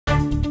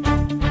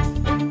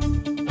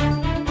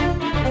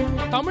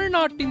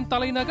தமிழ்நாட்டின்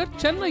தலைநகர்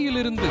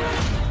சென்னையிலிருந்து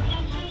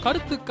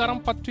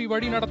கருத்துக்கரம் பற்றி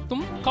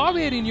வழிநடத்தும்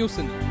காவேரி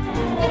நியூஸின்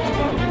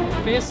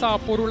பேசா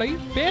பொருளை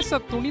பேச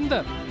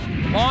துணிந்த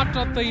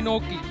மாற்றத்தை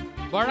நோக்கி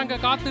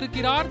வழங்க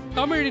காத்திருக்கிறார்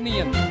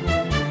தமிழினியன்.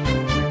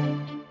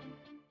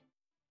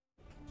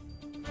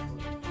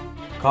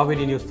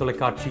 காவேரி நியூஸ்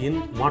தொலைக்காட்சியின்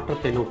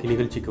மாற்றத்தை நோக்கி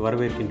நிகழ்ச்சிக்கு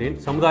வரவேற்கின்றேன்.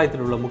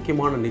 சமுதாயத்தில் உள்ள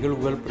முக்கியமான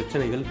நிகழ்வுகள்,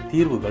 பிரச்சனைகள்,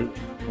 தீர்வுகள்,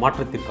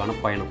 மாற்றத்திற்கான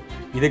பயணம்,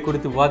 இதை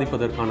குறித்து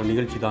விவாதிப்பதற்கான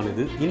நிகழ்ச்சி தான்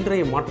இது.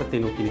 இன்றைய மாற்றத்தை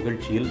நோக்கி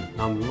நிகழ்ச்சியில்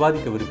நாம்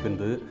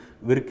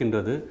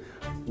விவாதிக்கவிருக்கின்றது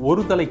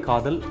ஒருதலை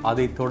காதல்,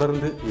 அதை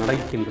தொடர்ந்து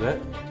நடக்கின்ற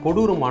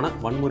கொடூரமான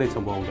வன்முறை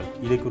சம்பவங்கள்.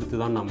 இதை குறித்து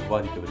தான் நாம்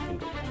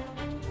விவாதிக்கவிருக்கின்றோம்.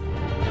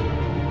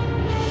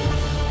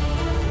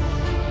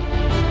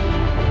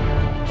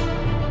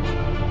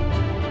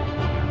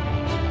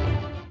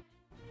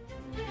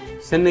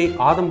 சென்னை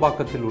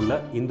ஆதம்பாக்கத்தில் உள்ள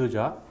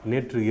இந்துஜா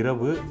நேற்று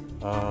இரவு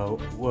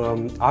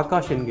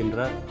ஆகாஷ்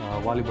என்கின்ற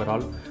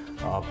வாலிபரால்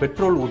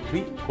பெட்ரோல் ஊற்றி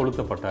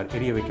கொளுத்தப்பட்டார்,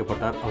 எரிய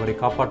வைக்கப்பட்டார். அவரை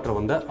காப்பாற்ற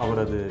வந்த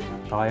அவரது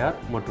தாயார்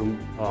மற்றும்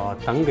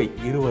தங்கை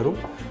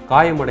இருவரும்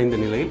காயமடைந்த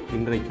நிலையில்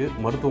இன்றைக்கு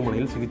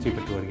மருத்துவமனையில் சிகிச்சை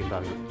பெற்று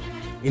வருகின்றார்கள்.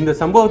 இந்த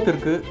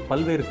சம்பவத்திற்கு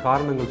பல்வேறு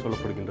காரணங்கள்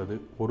சொல்லப்படுகின்றது.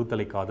 ஒரு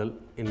தலை காதல்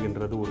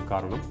என்கின்றது ஒரு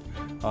காரணம்.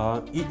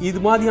 இது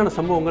மாதிரியான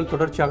சம்பவங்கள்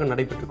தொடர்ச்சியாக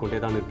நடைபெற்று கொண்டே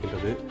தான்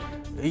இருக்கின்றது.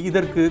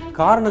 இதற்கு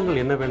காரணங்கள்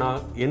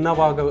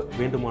என்னவாக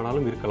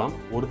வேண்டுமானாலும் இருக்கலாம்.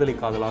 ஒருதலை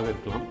காதலாக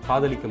இருக்கலாம்,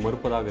 காதலிக்க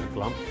மறுப்பதாக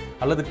இருக்கலாம்,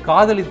 அல்லது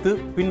காதலித்து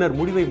பின்னர்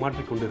முடிவை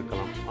மாற்றிக்கொண்டு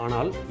இருக்கலாம்.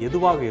 ஆனால்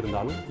எதுவாக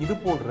இருந்தாலும் இது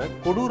போன்ற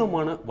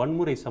கொடூரமான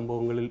வன்முறை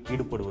சம்பவங்களில்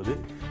ஈடுபடுவது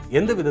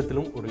எந்த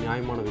விதத்திலும் ஒரு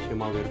நியாயமான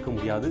விஷயமாக இருக்க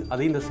முடியாது.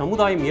 அதை இந்த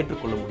சமுதாயம்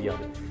ஏற்றுக்கொள்ள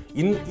முடியாது.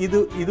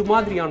 இது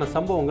மாதிரியான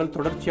சம்பவங்கள்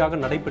தொடர்ச்சியாக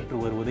நடைபெற்று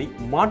வருவதை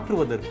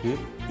மாற்றுவதற்கு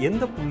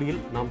எந்த புள்ளியில்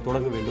நாம்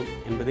தொடங்க வேண்டும்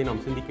என்பதை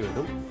நாம் சிந்திக்க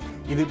வேண்டும்.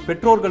 இது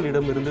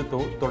பெற்றோர்களிடமிருந்து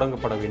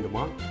தொடங்கப்பட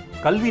வேண்டுமா,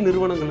 கல்வி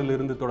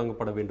நிறுவனங்களிலிருந்து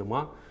தொடங்கப்பட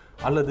வேண்டுமா,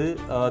 அல்லது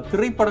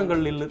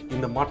திரைப்படங்களில்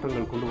இந்த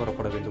மாற்றங்கள் கொண்டு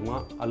வரப்பட வேண்டுமா,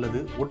 அல்லது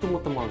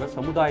ஒட்டுமொத்தமாக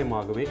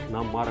சமுதாயமாகவே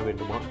நாம் மாற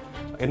வேண்டுமா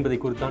என்பதை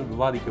குறித்தான்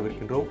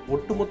விவாதிக்கவிருக்கின்றோம்.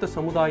 ஒட்டுமொத்த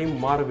சமுதாயம்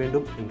மாற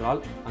வேண்டும்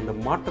என்றால் அந்த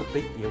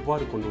மாற்றத்தை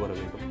எவ்வாறு கொண்டு வர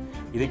வேண்டும்,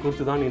 இதை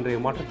குறித்து தான் இன்றைய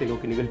மாற்றத்தை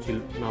நோக்கி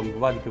நிகழ்ச்சியில் நாம்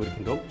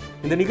விவாதிக்கவிருக்கின்றோம்.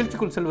 இந்த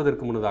நிகழ்ச்சிக்குள்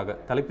செல்வதற்கு முன்னதாக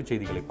தலைப்புச்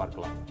செய்திகளை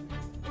பார்க்கலாம்.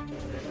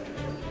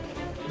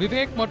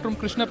 விவேக் மற்றும்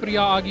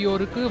கிருஷ்ணபிரியா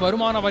ஆகியோருக்கு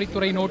வருமான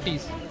வரித்துறை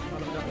நோட்டீஸ்.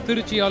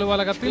 திருச்சி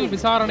அலுவலகத்தில்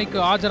விசாரணைக்கு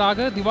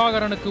ஆஜராக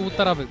திவாகரனுக்கு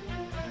உத்தரவு.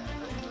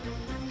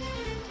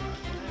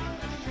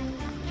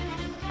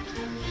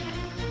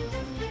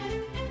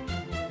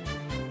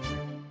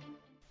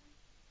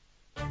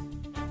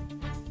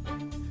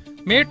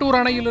 மேட்டூர்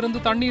அணையிலிருந்து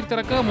தண்ணீர்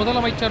திறக்க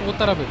முதலமைச்சர்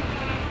உத்தரவு.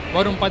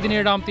 வரும்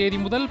 17ஆம் தேதி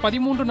முதல்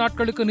 13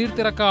 நாட்களுக்கு நீர்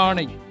திறக்க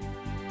ஆணை.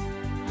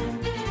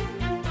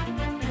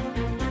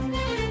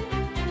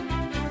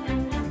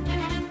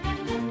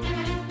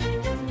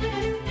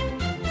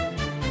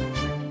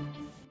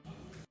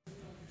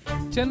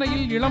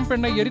 சென்னையில் இளம்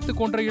பெண்ணை எரித்துக்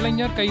கொன்ற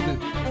இளைஞர் கைது.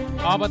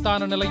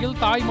 ஆபத்தான நிலையில்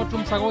தாய்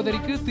மற்றும்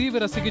சகோதரிக்கு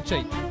தீவிர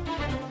சிகிச்சை.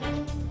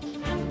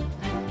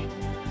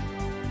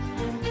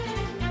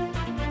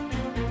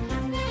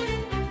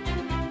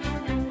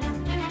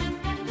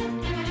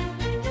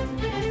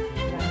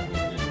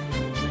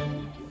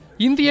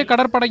 இந்திய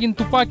கடற்படையின்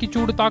துப்பாக்கிச்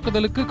சூடு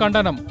தாக்குதலுக்கு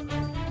கண்டனம்.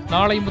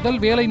 நாளை முதல்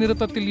வேலை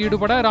நிறுத்தத்தில்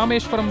ஈடுபட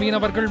ராமேஸ்வரம்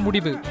மீனவர்கள்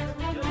முடிவு.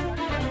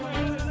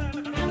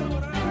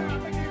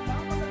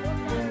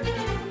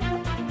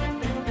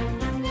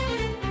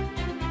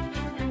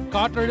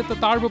 காற்றழுத்த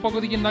தாழ்வு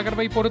பகுதியின்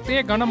நகர்வை பொறுத்தே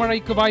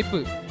கனமழைக்கு வாய்ப்பு.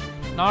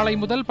 நாளை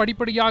முதல்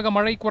படிப்படியாக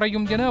மழை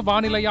குறையும் என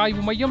வானிலை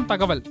ஆய்வு மையம்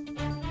தகவல்.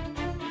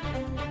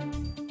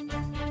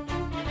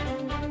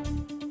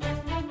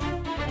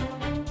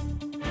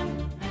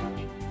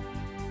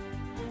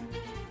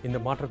 இந்த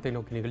மாற்றத்தை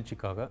நோக்கி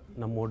நிகழ்ச்சிக்காக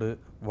நம்மோடு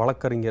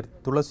வழக்கறிஞர்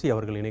துளசி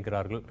அவர்கள்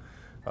இணைக்கிறார்கள்.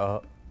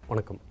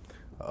 வணக்கம்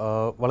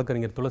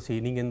வழக்கறிஞர் துளசி,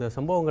 நீங்கள் இந்த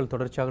சம்பவங்கள்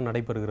தொடர்ச்சியாக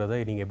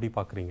நடைபெறுகிறதை நீங்கள் எப்படி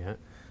பார்க்குறீங்க?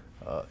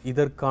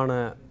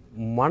 இதற்கான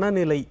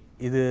மனநிலை,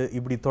 இது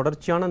இப்படி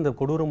தொடர்ச்சியான இந்த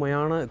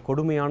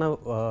கொடுமையான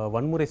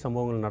வன்முறை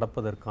சம்பவங்கள்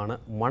நடப்பதற்கான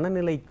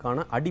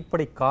மனநிலைக்கான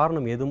அடிப்படை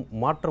காரணம் எதுவும்,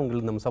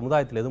 மாற்றங்கள் நம்ம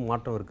சமுதாயத்தில் எதுவும்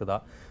மாற்றம் இருக்குதா?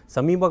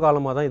 சமீப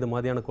காலமாக தான் இது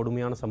மாதிரியான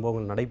கொடுமையான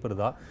சம்பவங்கள்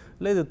நடைபெறுதா,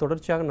 இல்லை இது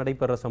தொடர்ச்சியாக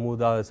நடைபெற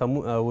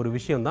ஒரு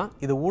விஷயம்தான்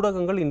இது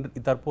ஊடகங்கள்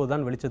தற்போது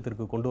தான்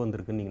வெளிச்சத்திற்கு கொண்டு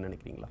வந்திருக்குன்னு நீங்கள்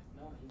நினைக்கிறீங்களா?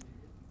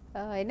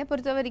 என்னை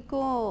பொறுத்த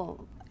வரைக்கும்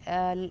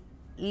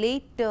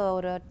லேட்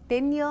ஒரு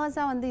 10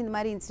 இயர்ஸாக இந்த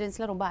மாதிரி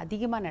இன்சிடென்ட்ஸ்லாம் ரொம்ப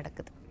அதிகமாக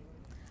நடக்குது.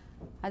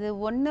 அது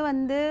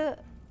ஒன்று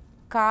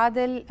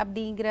காதல்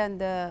அப்படிங்கிற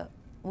அந்த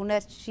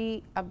உணர்ச்சி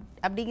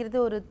அப்படிங்கிறது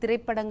ஒரு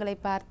திரைப்படங்களை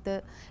பார்த்து,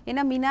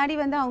 ஏன்னா முன்னாடி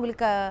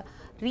அவங்களுக்கு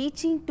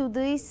reaching to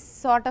this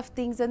sort of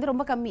things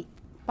ரொம்ப கம்மி.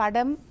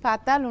 படம்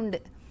பார்த்தால் உண்டு.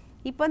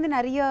 இப்போ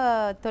நிறைய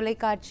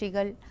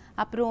தொலைக்காட்சிகள்,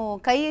 அப்புறம்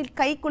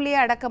கைக்குள்ளேயே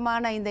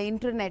அடக்கமான இந்த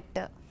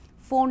இன்டர்நெட்டு,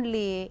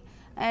 ஃபோன்லேயே,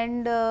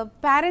 அண்டு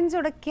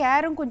பேரண்ட்ஸோட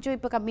கேரும் கொஞ்சம்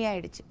இப்போ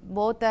கம்மியாயிடுச்சு.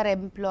 Both are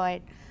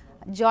employed,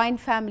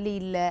 joint family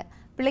இல்லை,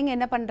 பிள்ளைங்க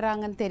என்ன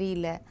பண்ணுறாங்கன்னு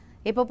தெரியல,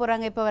 எப்போ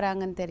போகிறாங்க எப்போ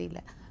வராங்கன்னு தெரியல.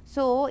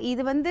 ஸோ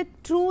இது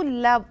ட்ரூ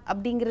லவ்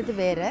அப்படிங்கிறது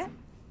வேறு.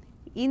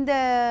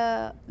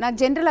 நான்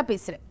ஜென்ரலாக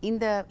பேசுகிறேன்,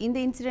 இந்த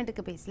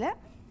இன்சிடெண்ட்டுக்கு பேசல.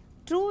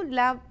 ட்ரூ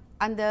லவ்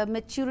அந்த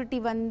மெச்சூரிட்டி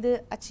வந்து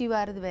அச்சீவ்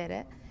ஆகிறது வேறு.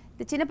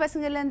 இந்த சின்ன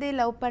பசங்கள்லேருந்தே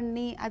லவ்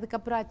பண்ணி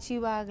அதுக்கப்புறம்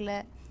அச்சீவ் ஆகலை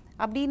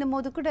அப்படின்னும்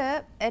போது கூட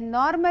a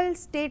normal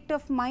state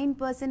of mind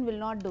person will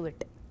not do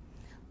it.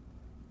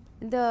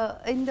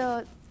 இந்த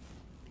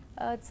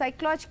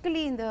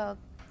சைக்கலாஜிக்கலி இந்த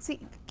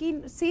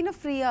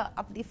சீனோஃப்ரியா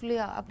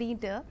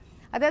அப்படின்ட்டு,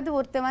 அதாவது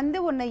ஒருத்தர் வந்து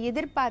ஒன்றை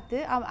எதிர்பார்த்து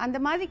அந்த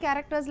மாதிரி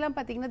கேரக்டர்ஸ்லாம்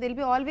பார்த்தீங்கன்னா they'll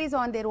be always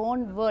on their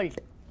own world.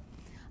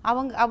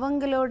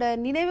 அவங்களோட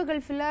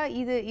நினைவுகள்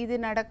ஃபுல்லாக இது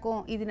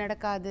நடக்கும், இது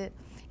நடக்காது,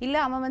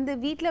 இல்லை அவன் வந்து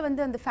வீட்டில்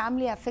வந்து அந்த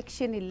ஃபேமிலி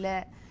அஃபெக்ஷன் இல்லை,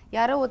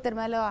 யாரோ ஒருத்தர்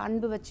மேலே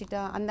அன்பு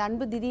வச்சுட்டான், அந்த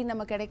அன்பு திடீர்னு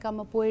நம்ம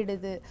கிடைக்காம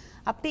போயிடுது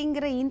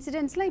அப்படிங்கிற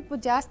இன்சிடென்ட்ஸ்லாம் இப்போ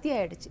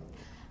ஜாஸ்தியாகிடுச்சு.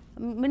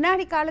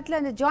 முன்னாடி காலத்தில்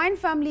அந்த ஜாயிண்ட்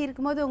ஃபேமிலி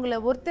இருக்கும்போது உங்களை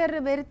ஒருத்தர்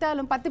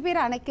வெறுத்தாலும் 10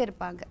 பேர் அணைக்க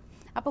இருப்பாங்க.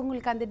 அப்போ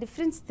உங்களுக்கு அந்த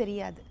டிஃப்ரென்ஸ்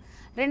தெரியாது.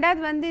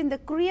 ரெண்டாவது வந்து இந்த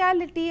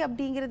குரியாலிட்டி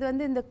அப்படிங்கிறது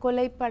வந்து இந்த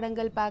கொலை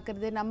படங்கள்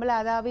பார்க்குறது, நம்மளை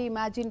அதாவே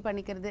இமேஜின்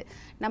பண்ணிக்கிறது,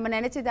 நம்ம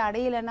நினச்சது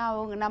அடையலைன்னா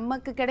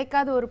நமக்கு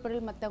கிடைக்காத ஒரு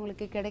பொருள்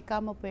மற்றவங்களுக்கு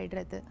கிடைக்காம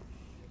போயிடுறது,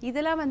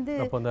 இதெல்லாம் வந்து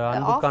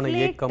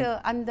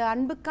அந்த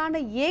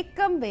அன்புக்கான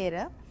ஏக்கம்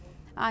வேறு.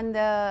 அந்த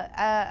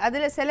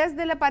அதில்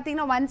சிலதில்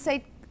பார்த்தீங்கன்னா ஒன்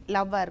சைட்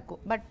லவ்வாக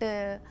இருக்கும். பட்டு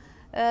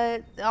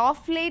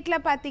ஆஃப்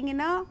லேட்டில்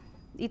பார்த்தீங்கன்னா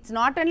it's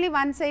not only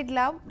one side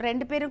love,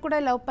 2 பேரும் கூட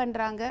லவ்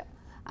பண்ணுறாங்க.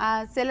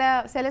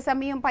 சில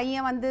சமயம்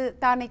பையன் வந்து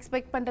தான்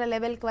எக்ஸ்பெக்ட் பண்ணுற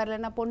லெவலுக்கு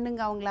வரலன்னா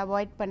பொண்ணுங்க அவங்கள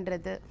அவாய்ட்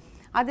பண்ணுறது,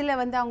 அதில்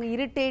வந்து அவங்க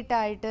இரிட்டேட்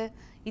ஆகிட்டு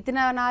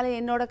இத்தனை நாள்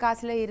என்னோட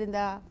காசில்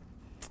இருந்தா,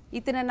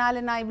 இத்தனை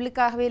நாள் நான்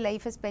இவளுக்காகவே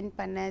லைஃப்பை ஸ்பெண்ட்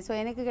பண்ணேன், ஸோ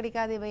எனக்கு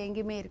கிடைக்காது, இவ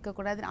எங்கேயுமே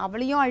இருக்கக்கூடாதுன்னு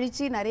அவளையும்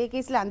அழித்து நிறைய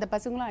கேஸில் அந்த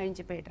பசங்களும்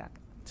அழிஞ்சு போயிடுறாங்க.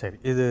 சரி,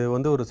 இது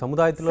வந்து ஒரு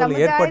சமுதாயத்தில்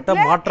ஏற்பட்ட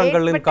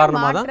மாற்றங்களின்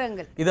காரணமாக தான்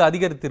இது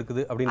அதிகரித்து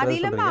இருக்குது அப்படின்னு. அது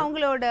இல்லாமல்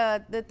அவங்களோட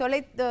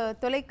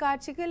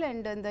தொலைக்காட்சிகள்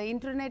அண்ட் அந்த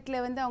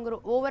இன்டர்நெட்ல வந்து அவங்க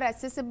ஓவர்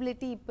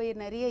அக்சசிபிலிட்டி இப்போ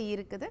நிறைய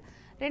இருக்குது.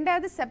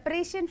 ரெண்டாவது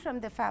separation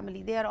from the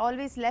family, they are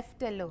always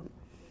left alone.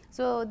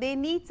 So they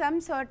need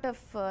some sort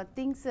of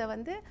திங்ஸை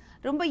வந்து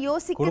ரொம்ப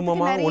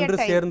யோசிக்கிறதுக்கு ஒன்று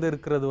சேர்ந்து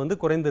இருக்கிறது வந்து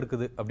குறைந்து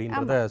இருக்குது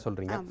அப்படின்றத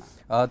சொல்றீங்க.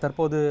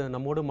 தற்போது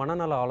நம்மோடு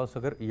மனநல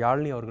ஆலோசகர்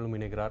யாழினி அவர்களும்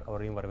இணைகிறார்,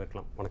 அவரையும்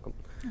வரவேற்கலாம். வணக்கம்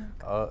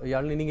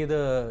யாழினி, நீங்க இதை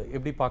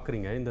எப்படி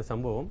பார்க்குறீங்க? இந்த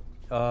சம்பவம்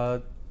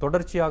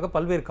தொடர்ச்சியாக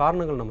பல்வேறு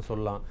காரணங்கள் நம்ம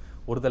சொல்லலாம்.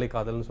 ஒருதலை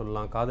காதல்னு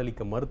சொல்லலாம்,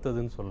 காதலிக்க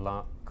மறுத்ததுன்னு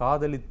சொல்லலாம்,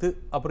 காதலித்து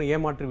அப்புறம்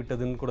ஏமாற்றி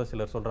விட்டதுன்னு கூட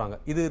சிலர் சொல்றாங்க.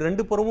 இது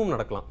 2 புறமும்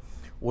நடக்கலாம்.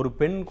 ஒரு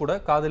பெண் கூட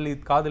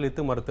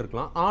காதலித்து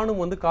மறுத்திருக்கலாம்,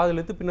 ஆணும் வந்து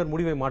காதலித்து பின்னர்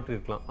முடிவை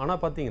மாற்றிருக்கலாம்.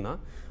 ஆனால் பார்த்தீங்கன்னா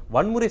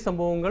வன்முறை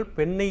சம்பவங்கள்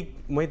பெண்ணை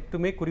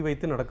மட்டுமே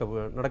குறிவைத்து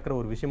நடக்கிற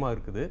ஒரு விஷயமா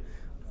இருக்குது.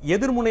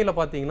 எதிர்முனையில்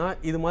பார்த்தீங்கன்னா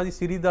இது மாதிரி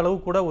சிறிதளவு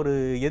கூட ஒரு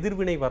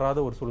எதிர்வினை வராத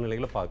ஒரு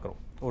சூழ்நிலைகளை பார்க்குறோம்.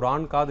 ஒரு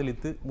ஆண்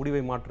காதலித்து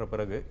முடிவை மாற்ற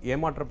பிறகு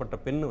ஏமாற்றப்பட்ட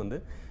பெண் வந்து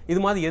இது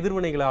மாதிரி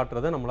எதிர்வினைகளை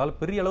ஆற்றுறதை நம்மளால்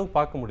பெரிய அளவு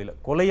பார்க்க முடியல.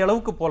 கொலை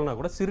அளவுக்கு போலனா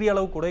கூட சிறிய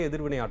அளவு கூட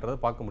எதிர்வினை ஆற்றுறதை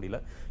பார்க்க முடியல.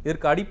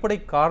 இதற்கு அடிப்படை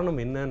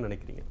காரணம் என்னன்னு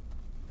நினைக்கிறீங்க?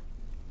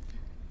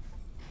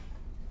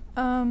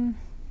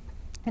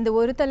 இந்த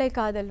ஒரு தலை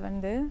காதல்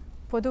வந்து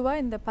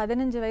பொதுவாக இந்த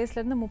 15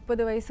 வயசுலேருந்து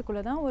 30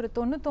 வயசுக்குள்ளே தான் ஒரு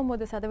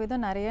 99%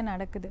 நிறைய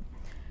நடக்குது.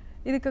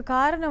 இதுக்கு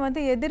காரணம்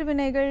வந்து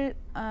எதிர்வினைகள்.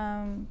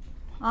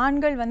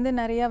 ஆண்கள் வந்து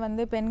நிறையா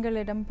வந்து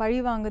பெண்களிடம்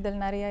பழிவாங்குதல்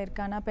நிறையா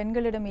இருக்குது, ஆனால்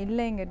பெண்களிடம்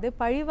இல்லைங்கிறது.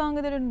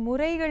 பழிவாங்குதலின்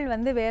முறைகள்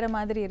வந்து வேறு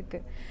மாதிரி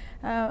இருக்குது.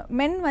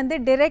 மென் வந்து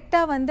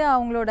டிரெக்டாக வந்து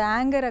அவங்களோட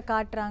ஆங்கரை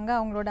காட்டுறாங்க,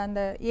 அவங்களோட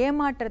அந்த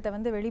ஏமாற்றத்தை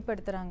வந்து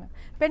வெளிப்படுத்துகிறாங்க.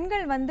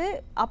 பெண்கள் வந்து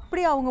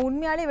அப்படி அவங்க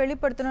உண்மையாலே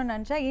வெளிப்படுத்தணும்னு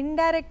நினச்சா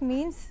இன்டைரக்ட்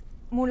மீன்ஸ்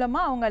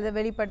மூலமாக அவங்க அதை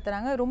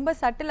வெளிப்படுத்துகிறாங்க, ரொம்ப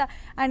சட்டிலாக.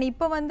 அண்ட்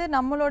இப்போ வந்து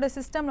நம்மளோட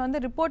சிஸ்டமில் வந்து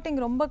ரிப்போர்ட்டிங்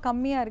ரொம்ப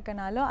கம்மியாக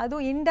இருக்கனாலும்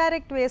அதுவும்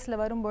இன்டைரக்ட்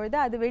வேஸில் வரும்பொழுது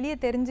அது வெளியே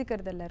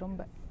தெரிஞ்சுக்கிறது இல்லை.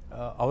 ரொம்ப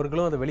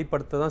அவர்களும் அதை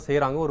வெளிப்படுத்த தான்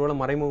செய்கிறாங்க, ஒருவேளை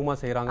மறைமுகமாக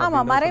செய்கிறாங்க.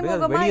 ஆமாம்,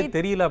 மறைமுகமாக வெளியே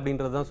தெரியல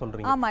அப்படின்றது தான்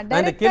சொல்கிறீங்க. ஆமாம்,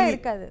 டைரக்டாக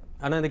இருக்காது.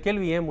 ஆனால் இந்த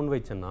கேள்வி ஏன் முன்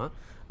வச்சேன்னா,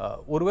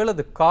 ஒருவேளை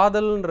அது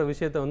காதல்ன்ற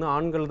விஷயத்தை வந்து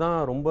ஆண்கள் தான்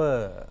ரொம்ப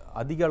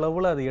அதிக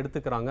அளவில் அதை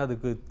எடுத்துக்கிறாங்க,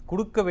 அதுக்கு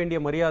கொடுக்க வேண்டிய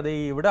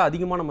மரியாதையை விட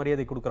அதிகமான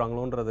மரியாதை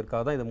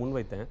கொடுக்குறாங்களோன்றதுக்காக தான் இதை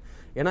முன்வைத்தேன்.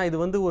 ஏன்னா இது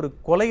வந்து ஒரு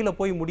கொலையில்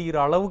போய் முடிகிற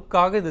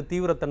அளவுக்காக இது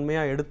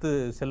தீவிரத்தன்மையாக எடுத்து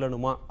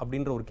செல்லணுமா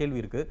அப்படின்ற ஒரு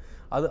கேள்வி இருக்குது.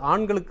 அது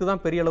ஆண்களுக்கு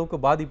தான் பெரிய அளவுக்கு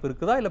பாதிப்பு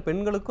இருக்குதா, இல்லை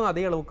பெண்களுக்கும்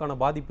அதே அளவுக்கான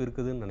பாதிப்பு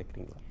இருக்குதுன்னு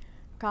நினைக்கிறீங்களா?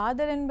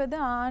 காதல் என்பது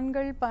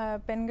ஆண்கள்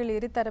பெண்கள்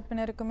இரு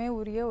தரப்பினருக்குமே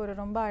உரிய ஒரு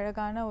ரொம்ப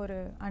அழகான ஒரு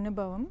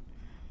அனுபவம்,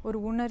 ஒரு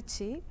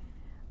உணர்ச்சி.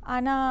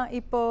 ஆனால்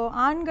இப்போது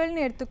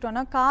ஆண்கள்னு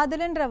எடுத்துக்கிட்டோன்னா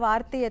காதலுன்ற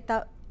வார்த்தையை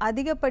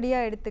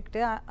அதிகப்படியாக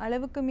எடுத்துக்கிட்டு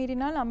அளவுக்கு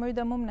மீறினால்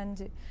அமிழ்தமும்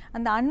நஞ்சு.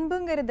 அந்த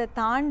அன்புங்கிறத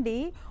தாண்டி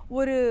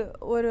ஒரு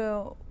ஒரு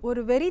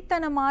ஒரு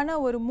வெறித்தனமான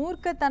ஒரு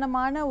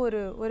மூர்க்கத்தனமான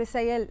ஒரு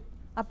செயல்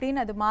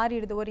அப்படின்னு அது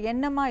மாறிடுது, ஒரு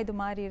எண்ணமாக இது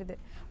மாறிடுது,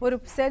 ஒரு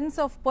சென்ஸ்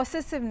ஆஃப்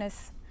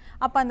பொசசிவ்னஸ்.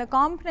 அப்போ அந்த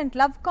காம்பனண்ட்,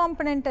 லவ்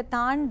காம்பனண்ட்டை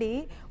தாண்டி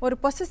ஒரு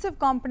பொசசிவ்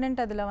காம்பனண்ட்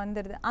அதில்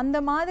வந்துடுது. அந்த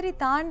மாதிரி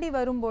தாண்டி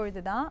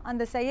வரும்பொழுது தான்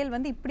அந்த செயல்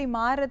வந்து இப்படி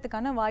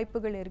மாறுறதுக்கான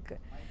வாய்ப்புகள்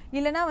இருக்குது.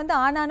 இல்லைனா வந்து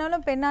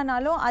ஆணானாலும்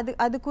பெண்ணானாலும்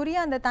அதுக்குரிய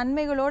அந்த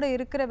தன்மைகளோடு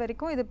இருக்கிற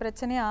வரைக்கும் இது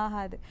பிரச்சனையே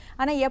ஆகாது.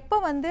 ஆனால் எப்போ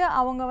வந்து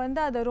அவங்க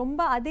வந்து அதை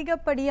ரொம்ப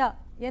அதிகப்படியாக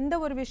எந்த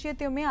ஒரு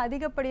விஷயத்தையுமே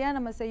அதிகப்படியாக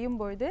நம்ம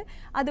செய்யும்பொழுது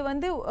அது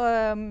வந்து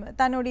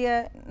தன்னுடைய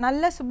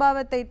நல்ல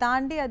சுபாவத்தை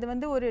தாண்டி அது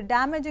வந்து ஒரு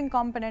டேமேஜிங்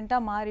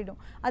காம்பனண்ட்டாக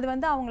மாறிடும். அது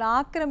வந்து அவங்கள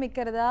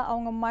ஆக்கிரமிக்கிறதா,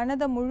 அவங்க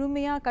மனதை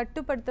முழுமையாக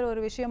கட்டுப்படுத்துகிற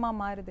ஒரு விஷயமா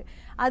மாறுது.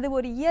 அது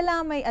ஒரு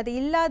இயலாமை, அது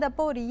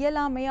இல்லாதப்போ ஒரு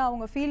இயலாமையை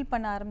அவங்க ஃபீல்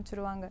பண்ண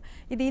ஆரம்பிச்சிருவாங்க.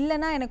 இது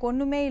இல்லைன்னா எனக்கு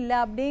ஒன்றுமே இல்லை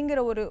அப்படிங்கிற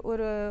ஒரு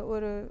ஒரு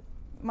ஒரு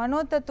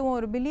மனோதத்துவம்,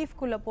 ஒரு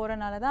பிலீஃப்குள்ளே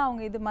போகிறனால தான்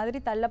அவங்க இது மாதிரி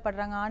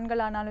தள்ளப்படுறாங்க.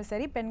 ஆண்களானாலும்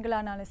சரி,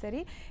 பெண்களானாலும்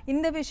சரி.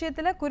 இந்த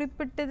விஷயத்தில்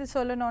குறிப்பிட்டு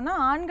சொல்லணும்னா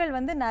ஆண்கள்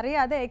வந்து நிறைய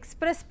அதை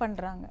எக்ஸ்பிரஸ்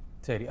பண்ணுறாங்க.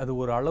 சரி, அது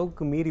ஒரு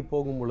அளவுக்கு மீறி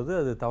போகும் பொழுது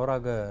அது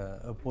தவறாக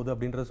போகுது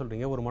அப்படின்றத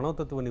சொல்கிறீங்க. ஒரு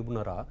மனோதத்துவ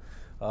நிபுணராக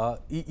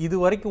இது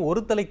வரைக்கும்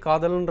ஒரு தலை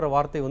காதல்ன்ற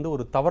வார்த்தை வந்து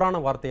ஒரு தவறான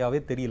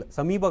வார்த்தையாகவே தெரியல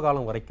சமீப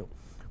காலம் வரைக்கும்.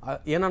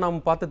 ஏன்னா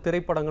நாம் பார்த்த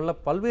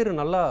திரைப்படங்களில் பல்வேறு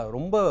நல்லா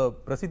ரொம்ப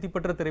பிரசித்தி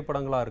பெற்ற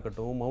திரைப்படங்களாக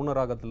இருக்கட்டும், மௌன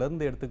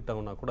ராகத்திலேருந்து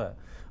எடுத்துக்கிட்டோம்னா கூட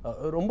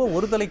ரொம்ப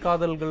ஒருதலை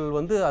காதல்கள்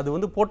வந்து அது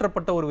வந்து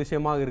போற்றப்பட்ட ஒரு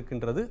விஷயமாக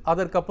இருக்கின்றது.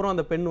 அதற்கப்புறம்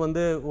அந்த பெண்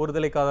வந்து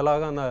ஒருதலை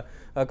காதலாக அந்த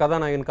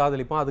கதாநாயகன்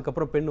காதலிப்பான்,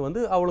 அதுக்கப்புறம் பெண்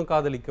வந்து அவளும்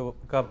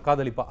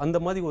காதலிப்பா. அந்த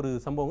மாதிரி ஒரு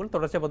சம்பவங்கள்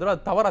தொடர்ச்சியாக பார்த்தா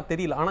அது தவறாக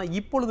தெரியல. ஆனால்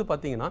இப்பொழுது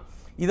பார்த்தீங்கன்னா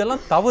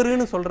இதெல்லாம்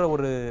தவறுன்னு சொல்கிற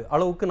ஒரு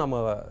அளவுக்கு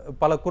நம்ம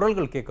பல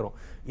குரல்கள் கேட்குறோம்.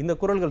 இந்த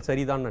குரல்கள்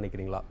சரிதான்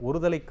நினைக்கிறீங்களா?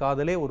 ஒருதலை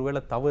காதலே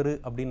ஒருவேளை தவறு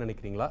அப்படின்னு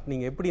நினைக்கிறீங்களா?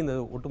 நீங்கள் எப்படி இந்த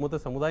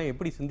ஒட்டுமொத்த சமுதாயம்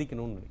எப்படி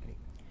சிந்திக்கணும்னு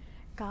நினைக்கிறீங்க?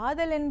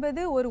 காதல்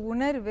என்பது ஒரு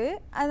உணர்வு.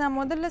 அது நான்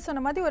முதல்ல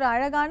சொன்ன மாதிரி ஒரு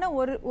அழகான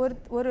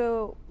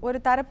ஒரு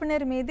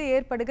தரப்பினர் மீது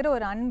ஏற்படுகிற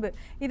ஒரு அன்பு.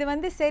 இது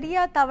வந்து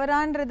சரியா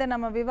தவறான்றதை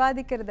நம்ம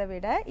விவாதிக்கிறத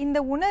விட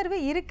இந்த உணர்வு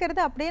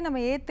இருக்கிறத அப்படியே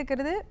நம்ம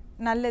ஏற்றுக்கிறது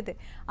நல்லது.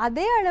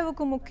 அதே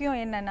அளவுக்கு முக்கியம்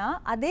என்னன்னா,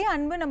 அதே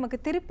அன்பு நமக்கு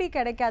திருப்பி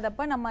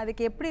கிடைக்காதப்ப நம்ம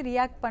அதுக்கு எப்படி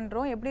ரியாக்ட்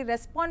பண்ணுறோம், எப்படி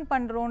ரெஸ்பாண்ட்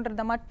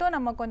பண்ணுறோன்றதை மட்டும்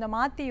நம்ம கொஞ்சம்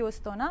மாற்றி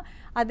யோசித்தோன்னா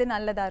அது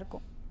நல்லதாக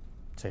இருக்கும்.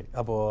 சரி,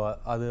 அப்போது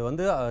அது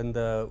வந்து இந்த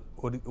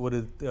ஒரு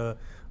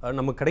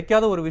நமக்கு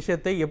கிடைக்காத ஒரு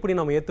விஷயத்தை எப்படி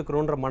நம்ம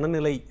ஏற்றுக்கிறோன்ற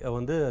மனநிலை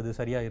வந்து அது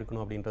சரியாக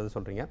இருக்கணும் அப்படின்றது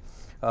சொல்கிறீங்க.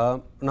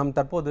 நாம்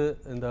தற்போது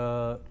இந்த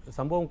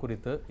சம்பவம்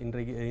குறித்து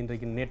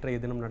இன்றைக்கு நேற்றைய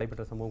தினம்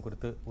நடைபெற்ற சம்பவம்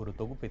குறித்து ஒரு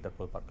தொகுப்பை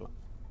தற்போது பார்க்கலாம்.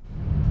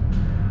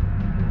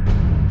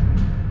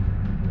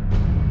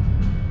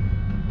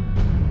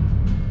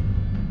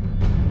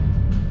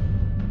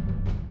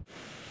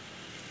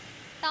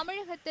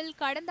 தமிழகத்தில்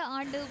கடந்த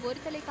ஆண்டு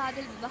ஒருதலை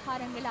காதல்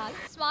விவகாரங்களால்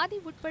சுவாதி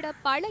உட்பட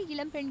பல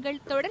இளம்பெண்கள்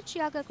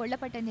தொடர்ச்சியாக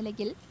கொல்லப்பட்ட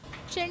நிலையில்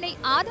சென்னை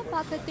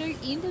ஆதம்பாக்கத்தில்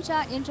இந்துஜா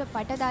என்ற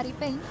பட்டதாரி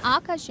பெண்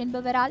ஆகாஷ்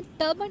என்பவரால்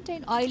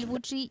டர்பன்டைன் ஆயில்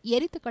ஊற்றி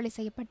எரித்து கொலை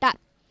செய்யப்பட்டார்.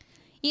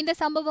 இந்த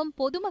சம்பவம்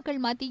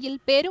பொதுமக்கள்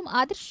மத்தியில் பெரும்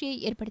அதிர்ச்சியை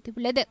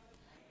ஏற்படுத்தியுள்ளது.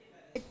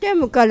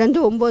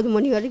 8:45 9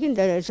 மணி வரைக்கும்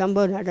இந்த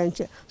சம்பவம்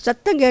நடந்துச்சு.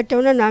 சத்தம்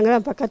கேட்டோன்னே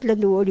நாங்களாம்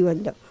பக்கத்துலேருந்து ஓடி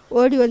வந்தோம்.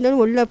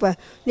 உள்ளே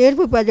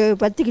நெருப்பு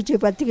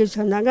பற்றிக்கிச்சு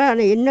சொன்னாங்க.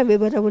 ஆனால் என்ன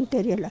விவரம்னு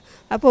தெரியலை.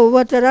 அப்போ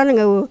ஒவ்வொருத்தராக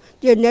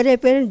நாங்கள் நிறைய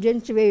பேர்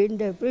ஜென்ஸ்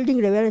இந்த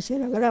பில்டிங்கில் வேலை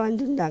செய்கிறவங்களாம்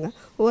வந்திருந்தாங்க.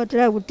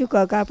 ஒவ்வொருத்தராக விட்டு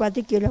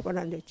காப்பாற்றி கீழே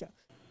கொண்டாந்து வச்சோம்.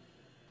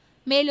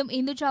 மேலும்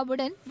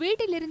இந்துஜாவுடன்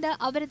வீட்டில் இருந்த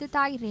அவரது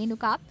தாய்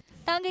ரேணுகா,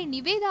 தங்கை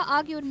நிவேதா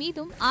ஆகியோர்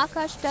மீதும்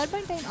ஆகாஷ்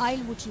டர்பன்டைன்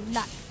ஆயில்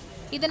ஊற்றியுள்ளார்.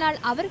 இதனால்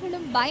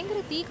அவர்களும் பயங்கர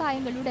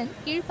தீக்காயங்களுடன்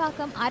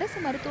கீழ்ப்பாக்கம் அரசு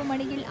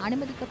மருத்துவமனையில்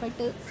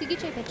அனுமதிக்கப்பட்டு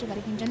சிகிச்சை பெற்று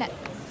வருகின்றனர்.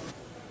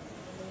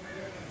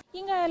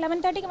 இங்கே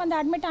 11:30க்கு வந்து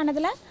அட்மிட்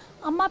ஆனதில்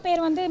அம்மா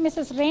பேர் வந்து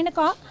மிஸ்ஸஸ்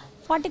ரேணுகா,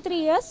 43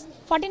 இயர்ஸ்,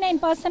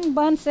 49%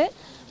 பர்ன்ஸு.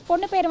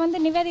 பொண்ணு பேர் வந்து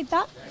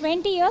நிவேதிதா,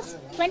 20 இயர்ஸ்,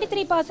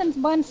 23%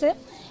 பர்ன்ஸு.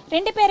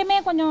 ரெண்டு பேருமே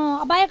கொஞ்சம்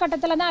அபாய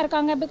கட்டத்தில் தான்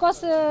இருக்காங்க.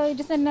 Because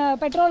it is in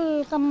petrol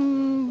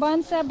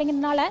Burns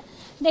அப்படிங்கிறதுனால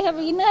they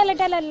have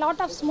இன்ஹேலட் a lot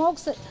of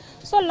smokes.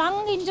 So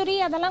lung injury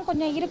அதெல்லாம்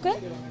கொஞ்சம்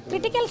இருக்குது.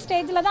 கிரிட்டிக்கல்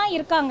ஸ்டேஜில் தான்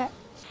இருக்காங்க.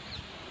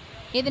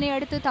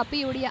 இதனையடுத்து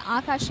தப்பியோடிய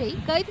ஆகாஷை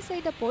கைது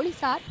செய்த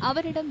போலீசார்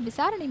அவரிடம்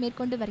விசாரணை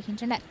மேற்கொண்டு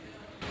வருகின்றனர்.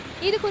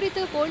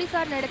 இதுகுறித்து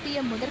போலீசார்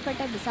நடத்திய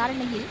முதற்கட்ட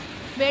விசாரணையில்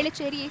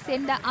வேளச்சேரியை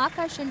சேர்ந்த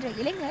ஆகாஷ் என்ற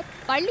இளைஞர்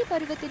பள்ளி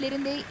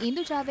பருவத்திலிருந்தே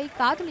இந்துஜாவை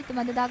காதலித்து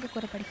வந்ததாக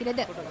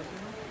கூறப்படுகிறது.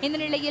 இந்த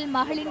நிலையில்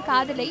மகளின்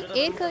காதலை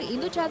ஏற்க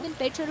இந்துஜாவின்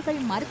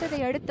பெற்றோர்கள்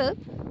மறுத்ததை அடுத்து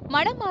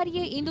மனம்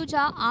மாறிய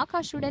இந்துஜா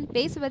ஆகாஷுடன்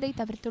பேசுவதை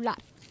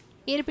தவிர்த்துள்ளார்.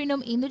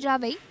 இருப்பினும்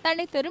இந்துஜாவை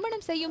தன்னை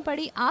திருமணம்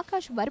செய்யும்படி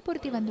ஆகாஷ்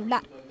வற்புறுத்தி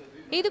வந்துள்ளார்.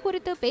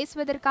 இதுகுறித்து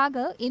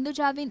பேசுவதற்காக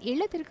இந்துஜாவின்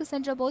இல்லத்திற்கு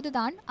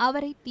சென்றபோதுதான்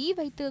அவரை தீ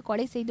வைத்து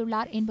கொலை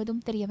செய்துள்ளார்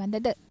என்பதும்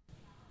தெரியவந்தது.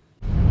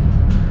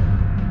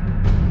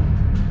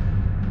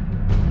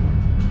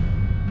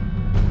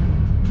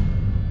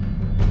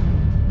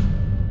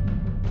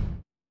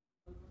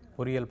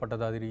 பொறியியல்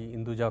பட்டதாரி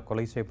இந்துஜா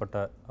கொலை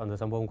செய்யப்பட்ட அந்த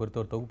சம்பவம்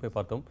குறித்து ஒரு தொகுப்பை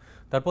பார்த்தோம்.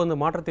 தற்போது இந்த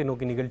மாற்றத்தை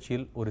நோக்கி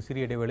நிகழ்ச்சியில் ஒரு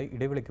சிறிய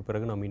இடைவேளைக்கு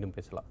பிறகு நாம் மீண்டும்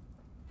பேசலாம்.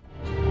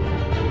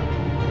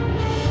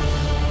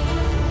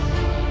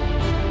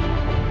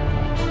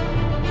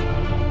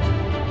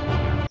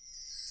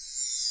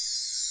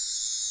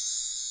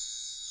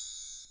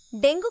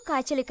 டெங்கு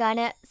காய்ச்சலுக்கான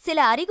சில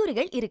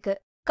அறிகுறிகள் இருக்கு.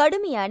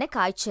 கடுமையான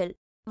காய்ச்சல்,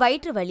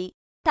 வயிற்று வலி,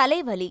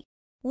 தலைவலி,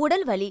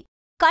 உடல் வலி,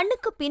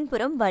 கண்ணுக்கு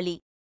பின்புறம் வலி,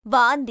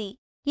 வாந்தி,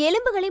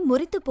 எலும்புகளை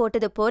முறித்து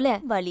போட்டது போல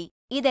வலி,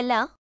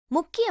 இதெல்லாம்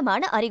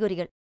முக்கியமான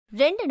அறிகுறிகள்.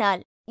 2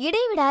 நாள்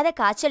இடைவிடாத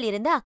காய்ச்சல்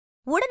இருந்தா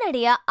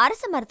உடனடியா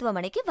அரசு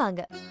மருத்துவமனைக்கு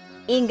வாங்க.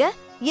 இங்க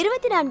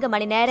 24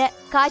 மணி நேர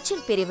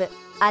காய்ச்சல் பிரிவு,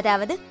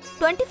 அதாவது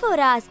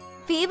 24 hours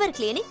ஃபீவர்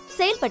கிளினிக்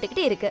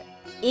செயல்பட்டுக்கிட்டு இருக்கு.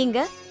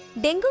 இங்க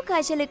டெங்கு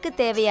காய்ச்சலுக்கு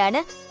தேவையான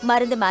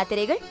மருந்து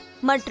மாத்திரைகள்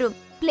மற்றும்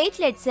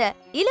பிளேட்லெட்ஸ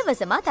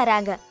இலவசமா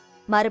தராங்க.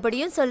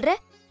 மறுபடியும் சொல்ற,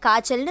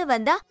 காய்ச்சல்னு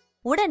வந்தா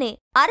உடனே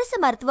அரசு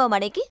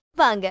மருத்துவமனைக்கு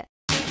வாங்க.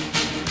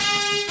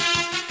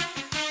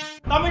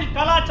 தமிழ்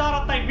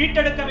கலாச்சாரத்தை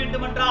மீட்டெடுக்க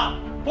வேண்டும் என்றால்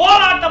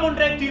போராட்டம்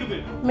ஒன்றே தீர்வு.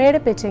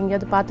 மேடை பேச்சு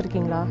எங்கேயாவது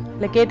பார்த்துருக்கீங்களா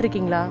இல்ல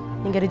கேட்டிருக்கீங்களா?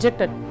 நீங்க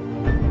ரிஜெக்டட்.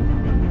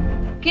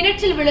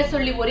 கிணற்றில் விழ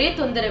சொல்லி ஒரே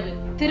தொந்தரவு,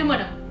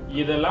 திருமணம்.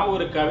 இதெல்லாம்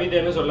ஒரு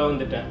கவிதைன்னு சொல்ல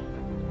வந்துட்டேன்.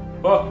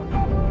 போ.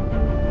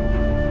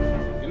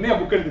 என்னையா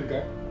புக் எடுத்துருக்க?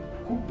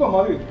 குப்பை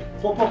மாதிரி இருக்கு.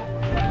 போ போ.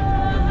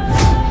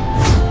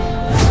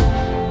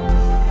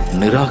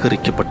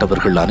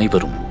 நிராகரிக்கப்பட்டவர்கள்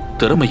அனைவரும்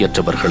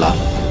திறமையற்றவர்களா?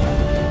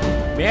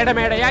 மேடை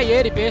மேடையா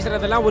ஏறி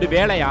பேசுறதெல்லாம் ஒரு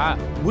வேலையா?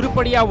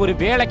 உருப்படியா ஒரு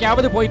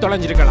வேலைக்காவது போய்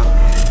தொலைஞ்சிருக்கலாம்.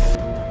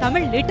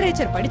 தமிழ்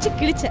லிட்டரேச்சர் படிச்சு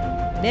கிழிச்ச.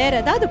 வேற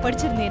ஏதாவது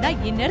படிச்சிருந்தேன்னா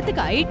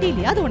இந்நேரத்துக்கு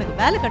ஐடிலயாவது உனக்கு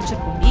வேலை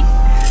கிடைச்சிருக்கும். நீ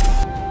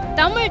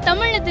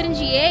தமிழ்ல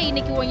தெரிஞ்சியே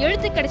இன்னைக்கு உன்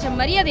எழுத்து கிடைச்ச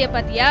மரியாதைய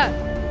பாத்தியா?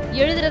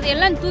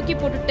 எழுதுறதையெல்லாம் தூக்கி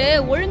போட்டுட்டு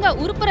ஒழுங்கா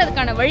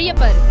உருப்புறதுக்கான வழிய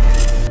பாரு.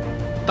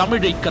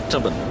 தமிழை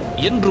கற்றவன்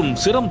என்றும்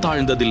சிரம்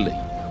தாழ்ந்ததில்லை.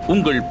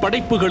 உங்கள்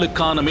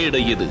படைப்புகளுக்கான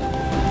மேடை இது.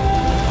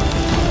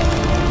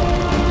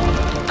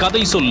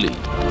 கதை சொல்லி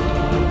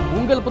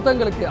உங்கள்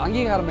புத்தகங்களுக்கு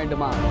அங்கீகாரம்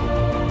வேண்டுமா?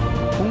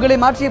 உங்களை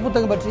மாற்றிய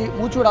புத்தகம் பற்றி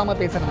மூச்சு விடாம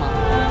பேசணுமா?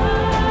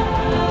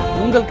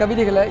 உங்கள்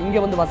கவிதைகளை இங்க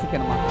வந்து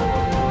வாசிக்கணுமா?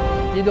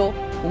 இதோ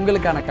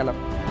உங்களுக்கான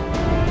களம்.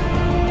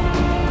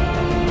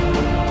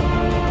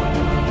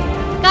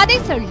 கதை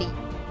சொல்லி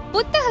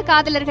புத்தக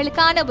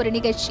காதலர்களுக்கான ஒரு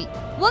நிகழ்ச்சி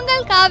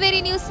உங்கள் காவேரி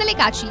நியூஸ்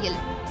தொலைக்காட்சியில்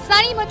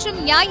சனி மற்றும்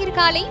ஞாயிறு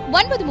காலை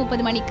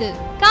 9:30 மணிக்கு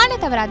காண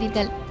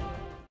தவறாதீர்கள்.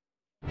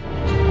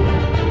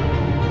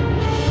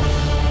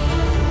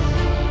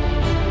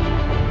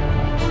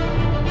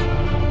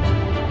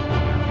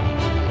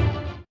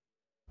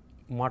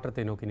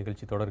 மாற்றத்தை நோக்கி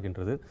நிகழ்ச்சி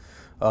தொடர்கின்றது.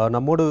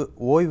 நம்மோடு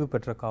ஓய்வு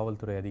பெற்ற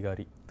காவல்துறை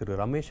அதிகாரி திரு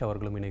ரமேஷ்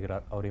அவர்களும்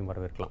இணைகிறார். அவரையும்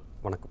வரவேற்கலாம்.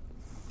 வணக்கம்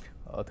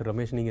திரு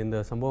ரமேஷ், நீங்கள் இந்த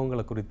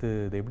சம்பவங்களை குறித்து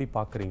இதை எப்படி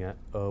பார்க்குறீங்க?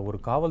 ஒரு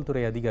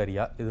காவல்துறை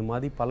அதிகாரியாக இது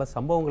மாதிரி பல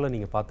சம்பவங்களை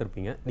நீங்கள்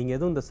பார்த்துருப்பீங்க. நீங்கள்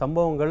எதுவும் இந்த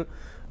சம்பவங்கள்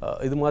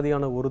இது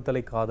மாதிரியான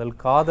ஒருதலை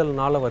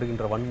காதல்னால்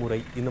வருகின்ற வன்முறை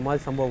இந்த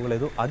மாதிரி சம்பவங்கள்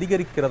எதுவும்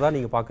அதிகரிக்கிறதா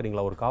நீங்கள்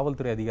பார்க்குறீங்களா? ஒரு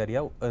காவல்துறை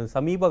அதிகாரியாக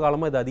சமீப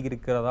காலமாக இது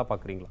அதிகரிக்கிறதா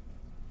பார்க்குறீங்களா?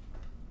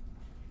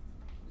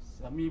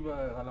 சமீப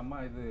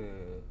காலமாக இது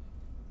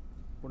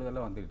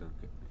கூடுதலாக வந்துக்கிட்டு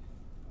இருக்கு.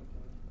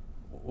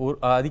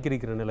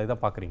 அதிகரிக்கிற நிலை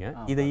தான் பார்க்குறீங்க.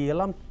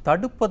 இதையெல்லாம்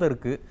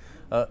தடுப்பதற்கு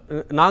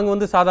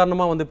நாங்கள்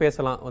சாதாரணமாக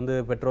பேசலாம்.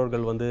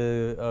 பெற்றோர்கள்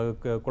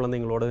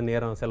குழந்தைங்களோட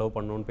நேரம் செலவு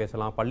பண்ணணும்னு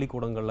பேசலாம்.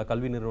 பள்ளிக்கூடங்களில்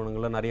கல்வி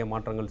நிறுவனங்களில் நிறைய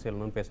மாற்றங்கள்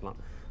செய்யணும்னு பேசலாம்.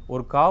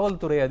 ஒரு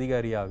காவல்துறை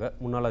அதிகாரியாக,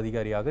 முன்னாள்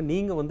அதிகாரியாக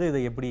நீங்கள்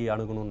இதை எப்படி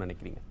அணுகணும்னு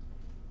நினைக்கிறீங்க?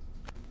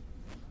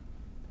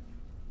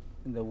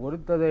 இந்த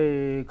ஒருத்ததை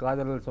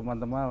காதல்கள்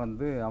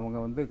சம்பந்தமாக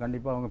அவங்க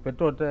கண்டிப்பாக அவங்க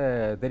பெற்றோர்கிட்ட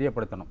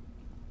தெரியப்படுத்தணும்.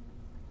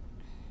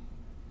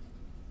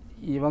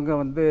 இவங்க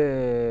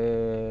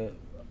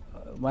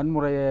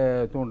வன்முறையை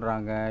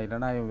தூண்டுறாங்க,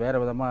 இல்லைனா வேறு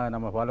விதமாக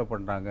நம்ம ஃபாலோ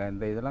பண்ணுறாங்க,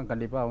 இந்த இதெல்லாம்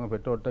கண்டிப்பாக அவங்க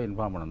பெற்றோர்கிட்ட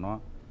இன்ஃபார்ம் பண்ணணும்.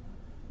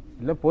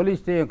 இல்லை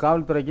போலீஸ்டையும்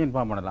காவல்துறைக்கும்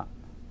இன்ஃபார்ம் பண்ணலாம்.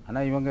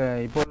 ஆனால் இவங்க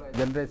இப்போ உள்ள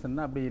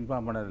ஜென்ரேஷன்னா அப்படி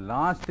இன்ஃபார்ம் பண்ணது.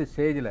 லாஸ்ட்டு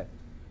ஸ்டேஜில்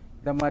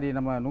இந்த மாதிரி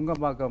நம்ம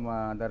நுங்கம்பாக்கம்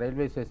அந்த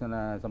ரயில்வே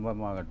ஸ்டேஷனை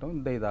சம்பவமாகட்டும்,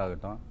 இந்த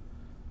இதாகட்டும்,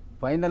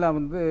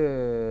 ஃபைனலாக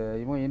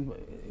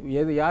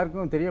இவங்க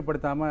யாருக்கும்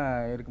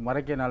தெரியப்படுத்தாமல்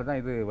மறைக்கனால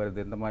தான் இது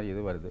வருது, இந்த மாதிரி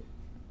இது வருது.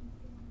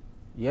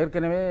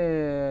 ஏற்கனவே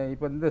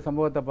இப்போ இந்த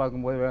சம்பவத்தை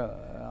பார்க்கும்போது,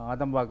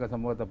 ஆதம்பாக்க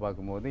சம்பவத்தை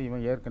பார்க்கும்போது,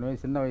 இவன் ஏற்கனவே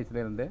சின்ன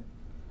வயசுலேருந்தே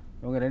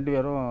இவங்க 2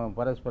 பேரும்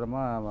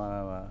பரஸ்பரமாக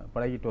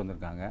பழகிட்டு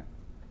வந்திருக்காங்க.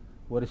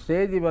 ஒரு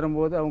ஸ்டேஜ்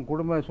வரும்போது அவங்க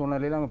குடும்ப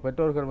சூழ்நிலையில் அவங்க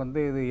பெற்றோர்கள்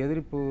இது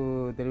எதிர்ப்பு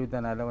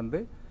தெரிவித்தனால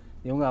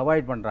இவங்க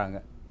அவாய்ட் பண்ணுறாங்க.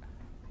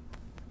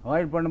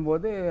 அவாய்ட்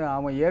பண்ணும்போது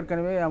அவங்க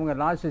ஏற்கனவே அவங்க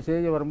லாஸ்ட்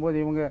ஸ்டேஜ் வரும்போது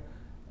இவங்க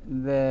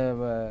இந்த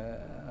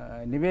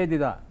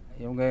நிவேதிதா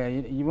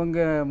இவங்க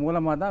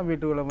மூலமாக தான்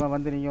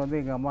வீட்டுக்குள்ளே நீங்கள்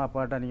எங்கள் அம்மா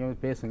அப்பாட்ட நீங்கள்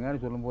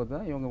பேசுங்கன்னு சொல்லும்போது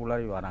தான் இவங்க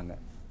உள்ளாடி வராங்க.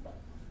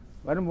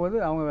 வரும்போது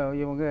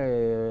இவங்க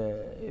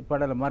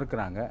படலை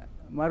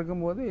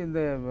மறுக்கும்போது இந்த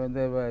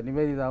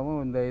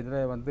நிவேதிதாவும் இந்த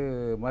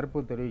இதில்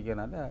மறுப்பு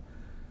தெரிவிக்கிறனால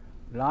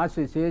லாஸ்ட்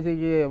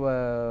ஸ்டேஜுக்கு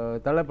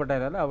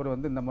தள்ளப்பட்டதுனால அவர்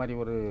இந்த மாதிரி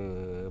ஒரு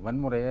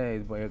வன்முறையை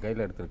இது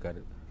கையில்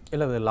எடுத்திருக்காரு.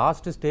 இல்லை,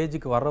 லாஸ்ட்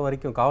ஸ்டேஜுக்கு வர்ற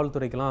வரைக்கும்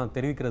காவல்துறைக்கெல்லாம்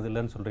தெரிவிக்கிறது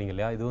இல்லைன்னு சொல்கிறீங்க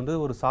இல்லையா? இது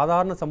ஒரு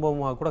சாதாரண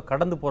சம்பவமாக கூட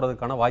கடந்து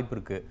போகிறதுக்கான வாய்ப்பு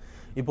இருக்குது.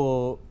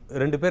 இப்போது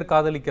 2 பேர்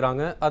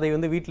காதலிக்கிறாங்க, அதை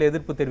வீட்டில்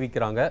எதிர்ப்பு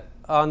தெரிவிக்கிறாங்க,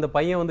 அந்த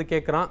பையன்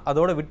கேட்குறான்,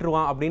 அதோடு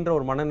விட்டுருவான் அப்படின்ற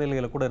ஒரு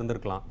மனநிலையில் கூட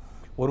இருந்திருக்கலாம்.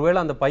 ஒருவேளை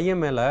அந்த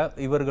பையன் மேலே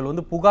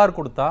இவர்கள் புகார்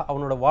கொடுத்தா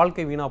அவனோட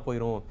வாழ்க்கை வீணாக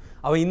போயிடும்,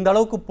 அவன் இந்த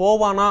அளவுக்கு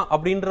போவானா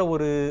அப்படின்ற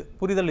ஒரு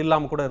புரிதல்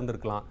இல்லாமல் கூட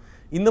இருந்திருக்கலாம்.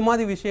 இந்த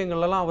மாதிரி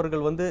விஷயங்கள்லாம்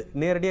அவர்கள்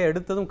நேரடியாக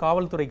எடுத்ததும்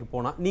காவல்துறைக்கு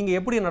போனால் நீங்கள்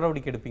எப்படி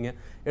நடவடிக்கை எடுப்பீங்க?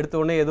 எடுத்த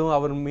உடனே எதுவும்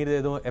அவர் மீது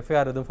எதுவும்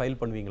எஃப்ஐஆர் எதுவும் ஃபைல்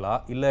பண்ணுவீங்களா?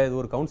 இல்லை இது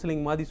ஒரு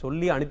கவுன்சிலிங் மாதிரி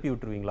சொல்லி அனுப்பி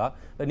விட்டுருவீங்களா?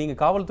 நீங்கள்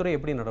காவல்துறை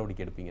எப்படி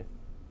நடவடிக்கை எடுப்பீங்க?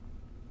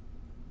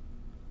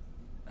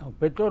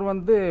 பெற்றோர்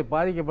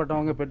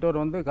பாதிக்கப்பட்டவங்க பெற்றோர்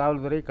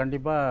காவல்துறை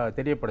கண்டிப்பாக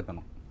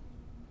தெரியப்படுத்தணும்.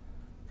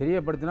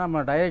 தெரியப்படுத்தினா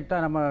நம்ம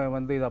டைரெக்டாக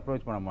நம்ம இதை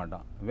அப்ரோச் பண்ண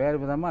மாட்டோம். வேறு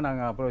விதமாக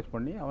நாங்கள் அப்ரோச்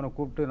பண்ணி அவனை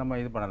கூப்பிட்டு நம்ம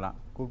இது பண்ணலாம்.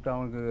 கூப்பிட்டு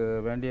அவனுக்கு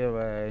வேண்டிய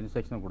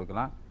இன்ஸ்ட்ரக்ஷன்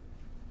கொடுக்கலாம்.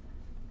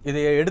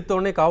 இதை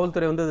எடுத்தோடனே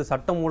காவல்துறை வந்து அது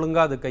சட்டம்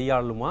ஒழுங்காக அது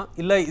கையாளுமா,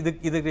 இல்லை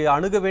இதுக்கு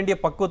அணுக வேண்டிய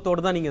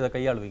பக்குவத்தோடு தான் நீங்கள் இதை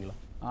கையாளுவீங்களா?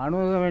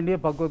 அணுக வேண்டிய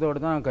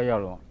பக்குவத்தோடு தான்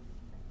கையாளுவோம்.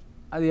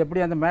 அது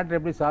எப்படி அந்த மேட்ரு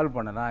எப்படி சால்வ்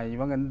பண்ணலாம்?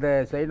 இவங்க இந்த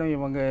சைடும்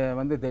இவங்க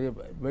வந்து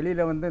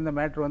வெளியில் வந்து இந்த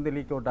மேட்ரு வந்து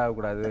லீக் அவுட்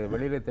ஆகக்கூடாது.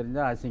 வெளியில்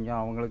தெரிஞ்சால்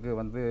அசிங்கம். அவங்களுக்கு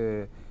வந்து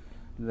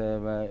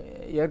இந்த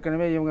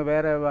ஏற்கனவே இவங்க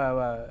வேறு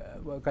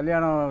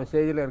கல்யாணம்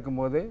ஸ்டேஜில்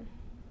இருக்கும்போது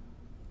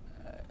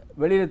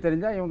வெளியில்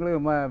தெரிஞ்சால் இவங்களுக்கு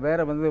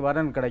வேறு வந்து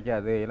வரன்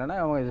கிடைக்காது. இல்லைன்னா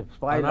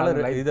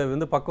அவங்க இதை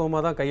வந்து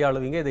பக்குவமாக தான்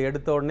கையாளுவீங்க. இதை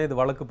எடுத்த உடனே இது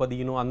வழக்கு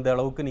பதிக்கணும் அந்த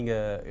அளவுக்கு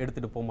நீங்கள்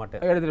எடுத்துகிட்டு போக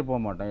மாட்டேன். எடுத்துகிட்டு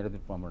போக மாட்டோம்.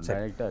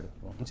 டைரெக்டாக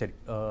எடுத்துப்போம். சரி,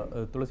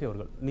 துளசி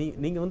அவர்கள்,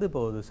 நீங்கள் வந்து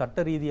இப்போ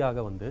சட்ட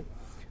ரீதியாக வந்து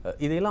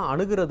இதையெல்லாம்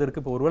அணுகிறதற்கு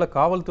இப்போ ஒருவேளை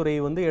காவல்துறை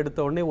வந்து எடுத்த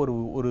உடனே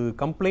ஒரு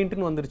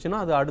கம்ப்ளைண்ட்டுன்னு வந்துருச்சுன்னா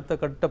அது அடுத்த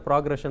கட்ட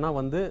ப்ராக்ரெஷனாக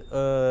வந்து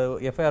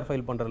எஃப்ஐஆர்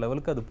ஃபைல் பண்ணுற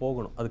லெவலுக்கு அது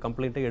போகணும். அது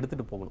கம்ப்ளைண்ட்டை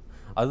எடுத்துகிட்டு போகணும்.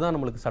 அதுதான்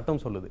நம்மளுக்கு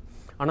சட்டம் சொல்லுது.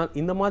 ஆனால்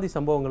இந்த மாதிரி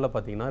சம்பவங்களில்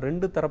பார்த்தீங்கன்னா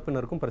 2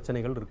 தரப்பினருக்கும்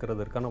பிரச்சனைகள்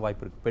இருக்கிறதுக்கான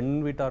வாய்ப்பு இருக்குது. பெண்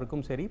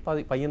வீட்டாருக்கும் சரி,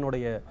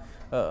 பையனுடைய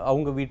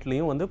அவங்க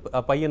வீட்லேயும் வந்து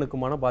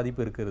பையனுக்குமான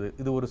பாதிப்பு இருக்கிறது.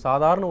 இது ஒரு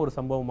சாதாரண ஒரு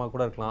சம்பவமாக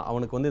கூட இருக்கலாம்.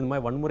 அவனுக்கு வந்து இந்த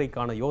மாதிரி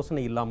வன்முறைக்கான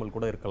யோசனை இல்லாமல்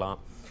கூட இருக்கலாம்.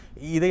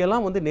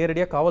 இதையெல்லாம் வந்து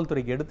நேரடியாக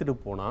காவல்துறைக்கு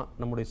எடுத்துகிட்டு போனால்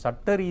நம்முடைய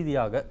சட்ட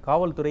ரீதியாக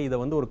காவல்துறை இதை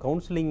வந்து ஒரு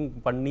கவுன்சிலிங்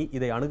பண்ணி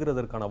இதை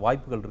அணுகிறதற்கான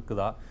வாய்ப்புகள்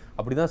இருக்குதா?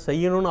 அப்படி தான்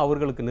செய்யணும்னு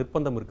அவர்களுக்கு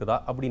நிர்பந்தம் இருக்குதா?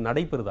 அப்படி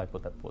நடைபெறுதா இப்போ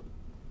தற்போது?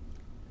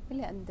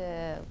 இல்லை, அந்த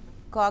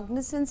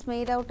காக்னிசன்ஸ்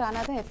மேட் அவுட்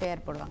ஆனால் தான்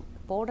எஃப்ஐஆர் போடுவாங்க.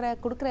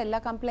 கொடுக்குற எல்லா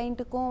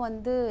கம்ப்ளைண்ட்டுக்கும்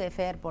வந்து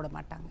எஃப்ஐஆர் போட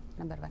மாட்டாங்க.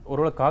 நம்பர் 1.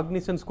 ஒருவேளை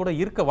காக்னிசன்ஸ் கூட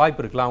இருக்க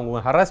வாய்ப்பு இருக்கலாம்.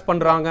 அவங்க ஹராஸ்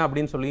பண்ணுறாங்க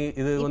அப்படின்னு சொல்லி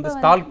இது வந்து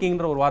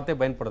ஸ்டால்கிங்ன்ற ஒரு வார்த்தையை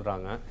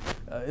பயன்படுத்துகிறாங்க.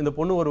 இந்த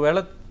பொண்ணு ஒரு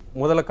வேளை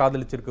முதல்ல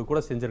காதலிச்சிருக்க கூட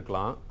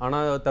செஞ்சுருக்கலாம்.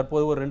 ஆனால்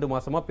தற்போது ஒரு 2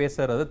 மாதமாக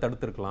பேசுகிறத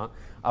தடுத்துருக்கலாம்.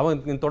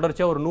 அவன்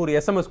தொடர்ச்சியாக ஒரு 100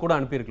 எஸ்எம்எஸ் கூட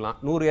அனுப்பியிருக்கலாம்.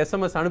 100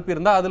 எஸ்எம்எஸ்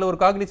அனுப்பியிருந்தால் அதில் ஒரு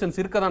காக்னிசன்ஸ்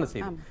இருக்க தானே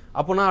செய்யும்.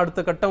 அப்போனா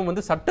அடுத்த கட்டம்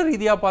வந்து சட்ட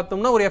ரீதியாக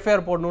பார்த்தோம்னா ஒரு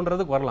எஃப்ஐஆர்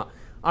போடணுன்றதுக்கு வரலாம்.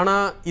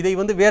 ஆனால் இதை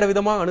வந்து வேறு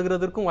விதமாக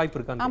அணுகிறதுக்கும் வாய்ப்பு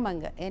இருக்காங்க.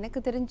 ஆமாங்க, எனக்கு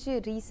தெரிஞ்சு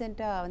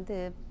ரீசெண்டாக வந்து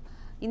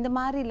இந்த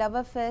மாதிரி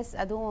லவ் அஃபேர்ஸ்,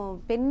 அதுவும்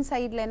பெண்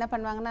சைடில் என்ன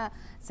பண்ணுவாங்கன்னா,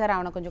 சார்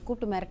அவனை கொஞ்சம்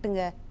கூப்பிட்டு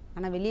மிரட்டுங்க,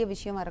 ஆனால் வெளியே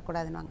விஷயம்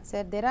வரக்கூடாதுன்னு.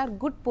 Sir, there are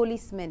good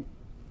policemen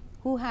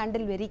who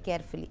handle very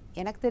carefully.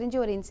 எனக்கு தெரிஞ்ச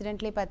ஒரு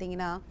இன்சிடென்ட்லேயே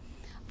பார்த்தீங்கன்னா,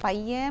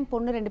 பையன்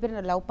பொண்ணு 2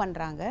 பேரும் லவ்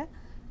பண்ணுறாங்க.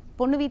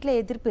 பொண்ணு வீட்டில்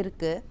எதிர்ப்பு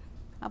இருக்குது.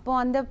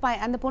 அப்போது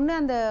அந்த பொண்ணு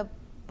அந்த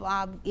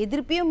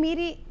எதிர்ப்பையும்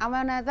மீறி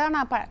அவனை தான்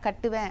நான்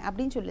கட்டுவேன்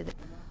அப்படின்னு சொல்லுது.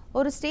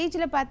 ஒரு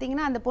ஸ்டேஜில்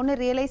பார்த்தீங்கன்னா அந்த பொண்ணு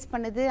ரியலைஸ்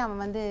பண்ணுது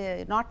அவன் வந்து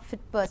நாட்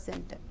ஃபிட்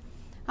பர்சன்ட்டு.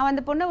 அவன்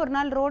அந்த பொண்ணை ஒரு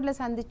நாள் ரோட்டில்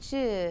சந்தித்து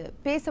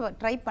பேச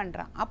ட்ரை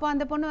பண்ணுறான். அப்போ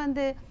அந்த பொண்ணு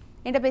வந்து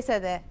என்கிட்ட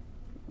பேசாத,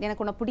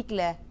 எனக்கு உன்னை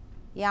பிடிக்கல,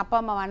 என் அப்பா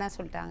அம்மா வேணா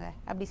சொல்லிட்டாங்க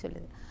அப்படி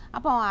சொல்லுது.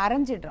 அப்போ அவன்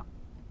அரைஞ்சிடுறான்.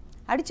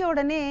 அடித்த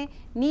உடனே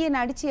நீ என்ன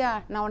அடிச்சியா,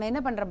 நான் உன்னை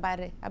என்ன பண்ணுறேன்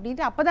பாரு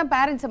அப்படின்ட்டு அப்போ தான்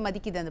பேரண்ட்ஸை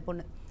மதிக்குது அந்த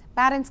பொண்ணு.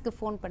 பேரண்ட்ஸ்க்கு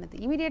ஃபோன் பண்ணுது.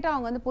 இமீடியட்டாக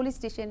அவங்க வந்து போலீஸ்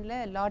ஸ்டேஷனில்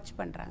லாட்ஜ்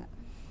பண்ணுறாங்க.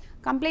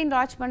 கம்ப்ளைண்ட்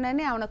லாட்ஜ்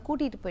பண்ணனே அவனை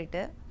கூட்டிகிட்டு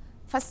போயிட்டு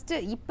ஃபஸ்ட்டு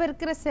இப்போ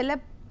இருக்கிற சில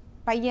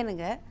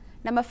பையனுங்க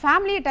நம்ம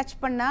ஃபேமிலியை டச்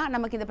பண்ணால்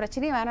நமக்கு இந்த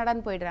பிரச்சனையே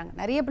வேணாடான்னு போயிடுறாங்க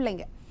நிறைய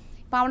பிள்ளைங்க.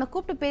 இப்போ அவனை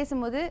கூப்பிட்டு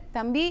பேசும்போது,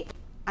 தம்பி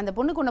அந்த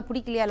பொண்ணுக்கு உன்னை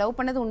பிடிக்கலையா, லவ்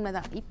பண்ணது உண்மை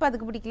தான், இப்போ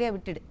அதுக்கு பிடிக்கலையா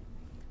விட்டுடு,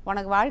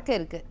 உனக்கு வாழ்க்கை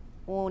இருக்குது,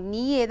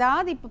 நீ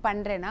ஏதாவது இப்போ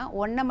பண்ணுறேன்னா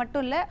உன்னை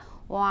மட்டும் இல்லை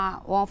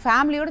உன்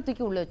ஃபேமிலியோடு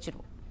தூக்கி உள்ளே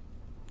வச்சிருவோம்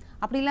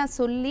அப்படிலாம்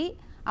சொல்லி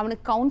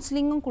அவனுக்கு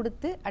கவுன்சிலிங்கும்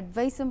கொடுத்து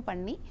அட்வைஸும்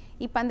பண்ணி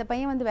இப்போ அந்த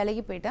பையன் வந்து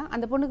விலகி போயிட்டான்.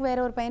 அந்த பொண்ணுக்கு வேற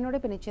ஒரு பையனோட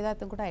இப்போ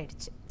நிச்சயதார்த்தம் கூட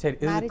ஆயிடுச்சு. சரி,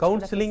 இது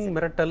கவுன்சிலிங்,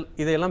 மிரட்டல்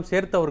இதையெல்லாம்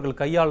சேர்த்து அவர்கள்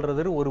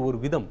கையாளுறது ஒரு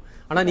விதம்.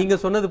 ஆனால்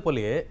நீங்கள் சொன்னது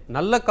போலயே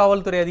நல்ல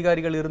காவல்துறை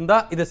அதிகாரிகள்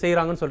இருந்தால் இதை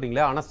செய்கிறாங்கன்னு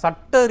சொல்கிறீங்களே, ஆனால்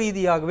சட்ட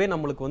ரீதியாகவே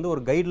நம்மளுக்கு வந்து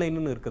ஒரு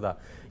கைட்லைன்னு இருக்குதா?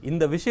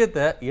 இந்த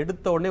விஷயத்தை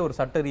எடுத்த உடனே ஒரு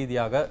சட்ட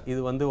ரீதியாக இது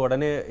வந்து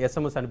உடனே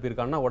எஸ்எம்எஸ்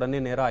அனுப்பியிருக்காங்கன்னா உடனே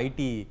நேராக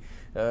ஐடி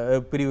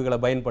பிரிவுகளை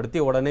பயன்படுத்தி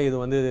உடனே இது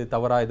வந்து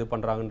தவறாக இது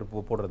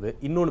பண்ணுறாங்கன்னு போடுறது.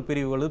 இன்னொன்று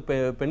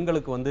பிரிவுகள்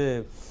பெண்களுக்கு வந்து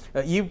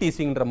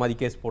ஈவ்டீசிங்கிற மாதிரி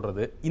கேஸ்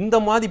போடுறது. இந்த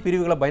மாதிரி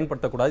பிரிவுகளை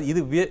பயன்படுத்தக்கூடாது,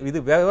 இது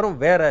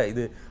வேற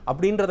இது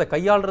அப்படின்றத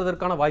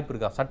கையாளுறதற்கான வாய்ப்பு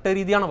இருக்கா? சட்ட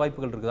ரீதியான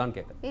வாய்ப்புகள் இருக்குதான்னு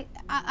கேட்குறேன்.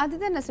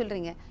 அதுதான் நான்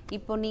சொல்கிறீங்க.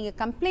 இப்போ நீங்கள்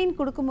கம்ப்ளைண்ட்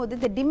கொடுக்கும்போது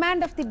தி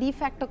டிமாண்ட் ஆஃப் தி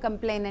டிஃபேக்டோ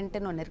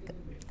கம்ப்ளைனன்ட்னு ஒன்று இருக்குது.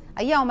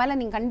 ஐயா அவன் மேலே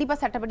நீங்கள் கண்டிப்பாக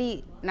சட்டப்படி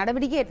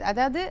நடவடிக்கை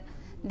அதாவது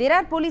there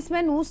are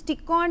policemen who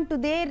stick on to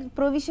their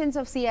provisions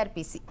of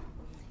CRPC.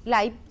 இல்லை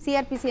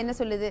சிஆர்பிசி என்ன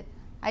சொல்லுது,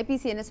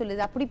 ஐபிசி என்ன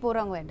சொல்லுது, அப்படி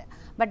போகிறவங்க வேண்டாம்.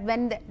 But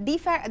when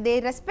they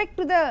respect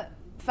to the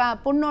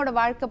பொண்ணோட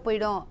வாழ்க்கை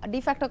போயிடும்,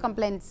 டிஃபேக்டோ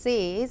கம்ப்ளைண்ட்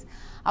சேஸ்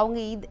அவங்க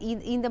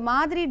இந்த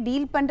மாதிரி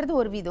டீல் பண்ணுறது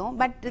ஒரு விதம்.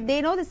 But they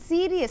know the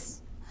serious,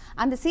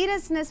 அந்த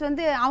சீரியஸ்னஸ்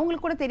வந்து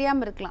அவங்களுக்கு கூட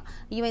தெரியாமல் இருக்கலாம்.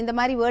 இவன் இந்த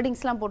மாதிரி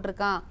வேர்டிங்ஸ்லாம்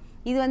போட்டிருக்கான்,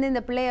 இது வந்து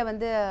இந்த பிள்ளைய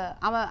வந்து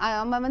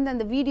அவன் வந்து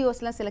அந்த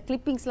வீடியோஸ்லாம் சில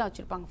கிளிப்பிங்ஸ்லாம்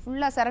வச்சுருப்பாங்க,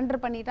 ஃபுல்லாக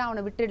சரண்டர் பண்ணிவிட்டு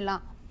அவனை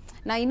விட்டுடலாம்.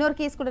 நான் இன்னொரு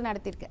கேஸ் கூட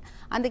நடத்தியிருக்கேன்.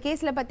 அந்த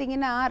கேஸில்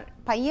பார்த்தீங்கன்னா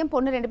பையன்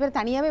பொண்ணு 2 பேரும்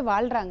தனியாகவே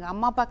வாழ்கிறாங்க.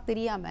 அம்மா அப்பாவுக்கு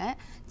தெரியாமல்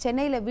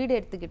சென்னையில் வீடு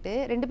எடுத்துக்கிட்டு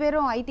 2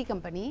 பேரும் ஐடி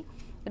கம்பெனி,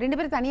 2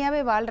 பேரும்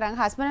தனியாகவே வாழ்கிறாங்க.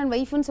 ஹஸ்பண்ட் அண்ட்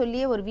ஒய்ஃப்னு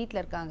சொல்லியே ஒரு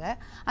வீட்டில் இருக்காங்க.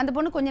 அந்த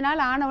பொண்ணு கொஞ்ச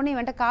நாள் ஆனவுடனே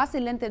இவன்ட்ட காசு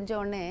இல்லைன்னு தெரிஞ்ச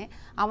உடனே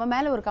அவன்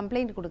மேலே ஒரு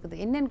கம்ப்ளைண்ட் கொடுக்குது.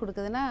 என்னென்னு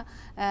கொடுக்குதுன்னா,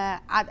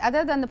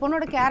 அதாவது அந்த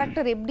பொண்ணோட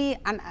கேரக்டர்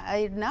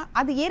எப்படின்னா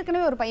அது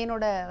ஏற்கனவே ஒரு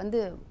பையனோட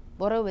வந்து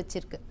உறவு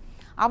வச்சிருக்கு.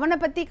 அவனை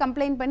பற்றி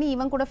கம்ப்ளைண்ட் பண்ணி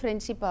இவன் கூட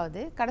ஃப்ரெண்ட்ஷிப்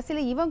ஆகுது.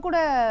 கடைசியில் இவன் கூட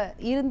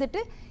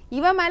இருந்துட்டு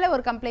இவன் மேலே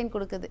ஒரு கம்ப்ளைண்ட்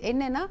கொடுக்குது.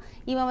 என்னென்னா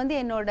இவன் வந்து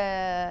என்னோட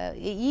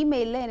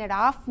இமெயிலில் என்னோட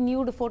ஆஃப்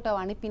நியூடு ஃபோட்டோவை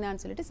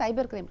அனுப்பினான்னு சொல்லிட்டு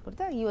சைபர் கிரைம்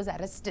கொடுத்தா he was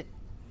arrested.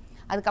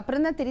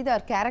 அதுக்கப்புறம் தான் தெரியுது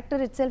அவர்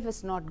character it self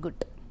is not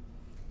good.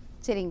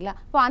 சரிங்களா?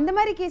 இப்போ அந்த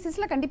மாதிரி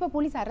கேசஸில் கண்டிப்பாக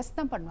போலீஸ் அரெஸ்ட்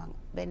தான் பண்ணுவாங்க.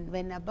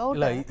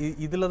 இல்லை,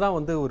 இதில் தான்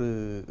வந்து ஒரு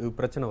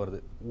பிரச்சனை வருது.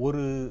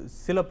 ஒரு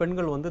சில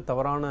பெண்கள் வந்து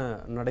தவறான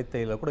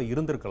நடத்தையில் கூட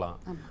இருந்திருக்கலாம்.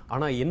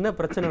 ஆனால் என்ன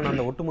பிரச்சனைனா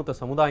அந்த ஒட்டுமொத்த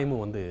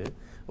சமுதாயமும் வந்து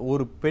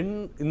ஒரு பெண்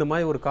இந்த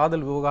மாதிரி ஒரு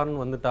காதல்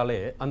விவகாரம் வந்துட்டாலே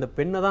அந்த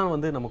பெண்ணை தான்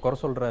வந்து நம்ம குறை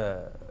சொல்கிற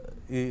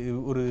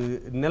ஒரு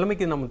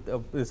நிலைமைக்கு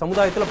நம்ம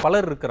சமுதாயத்தில்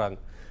பலர் இருக்கிறாங்க.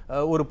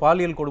 ஒரு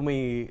பாலியல் கொடுமை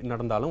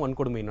நடந்தாலும்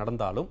வன்கொடுமை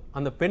நடந்தாலும்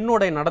அந்த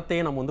பெண்ணோட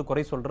நடத்தையை நம்ம வந்து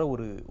குறை சொல்கிற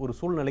ஒரு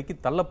சூழ்நிலைக்கு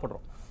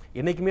தள்ளப்படுறோம்.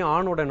 என்றைக்குமே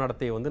ஆணோட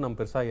நடத்தையை வந்து நம்ம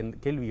பெருசாக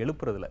கேள்வி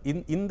எழுப்புறதில்ல.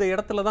 இந்த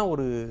இடத்துல தான்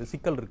ஒரு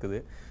சிக்கல் இருக்குது.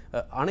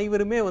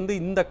 அனைவருமே வந்து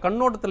இந்த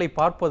கண்ணோட்டத்தில்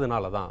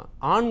பார்ப்பதுனால தான்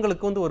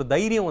ஆண்களுக்கு வந்து ஒரு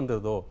தைரியம்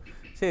வந்ததோ,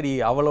 சரி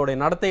அவளோட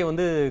நடத்தையை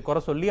வந்து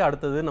குறை சொல்லி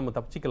அடுத்தது நம்ம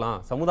தப்பிச்சிக்கலாம்,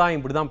 சமுதாயம்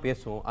இப்படி தான்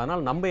பேசும்,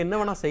 அதனால் நம்ம என்ன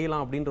வேணால்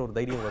செய்யலாம் அப்படின்ற ஒரு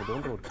தைரியம்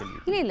வருதுன்ற ஒரு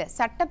கேள்வி. இல்லை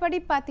சட்டப்படி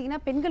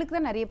பார்த்தீங்கன்னா பெண்களுக்கு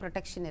தான் நிறைய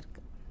ப்ரொடெக்ஷன்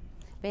இருக்குது.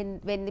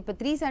 when இப்போ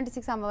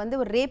 376 அவன் வந்து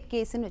ஒரு ரேப்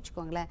கேஸ்ன்னு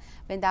வச்சுக்கோங்களேன்,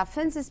 when the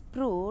offense is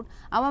proved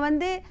அவன்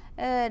வந்து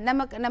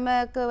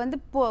நமக்கு வந்து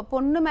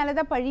பொண்ணு மேலே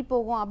தான் பழி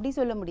போகும் அப்படி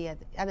சொல்ல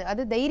முடியாது.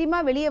 அது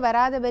தைரியமாக வெளியே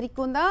வராத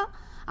வரைக்கும் தான்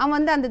அவன்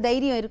வந்து அந்த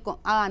தைரியம் இருக்கும்.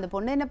 அந்த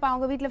பொண்ணு என்னப்பா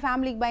அவங்க வீட்டில்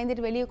ஃபேமிலிக்கு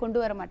பயந்துட்டு வெளியே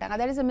கொண்டு வர மாட்டாங்க.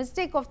 That is a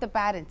mistake of the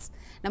parents.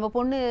 நம்ம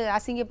பொண்ணு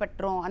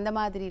அசிங்கப்பட்டுரும் அந்த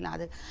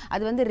மாதிரிலாம்.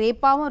 அது வந்து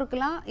ரேப்பாகவும்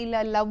இருக்கலாம்,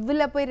 இல்லை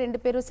லவ்வில் போய்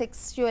 2 பேரும்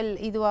செக்ஷுவல்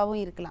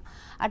இதுவாகவும் இருக்கலாம்.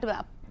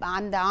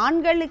 அந்த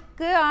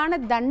ஆண்களுக்கு ஆன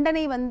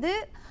தண்டனை வந்து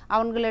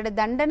அவங்களோட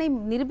தண்டனை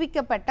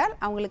நிரூபிக்கப்பட்டால்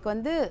அவங்களுக்கு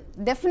வந்து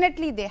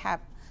டெஃபினெட்லி தே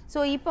ஹேவ். ஸோ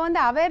இப்போ வந்து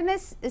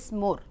awareness is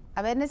more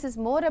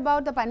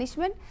about the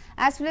punishment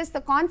as well as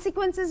the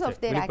consequences of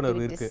their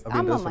activities.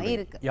 ஆமாம்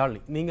இருக்கு. யாழ்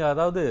நீங்கள்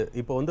அதாவது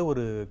இப்போ வந்து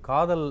ஒரு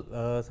காதல்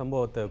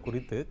சம்பவத்தை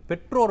குறித்து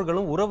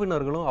பெற்றோர்களும்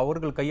உறவினர்களும்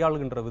அவர்கள்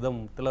கையாளுகின்ற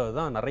விதத்தில்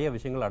தான் நிறைய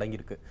விஷயங்கள்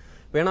அடங்கியிருக்கு.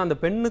 ஏன்னா அந்த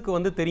பெண்ணுக்கு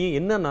வந்து தெரியும்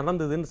என்ன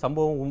நடந்ததுன்னு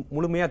சம்பவம்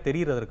முழுமையாக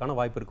தெரிகிறதுக்கான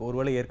வாய்ப்பு இருக்குது.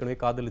 ஒருவேளை ஏற்கனவே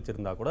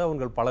காதலிச்சிருந்தா கூட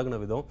அவங்க பழகின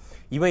விதம்,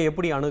 இவன்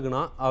எப்படி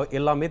அணுகுனா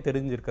எல்லாமே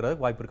தெரிஞ்சிருக்கிற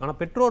வாய்ப்பு இருக்குது. ஆனால்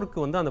பெற்றோருக்கு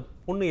வந்து அந்த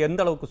பொண்ணு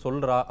எந்த அளவுக்கு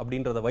சொல்கிறா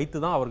அப்படின்றத வைத்து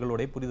தான்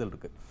அவர்களுடைய புரிதல்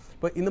இருக்குது.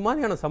 இப்போ இந்த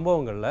மாதிரியான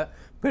சம்பவங்களில்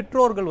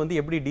பெற்றோர்கள் வந்து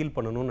எப்படி டீல்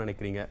பண்ணணும்னு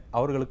நினைக்கிறீங்க?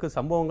 அவர்களுக்கு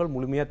சம்பவங்கள்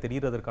முழுமையாக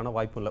தெரிகிறதற்கான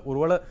வாய்ப்பு இல்லை.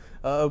 ஒருவேளை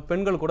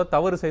பெண்கள் கூட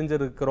தவறு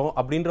செஞ்சிருக்கிறோம்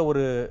அப்படின்ற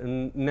ஒரு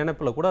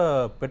நினைப்பில் கூட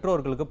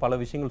பெற்றோர்களுக்கு பல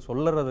விஷயங்கள்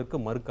சொல்லுறதுக்கு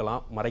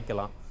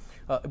மறைக்கலாம்.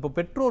 இப்போ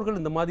பெற்றோர்கள்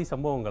இந்த மாதிரி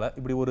சம்பவங்களை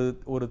இப்படி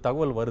ஒரு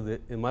தகவல் வருது,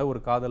 இது மாதிரி ஒரு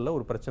காதலில்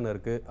ஒரு பிரச்சனை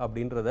இருக்குது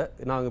அப்படின்றத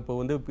நாங்கள் இப்போ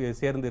வந்து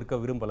சேர்ந்து இருக்க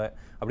விரும்பலை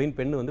அப்படின்னு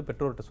பெண்ணு வந்து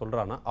பெற்றோர்கிட்ட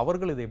சொல்கிறான்னா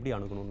அவர்கள் இதை எப்படி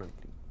அணுகணும்னு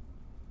நினைக்கிறீங்க?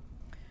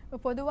 இப்போ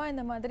பொதுவாக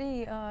இந்த மாதிரி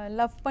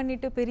லவ்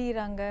பண்ணிட்டு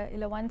பிரியிறாங்க,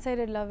 இல்லை ஒன்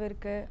சைடட் லவ்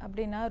இருக்குது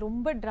அப்படின்னா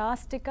ரொம்ப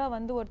டிராஸ்டிக்காக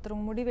வந்து ஒருத்தர்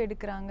முடிவு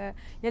எடுக்கிறாங்க.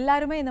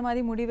 எல்லாருமே இந்த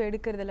மாதிரி முடிவு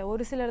எடுக்கிறதில்ல,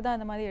 ஒரு சிலர் தான்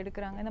இந்த மாதிரி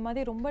எடுக்கிறாங்க. இந்த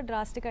மாதிரி ரொம்ப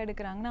டிராஸ்டிக்காக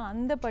எடுக்கிறாங்கன்னா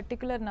அந்த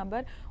பர்டிகுலர்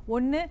நபர்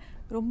ஒன்று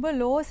ரொம்ப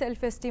லோ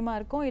செல்ஃப் எஸ்டீமாக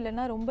இருக்கும்,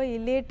 இல்லைன்னா ரொம்ப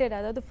இலேட்டட்,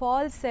 அதாவது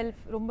ஃபால்ஸ் செல்ஃப்,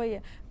 ரொம்ப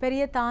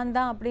பெரிய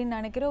தான் அப்படின்னு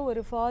நினைக்கிற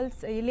ஒரு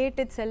ஃபால்ஸ்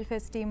இலேட்டட் செல்ஃப்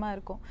எஸ்டீமாக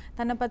இருக்கும்.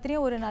 தன்னை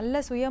பற்றியும் ஒரு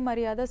நல்ல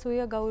சுயமரியாதை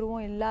சுய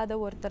கௌரவம் இல்லாத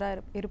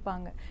ஒருத்தராக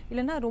இருப்பாங்க.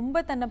 இல்லைன்னா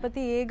ரொம்ப தன்னை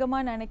பற்றி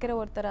ஏகமாக நினைக்கிற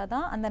ஒருத்தராக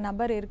தான் அந்த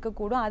நபர்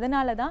இருக்கக்கூடும்.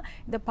 அதனால தான்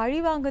இந்த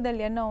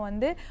பழிவாங்குதல் எண்ணம்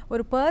வந்து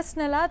ஒரு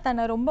பர்சனலாக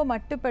தன்னை ரொம்ப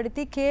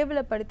மட்டுப்படுத்தி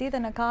கேவலப்படுத்தி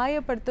தன்னை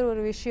காயப்படுத்துகிற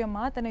ஒரு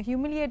விஷயமா, தன்னை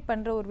ஹியூமிலியேட்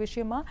பண்ணுற ஒரு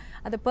விஷயமா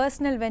அதை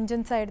பர்சனல்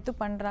வெஞ்சன்ஸாக எடுத்து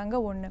பண்ணுறாங்க.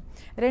 ஒன்று.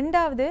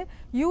 ரெண்டாவது,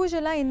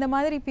 யூஸ்வலாக இந்த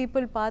மாதிரி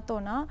பீப்புள்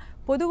பார்த்தோன்னா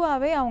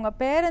பொதுவாகவே அவங்க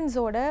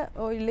பேரண்ட்ஸோட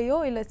இல்லையோ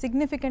இல்லை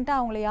சிக்னிஃபிகண்ட்டாக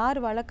அவங்கள யார்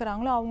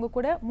வளர்க்குறாங்களோ அவங்க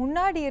கூட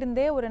முன்னாடி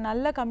இருந்தே ஒரு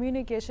நல்ல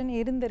கம்யூனிகேஷன்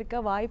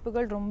இருந்திருக்க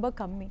வாய்ப்புகள் ரொம்ப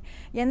கம்மி.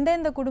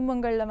 எந்தெந்த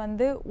குடும்பங்களில்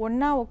வந்து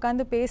ஒன்றா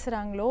உட்காந்து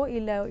பேசுகிறாங்களோ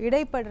இல்லை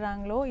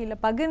இடைப்படுறாங்களோ இல்லை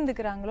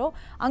பகிர்ந்துக்கிறாங்களோ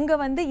அங்கே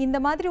வந்து இந்த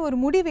மாதிரி ஒரு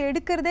முடிவு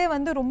எடுக்கிறதே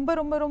வந்து ரொம்ப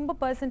ரொம்ப ரொம்ப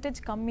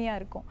பர்சன்டேஜ் கம்மியாக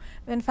இருக்கும்.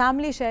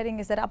 ஃபேமிலி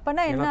ஷேரிங் சார்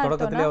அப்போனா என்ன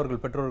அர்த்தம்னா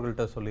அவர்கள்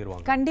பெற்றோர்கள்ட்ட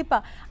சொல்லிடுவாங்க.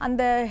 கண்டிப்பாக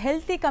அந்த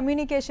ஹெல்த்தி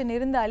கம்யூனிகேஷன்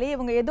இருந்தாலே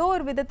இவங்க ஏதோ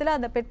ஒரு விதத்தில்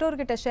அந்த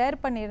பெற்றோர்கிட்ட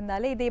ஷேர்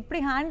பண்ணியிருந்தாலே இதை எப்படி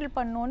ஹேண்டில்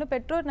பண்ணணும்னு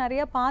பெற்றோர்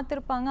நிறைய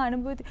பார்த்துருப்பாங்க,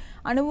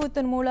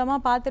 அனுபவத்தின் மூலமாக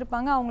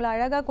பார்த்துருப்பாங்க, அவங்கள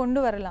அழகாக கொண்டு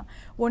வரலாம்.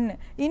 ஒன்று.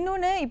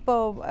 இன்னொன்று, இப்போ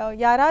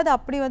யாராவது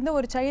அப்படி வந்து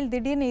ஒரு சைல்டு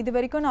திடீர்னு இது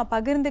வரைக்கும் நான்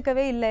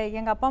பகிர்ந்துக்கவே இல்லை,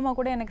 எங்கள் அப்பா அம்மா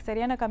கூட எனக்கு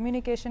சரியான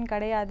கம்யூனிகேஷன்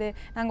கிடையாது,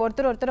 நாங்கள்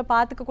ஒருத்தரை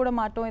பார்த்துக்க கூட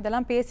மாட்டோம்,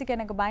 இதெல்லாம் பேசிக்க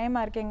எனக்கு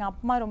பயமாக இருக்குது, எங்கள்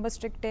அம்மா ரொம்ப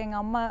ஸ்ட்ரிக்ட்டு,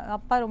 எங்கள்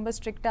அப்பா ரொம்ப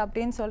ஸ்ட்ரிக்ட்டு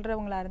அப்படின்னு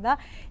சொல்கிறவங்களா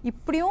இருந்தால்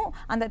இப்படியும்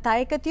அந்த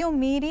தயக்கத்தையும்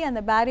மீறி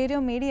அந்த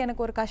பேரியரையும் மீறி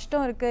எனக்கு ஒரு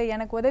கஷ்டம் இருக்குது,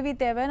 எனக்கு உதவி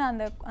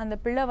தேவைன்னு அந்த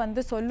பிள்ளை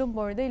வந்து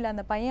சொல்லும்பொழுது இல்லை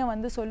அந்த பையன்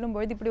வந்து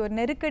சொல்லும்பொழுது இப்படி ஒரு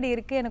நெருக்கடி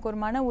இருக்குது, எனக்கு ஒரு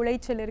மன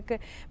உளைச்சல்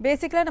இருக்குது.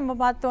 பேசிக்கலாக நம்ம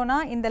பார்த்தோன்னா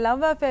இந்த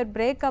லவ் அஃபேர்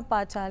பிரேக்கப்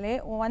ஆச்சாலே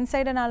ஒன்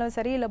சைடுனாலும்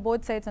சரி இல்லை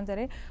போத் சைட்ஸும்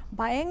சரி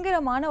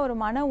பயங்கரமான ஒரு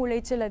மன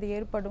உளைச்சல் அது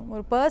ஏற்படும்.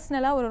 ஒரு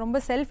பர்சனலாக ஒரு ரொம்ப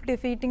செல்ஃப்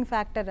டிஃபீட்டிங்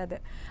ஃபேக்டர் அது.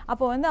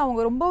 அப்போ வந்து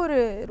அவங்க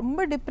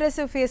ரொம்ப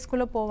டிப்ரெசிவ்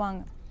ஃபேஸ்க்குள்ளே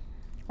போவாங்க.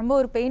 ரொம்ப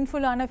ஒரு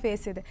பெயின்ஃபுல்லான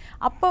ஃபேஸ் இது.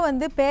 அப்போ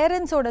வந்து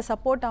பேரண்ட்ஸோட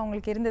சப்போர்ட்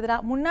அவங்களுக்கு இருந்ததுனா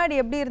முன்னாடி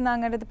எப்படி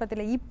இருந்தாங்கன்றது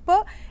பற்றில. இப்போ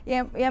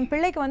என்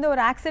பிள்ளைக்கு வந்து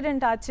ஒரு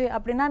ஆக்சிடென்ட் ஆச்சு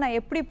அப்படின்னா நான்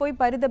எப்படி போய்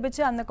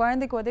பரிதபிச்சு அந்த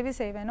குழந்தைக்கு உதவி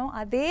செய்வேனோ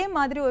அதே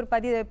மாதிரி ஒரு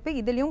பரிதவிப்பு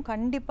இதுலேயும்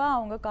கண்டிப்பாக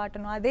அவங்க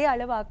காட்டணும். அதே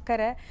அளவு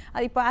அக்கறை.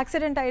 அது இப்போ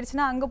ஆக்சிடென்ட்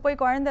ஆயிடுச்சுன்னா அங்கே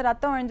போய் குழந்தை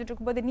ரத்தம் வழிஞ்சிட்டு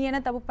இருக்கும்போது நீ என்ன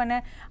தப்பு பண்ண,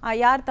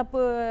 யார்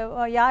தப்பு,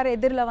 யார்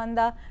எதிரில்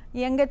வந்தா,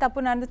 எங்கே தப்பு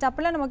நடந்துச்சு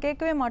அப்பெல்லாம் நம்ம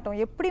கேட்கவே மாட்டோம்.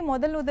 எப்படி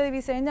முதல் உதவி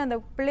செஞ்சு அந்த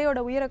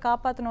பிள்ளையோட உயிரை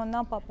காப்பாற்றணும்னு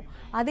தான் பார்ப்போம்.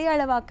 அதே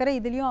அளவு அக்கறை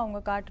இதுலேயும்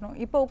அவங்க காட்டணும்.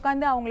 இப்போ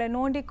உட்காந்து அவங்கள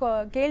நோண்டி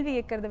கேள்வி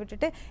கேட்கறத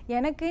விட்டுட்டு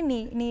எனக்கு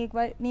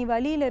நீ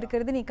வழியில்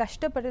இருக்கிறது, நீ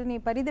கஷ்டப்படுறது, நீ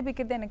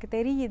பரிதபிக்கிறது எனக்கு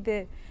தெரியுது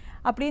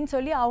அப்படின்னு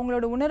சொல்லி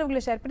அவங்களோட உணர்வுகளை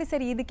ஷேர் பண்ணி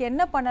சரி இதுக்கு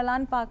என்ன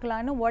பண்ணலான்னு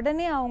பார்க்கலான்னு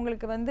உடனே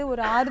அவங்களுக்கு வந்து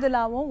ஒரு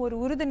ஆறுதலாகவும் ஒரு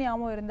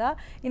உறுதுணையாகவும் இருந்தால்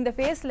இந்த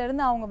ஃபேஸ்ல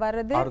இருந்து அவங்க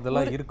வர்றது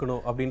ஆறுதலாக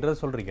இருக்கணும் அப்படின்றத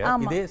சொல்றீங்க.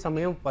 இதே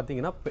சமயம்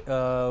பார்த்தீங்கன்னா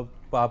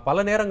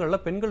பல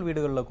நேரங்களில் பெண்கள்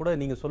வீடுகளில் கூட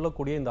நீங்கள்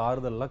சொல்லக்கூடிய இந்த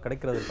ஆறுதல்லாம்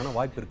கிடைக்கிறதுக்கான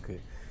வாய்ப்பு இருக்குது.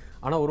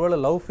 ஆனால் ஒருவேளை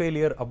லவ்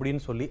ஃபெயிலியர்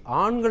அப்படின்னு சொல்லி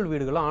ஆண்கள்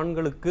வீடுகளில்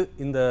ஆண்களுக்கு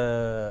இந்த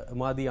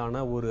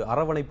மாதிரியான ஒரு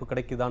அரவணைப்பு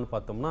கிடைக்குதான்னு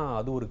பார்த்தோம்னா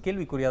அது ஒரு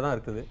கேள்விக்குறியாக தான்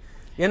இருக்குது.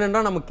 ஏனென்றா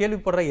நம்ம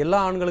கேள்விப்படுற எல்லா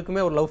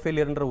ஆண்களுக்குமே ஒரு லவ்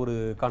ஃபெயிலியர்ன்ற ஒரு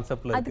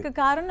கான்செப்ட்ல அதுக்கு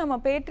காரணம் நம்ம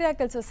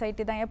பேட்ரியார்க்கல்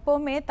சொசைட்டி தான்.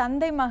 எப்போவுமே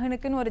தந்தை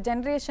மகனுக்குன்னு ஒரு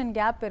ஜென்ரேஷன்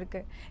கேப்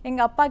இருக்குது.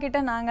 எங்கள் அப்பா கிட்ட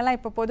நாங்களாம்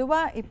இப்போ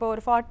பொதுவாக இப்போ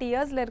ஒரு 40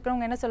 இயர்ஸில்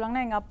இருக்கிறவங்க என்ன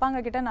சொல்லுவாங்கன்னா எங்கள்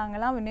அப்பாங்க கிட்ட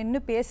நாங்களாம்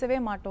நின்று பேசவே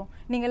மாட்டோம்,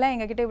 நீங்களாம்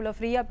எங்ககிட்ட இவ்வளோ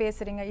ஃப்ரீயாக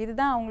பேசுகிறீங்க,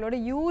 இதுதான் அவங்களோட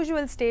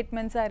யூஷுவல்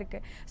ஸ்டேட்மெண்ட்ஸாக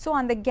இருக்குது. ஸோ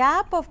அந்த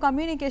கேப் ஆஃப்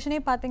கம்யூனிகேஷனே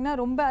பார்த்திங்கன்னா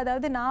ரொம்ப,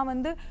 அதாவது நான்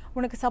வந்து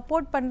உனக்கு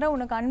சப்போர்ட் பண்ணுறேன்,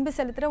 உனக்கு அன்பு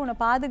செலுத்துகிற, உன்னை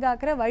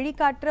பாதுகாக்கிற,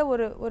 வழிகாட்டுற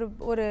ஒரு ஒரு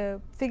ஒரு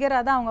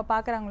ஃபிகராக தான் அவங்க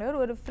பார்க்குறாங்களே,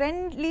 ஒரு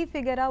ஃப்ரெண்ட்லி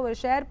ஃபிகராக, ஒரு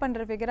ஷேர்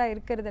பண்ணுற ஃபிகராக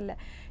இருக்கிறது இல்லை.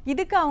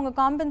 இதுக்கு அவங்க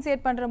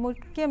காம்பன்சேட் பண்ணுற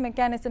முக்கிய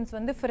மெக்கானிசம்ஸ்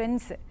வந்து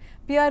ஃப்ரெண்ட்ஸு,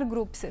 பியர்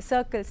குரூப்ஸு,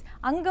 சர்க்கிள்ஸ்.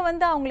 அங்கே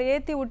வந்து அவங்கள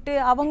ஏற்றி விட்டு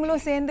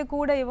அவங்களும் சேர்ந்து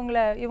கூட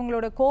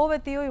இவங்களோட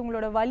கோவத்தையும்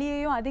இவங்களோட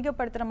வலியையும்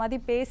அதிகப்படுத்துகிற மாதிரி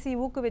பேசி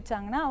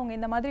ஊக்குவிச்சாங்கன்னா அவங்க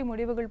இந்த மாதிரி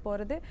முடிவுகள்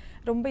போகிறது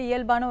ரொம்ப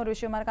இயல்பான ஒரு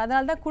விஷயமா இருக்குது.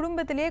 அதனால தான்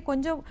குடும்பத்திலேயே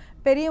கொஞ்சம்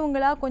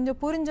பெரியவங்களாக கொஞ்சம்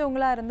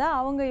புரிஞ்சவங்களாக இருந்தால்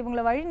அவங்க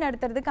இவங்களை வழி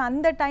நடத்துறதுக்கு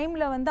அந்த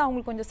டைமில் வந்து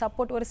அவங்களுக்கு கொஞ்சம்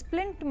சப்போர்ட், ஒரு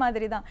ஸ்ப்ளிண்ட்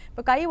மாதிரி தான்.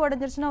 இப்போ கை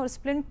உடஞ்சிருச்சுன்னா ஒரு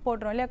ஸ்ப்ளிண்ட்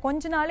போடுறோம் இல்லையா,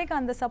 கொஞ்ச நாளைக்கு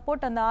அந்த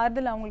சப்போர்ட், அந்த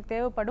ஆறுதல் அவங்களுக்கு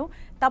தேவைப்படும்.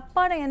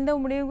 தப்பான எந்த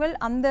முடிவுகள்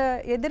அந்த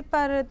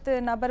எதிர்பார்த்த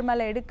நபர்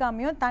மேலே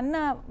எடுக்காமையும்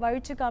தன்னை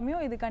வழிச்சுக்காமையும்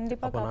இது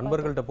கண்டிப்பாக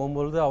நண்பர்கள்ட்ட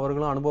போகும்போது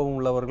அவர்களும் அனுபவம்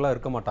உள்ளவர்களாக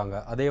இருக்க மாட்டாங்க,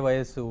 அதே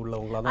வயசு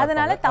உள்ளவங்களா.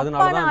 அதனால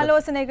தப்பான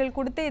ஆலோசனைகள்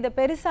கொடுத்து இதை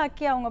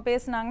பெருசாக்கி அவங்க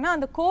பேசுனாங்கன்னா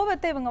அந்த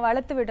கோவத்தை இவங்க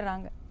வளர்த்து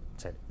விடுறாங்க.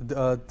 சரி,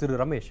 திரு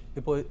ரமேஷ்,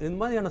 இப்போ இந்த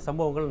மாதிரியான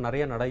சம்பவங்கள்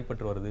நிறைய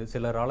நடைபெற்று வருது.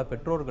 சிலரால்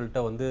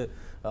பெற்றோர்கள்ட்ட வந்து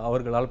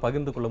அவர்களால்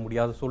பகிர்ந்து கொள்ள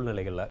முடியாத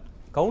சூழ்நிலைகளில்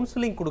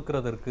கவுன்சிலிங்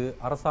கொடுக்கறதற்கு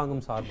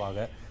அரசாங்கம்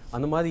சார்பாக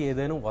அந்த மாதிரி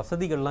ஏதேனும்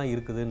வசதிகள்லாம்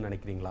இருக்குதுன்னு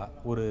நினைக்கிறீங்களா?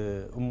 ஒரு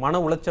மன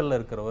உளைச்சலில்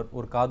இருக்கிறவர்,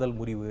 ஒரு காதல்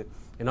முறிவு,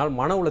 என்னால்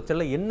மன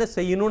உளைச்சலில் என்ன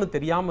செய்யணும்னு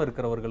தெரியாமல்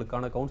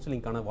இருக்கிறவர்களுக்கான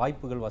கவுன்சிலிங்கான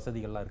வாய்ப்புகள்,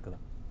 வசதிகள்லாம் இருக்குதா?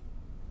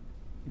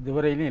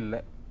 இதுவரையிலும் இல்லை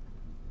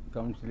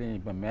கவுன்சிலிங்.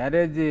 இப்போ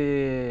மேரேஜ்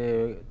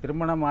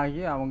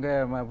திருமணமாகி அவங்க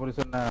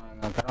புருஷன்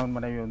கணவன்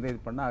மனைவி வந்து இது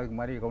பண்ணால் அதுக்கு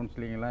மாதிரி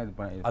கவுன்சிலிங்லாம் இது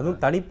பண்ண,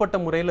 அதுவும் தனிப்பட்ட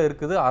முறையில்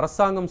இருக்குது,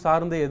 அரசாங்கம்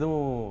சார்ந்து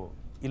எதுவும்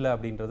இல்லை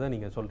அப்படின்றத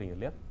நீங்கள் சொல்கிறீங்க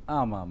இல்லையா?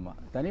 ஆமாம் ஆமாம்,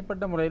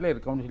 தனிப்பட்ட முறையில்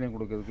கவுன்சிலிங்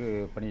கொடுக்கறதுக்கு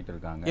பண்ணிகிட்டு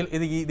இருக்காங்க.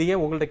 இது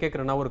ஏன் உங்கள்கிட்ட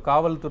கேட்குறேன், நான் ஒரு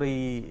காவல்துறை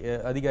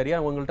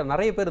அதிகாரியாக உங்கள்கிட்ட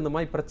நிறைய பேர் இந்த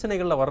மாதிரி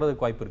பிரச்சனைகளில்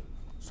வர்றதுக்கு வாய்ப்பு இருக்குது.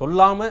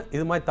 சொல்லாமல்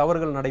இது மாதிரி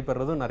தவறுகள்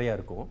நடைபெறதும் நிறையா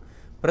இருக்கும்.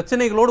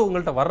 பிரச்சனைகளோடு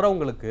உங்கள்கிட்ட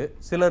வர்றவங்களுக்கு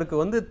சிலருக்கு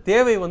வந்து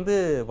தேவை வந்து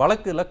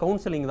வழக்கில்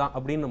கவுன்சிலிங் தான்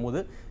அப்படின்னும் போது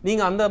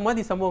நீங்கள் அந்த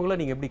மாதிரி சம்பவங்களை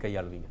நீங்கள் எப்படி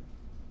கையாளுவீங்க?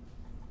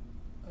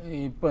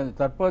 இப்போ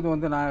தற்போது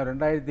வந்து நான்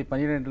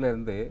 2012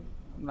 இருந்து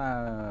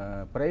நான்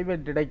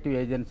ப்ரைவேட் டிடெக்டிவ்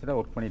ஏஜென்சியில்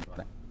ஒர்க் பண்ணிட்டு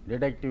வரேன்.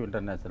 Detective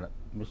international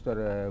mister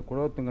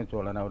Kulothunga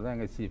Cholan அவர் தான்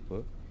எங்கள் சீஃபு.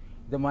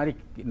 இது மாதிரி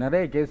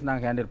நிறைய கேஸ்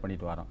நாங்கள் ஹேண்டில்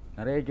பண்ணிட்டு வரோம்.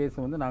 நிறைய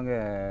கேஸ் வந்து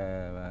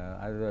நாங்கள்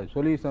அது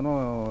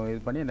சொல்யூஷனும் இது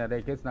பண்ணி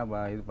நிறைய கேஸ்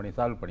நாங்கள் இது பண்ணி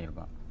சால்வ்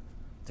பண்ணியிருக்கோம்.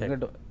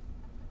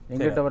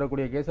 எங்கிட்ட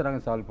வரக்கூடிய கேஸை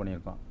நாங்கள் சால்வ்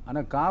பண்ணியிருக்கோம்.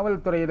 ஆனால்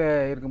காவல்துறையில்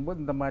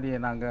இருக்கும்போது இந்த மாதிரி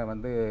நாங்கள்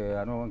வந்து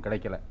அனுபவம்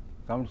கிடைக்கல.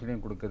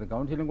 கவுன்சிலிங்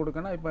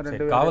கொடுக்கணும். இப்போ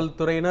 2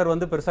 காவல்துறையினர்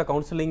வந்து பெருசாக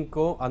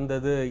கவுன்சிலிங்க்கும் அந்த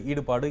இது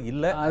ஈடுபாடு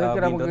இல்லை,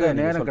 அதுக்கு நமக்கு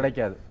நேரம்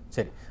கிடைக்காது.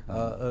 சரி,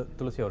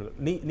 துளசி அவர்கள்,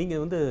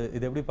 நீங்கள் வந்து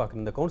இதை எப்படி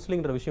பார்க்குறீங்க? இந்த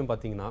கவுன்சிலிங்கிற விஷயம்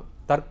பார்த்தீங்கன்னா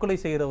தற்கொலை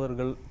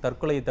செய்கிறவர்கள்,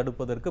 தற்கொலையை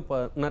தடுப்பதற்கு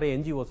நிறைய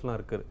என்ஜிஓஸ்லாம்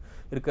இருக்குது.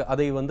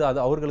 அதை வந்து அது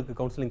அவர்களுக்கு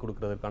கவுன்சிலிங்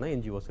கொடுக்கறதுக்கான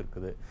என்ஜிஓஸ்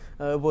இருக்குது.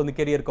 இப்போ வந்து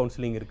கெரியர்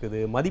கவுன்சிலிங் இருக்குது.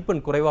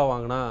 மதிப்பெண் குறைவாக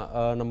வாங்கினா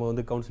நம்ம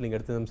வந்து கவுன்சிலிங்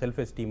எடுத்து நம்ம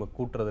செல்ஃப் எஸ்டீமை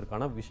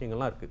கூட்டுறதுக்கான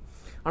விஷயங்கள்லாம் இருக்குது.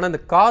 ஆனால்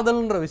இந்த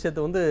காதல்ன்ற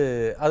விஷயத்தை வந்து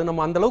அது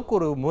நம்ம அந்தளவுக்கு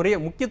ஒரு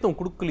முக்கியத்துவம்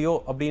கொடுக்கலையோ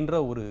அப்படின்ற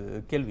ஒரு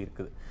கேள்வி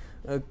இருக்குது.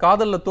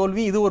 காதலில்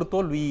தோல்வி, இது ஒரு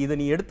தோல்வி, இதை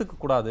நீ எடுத்துக்க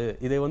கூடாது,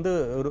 இதை வந்து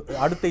ஒரு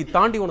அடுத்தை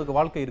தாண்டி உனக்கு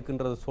வாழ்க்கை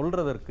இருக்குன்றத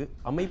சொல்கிறதற்கு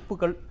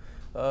அமைப்புகள்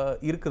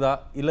இருக்குதா?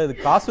 இல்லை இது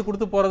காசு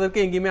கொடுத்து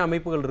போகிறதுக்கு எங்கேயுமே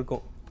அமைப்புகள்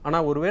இருக்கும்,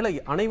 ஆனால் ஒருவேளை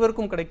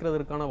அனைவருக்கும்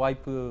கிடைக்கிறதுக்கான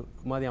வாய்ப்பு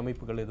மாதிரி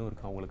அமைப்புகள் எதுவும்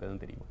இருக்கா? அவங்களுக்கு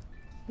எதுவும் தெரியுமா?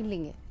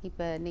 இல்லைங்க.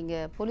 இப்போ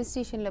நீங்கள் போலீஸ்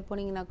ஸ்டேஷனில்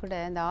போனீங்கன்னா கூட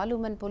இந்த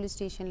ஆலுமன் போலீஸ்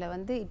ஸ்டேஷனில்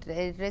வந்து it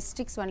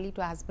ரெஸ்ட்ரிக்ட்ஸ் only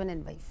to husband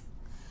and wife.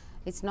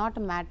 It's not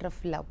a matter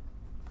of love.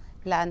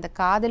 இல்லை அந்த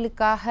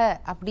காதலுக்காக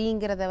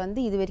அப்படிங்கிறத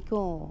வந்து இது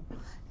வரைக்கும்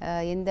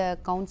எந்த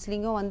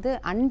கவுன்சிலிங்கும் வந்து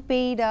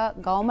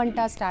அன்பெய்டாக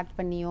கவர்மெண்ட்டாக ஸ்டார்ட்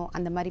பண்ணியோ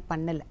அந்த மாதிரி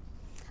பண்ணலை,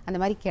 அந்த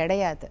மாதிரி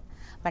கிடையாது.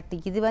 பட்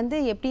இது வந்து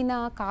எப்படின்னா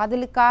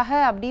காதலுக்காக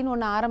அப்படின்னு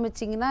ஒன்று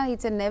ஆரம்பிச்சிங்கன்னா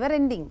it's a never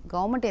ending.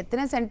 Government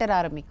எத்தனை சென்டர்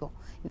ஆரம்பிக்கும்?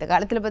 இந்த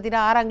காலத்தில்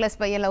பார்த்தீங்கன்னா 6ஆம் கிளாஸ்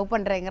பையன் லவ்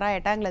பண்ணுறேங்கிறான்,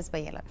 8ஆம் கிளாஸ்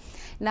பையன்.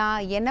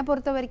 நான் என்னை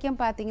பொறுத்த வரைக்கும்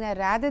பார்த்தீங்கன்னா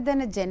rather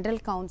then a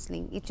general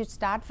counselling it should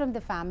start from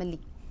the family.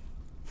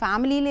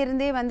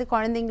 ஃபேமிலியிலேருந்தே வந்து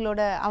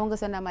குழந்தைங்களோட அவங்க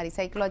சொன்ன மாதிரி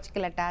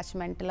சைக்கலாஜிக்கல்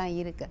அட்டாச்மெண்ட்லாம்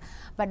இருக்குது.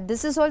 But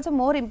this is also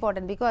more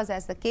important because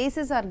as the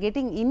cases are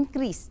getting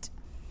increased.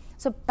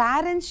 So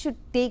parents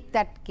should take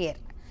that care.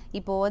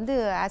 இப்போது வந்து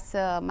as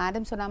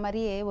madam சொன்ன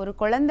மாதிரியே ஒரு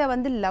குழந்தை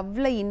வந்து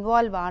லவ்வில்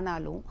இன்வால்வ்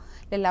ஆனாலும்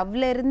இல்லை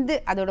லவ்வில் இருந்து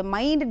அதோட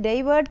mind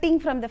diverting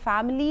from the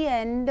family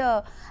and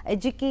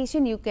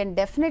education you can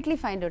definitely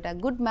find out. A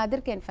good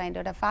mother can find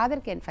out, a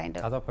father can find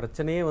out. அதான்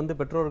பிரச்சனையே வந்து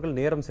பெற்றோர்கள்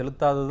நேரம்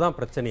செலுத்தாதது தான்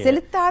பிரச்சனை.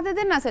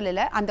 செலுத்தாததுன்னு நான்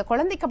சொல்லலை. அந்த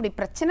குழந்தைக்கு அப்படி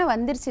பிரச்சனை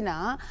வந்துருச்சுன்னா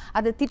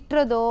அதை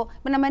திட்டுறதோ,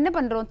 இப்போ நம்ம என்ன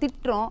பண்ணுறோம்,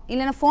 திட்டுறோம்,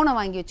 இல்லைன்னா ஃபோனை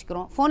வாங்கி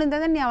வச்சுக்கிறோம். ஃபோன்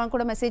இருந்தால் தான் நீ அவன்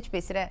கூட மெசேஜ்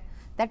பேசுகிற.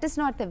 That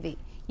is not a way.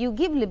 You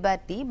give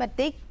liberty, but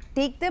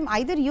take them,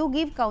 either you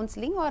give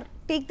counseling or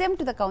take them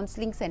to the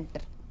counseling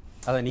center.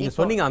 அத நீங்க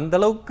சொன்னீங்க அந்த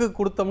அளவுக்கு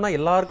கொடுத்தோம்னா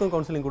எல்லாருக்கும்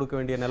கவுன்சிலிங் கொடுக்க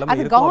வேண்டிய நிலைமை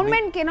இருக்கு. அது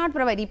கவர்மெண்ட் cannot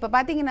provide. இப்ப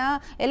பாத்தீங்கன்னா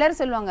எல்லாரும்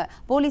சொல்லுவாங்க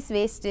போலீஸ்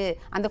வேஸ்ட்,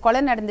 அந்த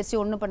கொலை நடந்துச்சு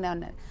ஒண்ணு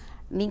பண்ண.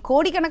 நீ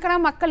கோடிக்கணக்கான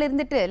மக்கள்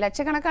இருந்துட்டு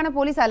லட்சக்கணக்கான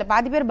போலீஸ் அதுல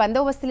பாதி பேர்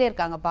பந்தோபஸ்திலே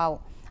இருக்காங்க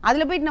பாவம்.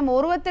 அதுல போயிட்டு நம்ம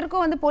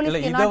ஒருவருக்கும் வந்து போலீஸ்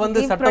இத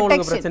வந்து சட்ட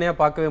ஒழுங்கு பிரச்சனையா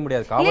பார்க்கவே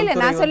முடியாது. இல்ல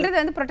நான் சொல்றது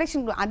வந்து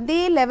ப்ரொடெக்ஷன் அதே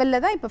லெவல்ல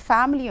தான் இப்ப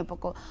ஃபேமிலியும்.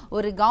 இப்போ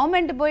ஒரு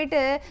கவர்மெண்ட்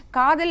போயிட்டு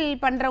காதல்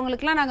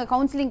பண்றவங்களுக்குலாம் நாங்க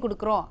கவுன்சிலிங்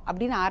கொடுக்குறோம்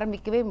அப்படின்னு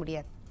ஆரம்பிக்கவே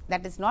முடியாது.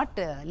 That is not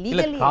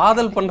legally.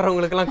 காதல்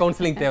பண்றவங்களுக்குலாம்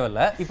கவுன்சிலிங்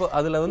தேவையில்ல. இப்போ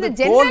அதுல வந்து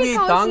தோல்வி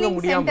தாங்க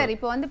முடியாம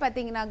இப்போ வந்து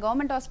பாத்தீங்கன்னா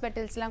கவர்மெண்ட்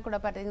ஹாஸ்பிட்டல்ஸ்லாம் கூட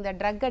பாத்தீங்கன்னா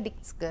ட்ரக்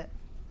அடிக்ட்ஸ்க்கு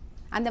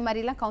அந்த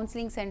மாதிரிலாம்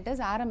கவுன்சிலிங்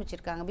சென்டர்ஸ்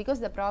ஆரம்பிச்சிருக்காங்க. Because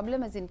the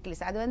problem is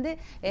increase. அது வந்து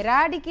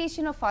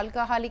eradication of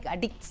alcoholic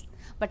addicts.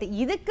 But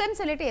இதுக்குன்னு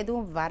சொல்லிட்டு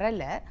எதுவும்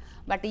வரல.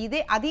 பட்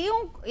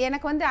அதையும்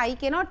எனக்கு வந்து I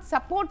cannot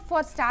support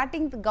for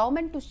starting the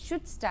government to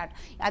should start.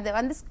 அதை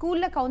வந்து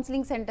ஸ்கூலில்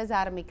கவுன்சிலிங் சென்டர்ஸ்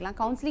ஆரம்பிக்கலாம்.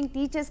 Counselling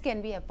teachers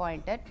can be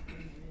appointed.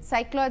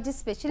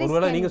 Psychologist specialist.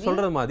 ஒருவேளை நீங்க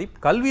சொல்றது மாதிரி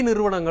கல்வி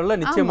நிறுவனங்கள்ல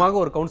நிச்சயமாக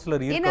ஒரு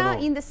கவுன்சிலர் இருக்கணும்.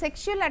 ஏன்னா இந்த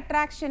செக்ஷுவல்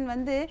அட்ராக்ஷன்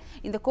வந்து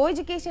இந்த கோ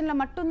எஜுகேஷன்ல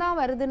மட்டும் தான்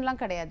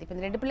வருதுன்னுலாம் கிடையாது. இப்போ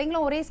இந்த 2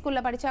 பிள்ளைங்களும் ஒரே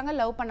ஸ்கூல்ல படிச்சாங்க,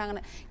 லவ்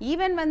பண்ணாங்கன்னு.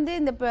 ஈவன் வந்து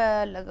இந்த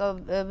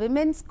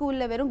விமென்ஸ்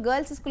ஸ்கூல்ல வெறும்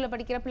கேர்ள்ஸ் ஸ்கூல்ல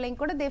படிக்கிற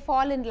பிள்ளைங்க கூட they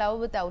fall in love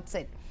with out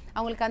side.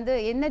 அவங்களுக்கு அந்த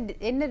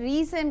என்ன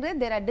reason,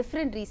 there are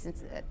different reasons.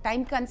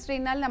 Time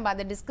கன்ஸ்ட்ரெயினால நம்ம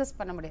அதை டிஸ்கஸ்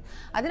பண்ண முடியாது.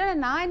 அதனால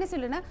நான் என்ன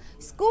சொல்லுன்னா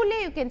ஸ்கூல்லே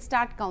யூ கேன்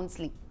ஸ்டார்ட்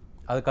கவுன்சிலிங்.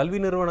 அது கல்வி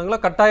நிறுவனங்களை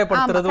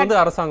கட்டாயப்படுத்துறது வந்து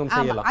அரசாங்கம்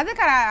செய்யலாம். அது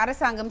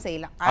அரசாங்கம்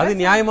செய்யலாம். அது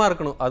நியாயமா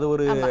இருக்கணும். அது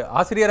ஒரு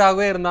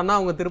ஆசிரியராகவே இருந்தானா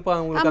அவங்க திருப்ப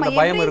அவங்களுக்கு அந்த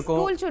பயம் இருக்கும்.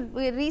 ஸ்கூல் ஷுட்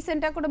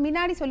ரீசெண்டா கூட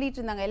முன்னாடி சொல்லிட்டு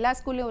இருந்தாங்க எல்லா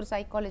ஸ்கூல்லயும் ஒரு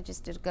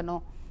சைக்காலஜிஸ்ட்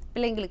இருக்கணும்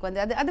பிள்ளைங்களுக்கு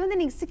வந்து. அது வந்து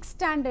நீங்க 6th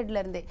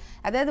ஸ்டாண்டர்ட்ல இருந்தே,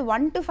 அதாவது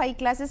 1 to 5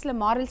 கிளாஸஸ்ல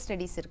மாரல்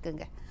ஸ்டடீஸ்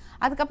இருக்குங்க.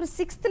 அதுக்கப்புறம்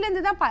 6th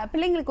இருந்து தான்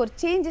பிள்ளைங்களுக்கு ஒரு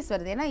சேஞ்சஸ்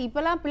வருது. ஏன்னா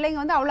இப்போலாம் பிள்ளைங்க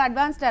வந்து அவ்வளோ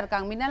அட்வான்ஸ்டாக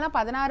இருக்காங்க. முன்னெல்லாம்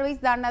 16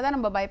 வயசு தாண்டா தான்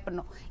நம்ம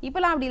பயப்படணும்.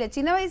 இப்போலாம் அப்படி இல்லை.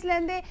 சின்ன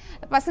வயசுலேருந்தே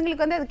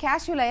பசங்களுக்கு வந்து அது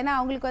கேஷுவலாக, ஏன்னா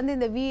அவங்களுக்கு வந்து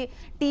இந்த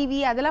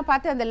டிவி அதெல்லாம்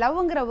பார்த்து அந்த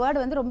லவ்ங்கிற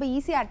வேர்டு வந்து ரொம்ப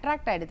ஈஸியாக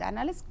அட்ராக்ட் ஆகிடுது.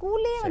 அதனால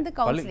ஸ்கூல்லே வந்து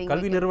கவுன்சிலிங்,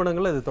 கல்வி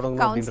நிறுவனங்கள் அது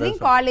தொடங்கணும். Counselling,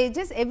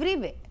 colleges,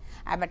 every way.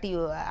 But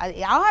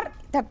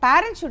the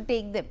parents should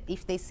take them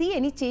if they see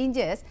any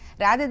changes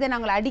rather than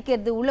அவங்களை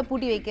அடிக்கிறது, உள்ள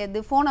பூட்டி வைக்கிறது,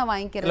 போனை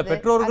வாங்கிக்கிறது.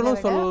 பெற்றோர்களும்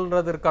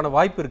சொல்றதற்கான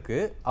வாய்ப்பு இருக்கு.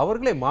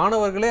 அவர்களே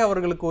மாணவர்களே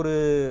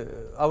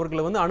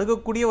அவர்களை வந்து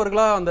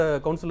அணுகக்கூடியவர்களா அந்த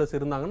கவுன்சிலர்ஸ்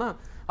இருந்தாங்கன்னா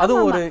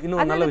அதுவும் ஒரு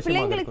இன்னும் நல்ல விஷயம்.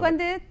 பிள்ளைங்களுக்கு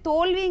வந்து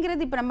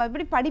தோல்விங்கிறது இப்ப நம்ம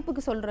எப்படி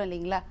படிப்புக்கு சொல்றோம்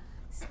இல்லைங்களா,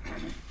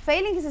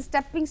 failing is a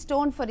stepping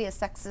stone for your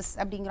success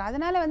அப்படிங்கிற.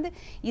 அதனால வந்து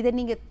இதை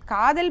நீங்க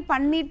காதல்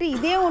பண்ணிட்டு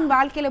இதே உன்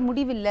வாழ்க்கையில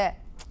முடிவில்லை,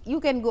 யூ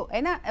கேன் கோ.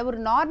 ஏன்னா ஒரு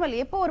நார்மல்,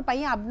 எப்போ ஒரு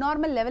பையன்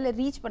அப்நார்மல் லெவலில்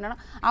ரீச் பண்ணனா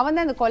அவன்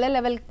தான் அந்த கொலை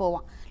லெவலுக்கு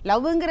போவான்.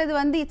 லவ்ங்கிறது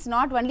வந்து it's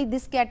not only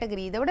this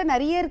category. இதை விட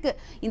நிறைய இருக்கு.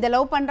 இந்த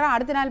லவ் பண்ணுறான்,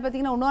 அடுத்த நாள்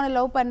பார்த்தீங்கன்னா இன்னொன்று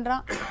லவ்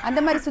பண்ணுறான்,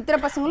 அந்த மாதிரி சுற்றுற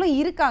பசங்களும்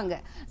இருக்காங்க.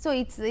 So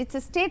it's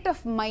a state of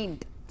mind.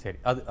 சரி,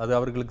 அது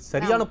அவர்களுக்கு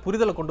சரியான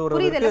புரிதலை கொண்டு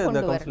வருவதற்கு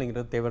இந்த கவுன்சிலிங்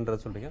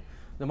தேவைன்றது சொல்றீங்க.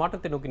 இந்த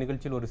மாற்றத்தை நோக்கி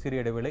நிகழ்ச்சியில் ஒரு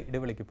சிறிய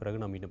இடைவேளைக்கு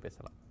பிறகு நாம் இன்னும்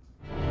பேசலாம்.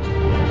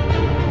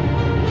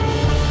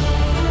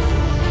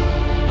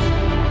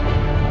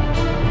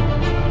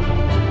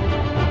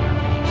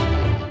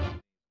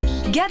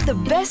 Get the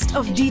best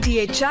of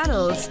DTH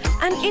channels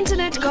and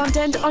internet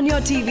content on your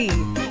TV.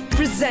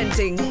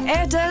 Presenting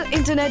Airtel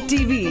Internet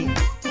TV.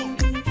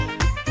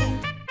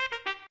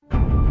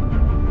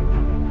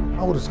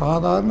 ஒரு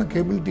சாதாரண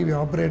கேபிள் டிவி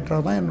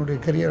ஆப்ரேட்டராக தான் என்னுடைய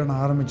கரியரை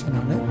நான்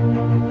ஆரம்பித்தேன்.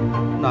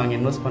 நாங்கள்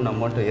இன்வெஸ்ட் பண்ண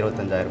அமௌண்ட்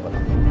 25,000 ரூபாய்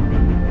தான்.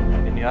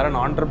 When you are an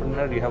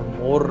entrepreneur, you have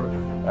more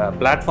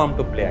platform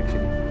to play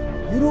actually.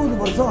 20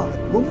 வருஷம்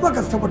ரொம்ப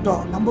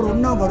கஷ்டப்பட்டோம் number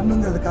 1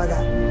 வரணுங்கிறதுக்காக.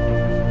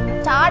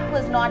 Start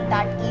was not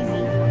that easy.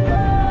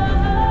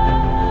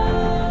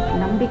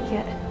 நம்பிக்கை,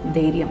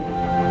 தைரியம்.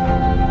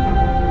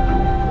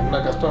 என்ன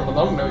கஷ்டம்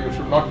இருந்தாலும் you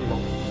should not give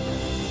up.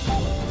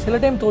 சில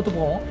டைம் தோத்து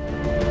போவோம்,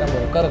 நம்ம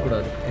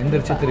உட்காரக்கூடாது,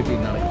 எந்திரிச்சு திருப்பி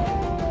நடக்கும்.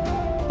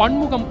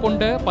 பன்முகம்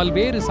கொண்ட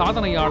பல்வேறு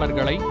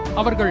சாதனையாளர்களை,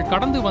 அவர்கள்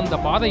கடந்து வந்த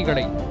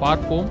பாதைகளை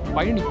பார்ப்போம்,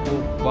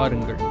 பயணிப்போம்,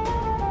 வாருங்கள்.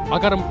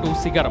 அகரம் டு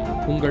சிகரம்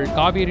உங்கள்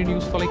காவேரி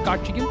நியூஸ்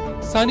தொலைக்காட்சியில்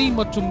சனி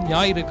மற்றும்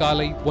ஞாயிறு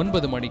காலை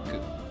 9 மணிக்கு.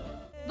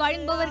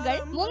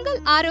 வழங்குபவர்கள் உங்கள்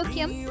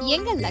ஆரோக்கியம்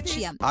எங்கள்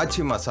லட்சியம்.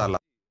 ஆச்சி மசாலா.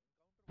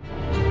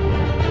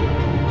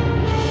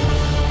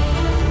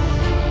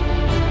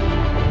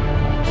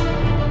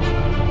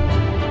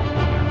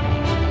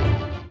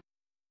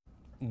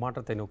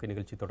 மாற்றத்தை நோக்கி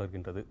நிகழ்ச்சி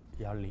தொடர்கின்றது.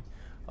 யாழ்னி,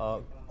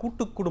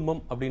 கூட்டு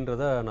குடும்பம்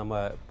அப்படின்றத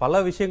நம்ம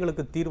பல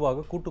விஷயங்களுக்கு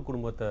தீர்வாக கூட்டு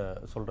குடும்பத்தை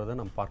சொல்கிறத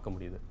நம்ம பார்க்க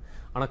முடியுது.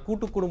 ஆனால்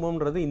கூட்டு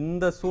குடும்பம்ன்றது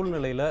இந்த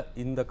சூழ்நிலையில்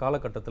இந்த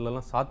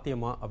காலகட்டத்திலலாம்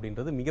சாத்தியமா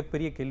அப்படின்றது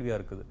மிகப்பெரிய கேள்வியாக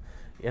இருக்குது.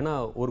 ஏன்னா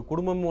ஒரு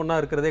குடும்பம் ஒன்றா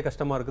இருக்கிறதே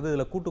கஷ்டமாக இருக்குது,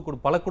 இதில்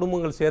பல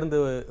குடும்பங்கள் சேர்ந்து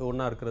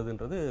ஒன்றா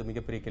இருக்கிறதுன்றது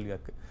மிகப்பெரிய கேள்வியாக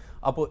இருக்குது.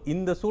 அப்போது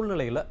இந்த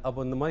சூழ்நிலையில்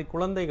இந்த மாதிரி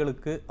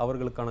குழந்தைகளுக்கு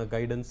அவர்களுக்கான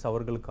கைடன்ஸ்,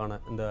 அவர்களுக்கான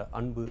இந்த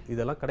அன்பு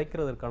இதெல்லாம்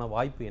கிடைக்கிறதுக்கான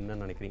வாய்ப்பு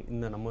என்னன்னு நினைக்கிறீங்க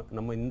இந்த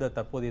நம்ம இந்த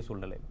தற்போதைய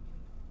சூழ்நிலையில்?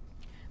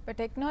 இப்போ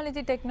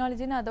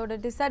டெக்னாலஜின்னு அதோட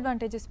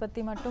டிஸ்அட்வான்டேஜஸ்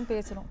பற்றி மட்டும்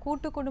பேசுகிறோம்.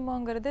 கூட்டு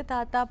குடும்பங்கிறது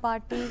தாத்தா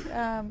பாட்டி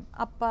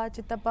அப்பா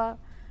சித்தப்பா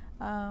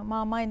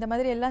மாமா இந்த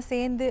மாதிரி எல்லாம்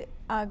சேர்ந்து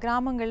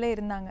கிராமங்களில்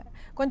இருந்தாங்க.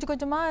 கொஞ்சம்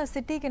கொஞ்சமாக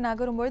சிட்டிக்கு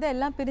நகரும்பொழுது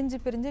எல்லாம்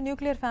பிரிஞ்சு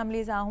நியூக்ளியர்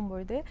ஃபேமிலிஸ்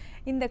ஆகும்பொழுது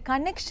இந்த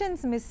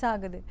கனெக்ஷன்ஸ் மிஸ்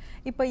ஆகுது.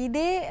 இப்போ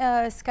இதே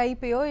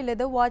ஸ்கைப்பையோ இல்லை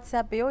ஏதோ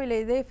வாட்ஸ்அப்பையோ இல்லை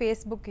இதே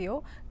ஃபேஸ்புக்கையோ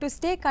to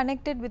stay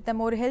connected with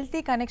them, ஒரு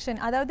ஹெல்த்தி கனெக்ஷன்.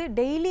 அதாவது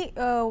டெய்லி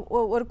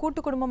ஒரு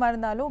கூட்டு குடும்பமாக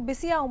இருந்தாலும்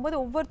பிஸி ஆகும்போது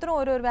ஒவ்வொருத்தரும்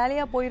ஒரு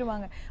வேலையாக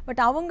போயிடுவாங்க.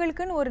 பட்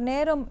அவங்களுக்குன்னு ஒரு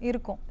நேரம்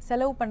இருக்கும்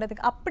செலவு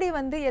பண்ணுறதுக்கு. அப்படி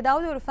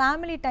ஏதாவது ஒரு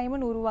ஃபேமிலி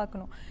டைம்னு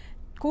உருவாக்கணும்.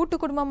 கூட்டு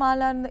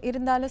குடும்பமாக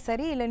இருந்தாலும்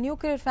சரி இல்லை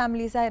நியூக்ளியர்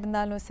ஃபேமிலிஸாக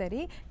இருந்தாலும்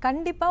சரி,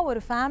 கண்டிப்பாக ஒரு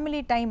ஃபேமிலி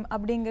டைம்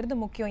அப்படிங்கிறது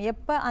முக்கியம்.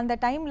 எப்போ அந்த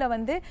டைமில்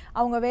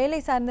அவங்க வேலை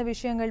சார்ந்த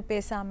விஷயங்கள்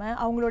பேசாமல்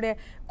அவங்களுடைய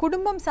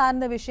குடும்பம்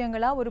சார்ந்த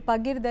விஷயங்களாக ஒரு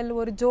பகிர்தல்,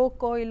 ஒரு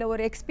ஜோக்கோ இல்லை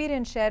ஒரு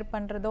எக்ஸ்பீரியன்ஸ் ஷேர்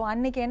பண்ணுறதோ,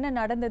 அன்றைக்கி என்ன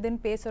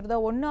நடந்ததுன்னு பேசுகிறதோ,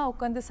 ஒன்றா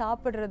உட்காந்து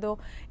சாப்பிட்றதோ,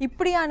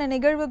 இப்படியான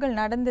நிகழ்வுகள்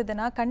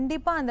நடந்ததுன்னா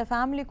கண்டிப்பாக அந்த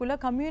ஃபேமிலிக்குள்ளே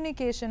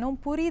கம்யூனிகேஷனும்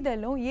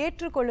புரிதலும்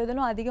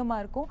ஏற்றுக்கொள்ளுதலும்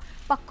அதிகமாக இருக்கும்,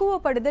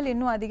 பக்குவப்படுதல்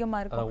இன்னும்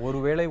அதிகமாக இருக்கும்.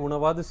 ஒரு வேளை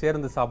உணவாவது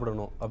சேர்ந்து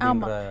சாப்பிடணும்.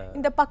 ஆமாம்,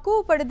 இந்த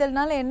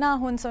பக்குவப்படுதல்னால என்ன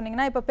ஆகும்னு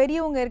சொன்னீங்கன்னா, இப்போ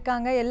பெரியவங்க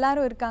இருக்காங்க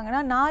எல்லாரும்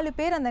இருக்காங்கன்னா 4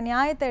 பேர் அந்த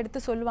நியாயத்தை எடுத்து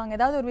சொல்லுவாங்க.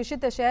 ஏதாவது ஒரு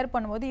விஷயத்தை ஷேர்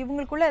பண்ணும்போது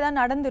இவங்களுக்குள்ள ஏதாவது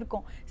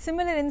நடந்திருக்கும்,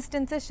 சிமிலர்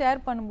இன்ஸ்டன்ஸை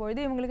ஷேர் பண்ணும்போது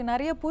இவங்களுக்கு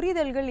நிறைய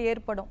புரிதல்கள்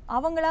ஏற்படும்.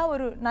 அவங்களா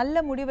ஒரு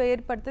நல்ல முடிவை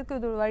ஏற்படுத்துறதுக்கு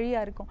இது ஒரு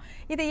வழியாக இருக்கும்.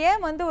 இதை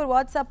ஏன் ஒரு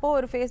வாட்ஸ்அப்போ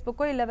ஒரு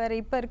ஃபேஸ்புக்கோ இல்லை வேறு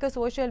இப்போ இருக்க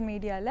சோஷியல்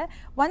மீடியாவில்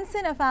ஒன்ஸ்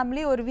இன் அ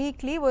ஃபேமிலி ஒரு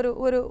வீக்லி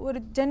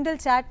ஒரு ஜென்ரல்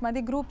சேட்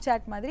மாதிரி, குரூப்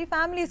சேட் மாதிரி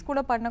ஃபேமிலிஸ்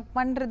கூட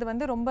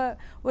பண்ணுறது ரொம்ப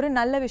ஒரு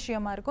நல்ல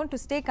விஷயமா இருக்கும், to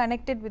stay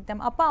connected with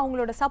them. அப்போ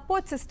அவங்களோட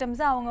சப்போர்ட்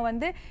சிஸ்டம்ஸை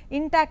அவங்க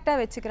இன்டாக்டாக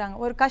வச்சுக்கிறாங்க.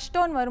 ஒரு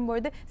கஷ்டம்னு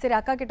வரும்போது சரி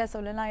அக்கா கிட்ட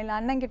சொல்லலாம் இல்லை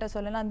அண்ணன் கிட்ட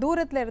சொல்லலாம்,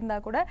 தூரத்தில்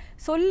இருந்தால் கூட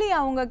சொல்லி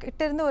அவங்க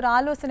கிட்ட இருந்து ஒரு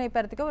ஆலோசனை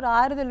பெறத்துக்கோ ஒரு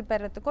ஆறுதல்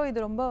பெறத்துக்கோ இது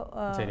ரொம்ப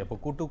சரி. அப்போ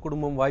கூட்டு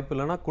குடும்பம் வாய்ப்பு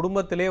இல்லைன்னா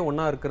குடும்பத்திலே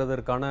ஒன்றா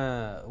இருக்கிறதுக்கான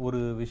ஒரு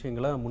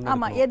விஷயங்களை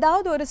ஆமாம்,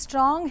 ஏதாவது ஒரு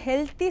ஸ்ட்ராங்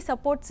ஹெல்த்தி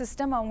சப்போர்ட்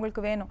சிஸ்டம்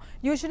அவங்களுக்கு வேணும்.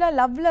 யூஸ்வலாக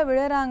லவ்வில்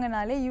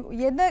விழுறாங்கனாலே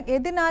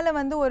எதனால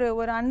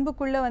ஒரு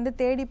அன்புக்குள்ளே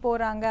தேடி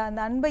போகிறாங்க,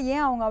 அந்த அன்பை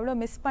ஏன் அவங்க அவ்வளோ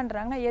மிஸ்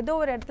பண்ணுறாங்கன்னா ஏதோ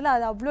ஒரு இடத்துல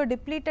அது அவ்வளோ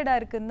டிப்ளீட்டடாக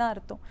இருக்குன்னு தான்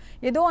அர்த்தம்.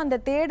 ஏதோ அந்த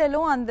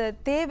தேடலும் அந்த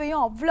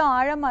தேவையும் அவ்வளோ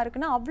ஆழமாக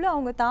இருக்குன்னா அவ்வளோ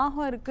அவங்க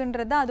தாகம்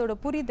இருக்குன்றது அதோட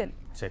புரிதல்.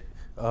 சரி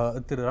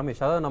திரு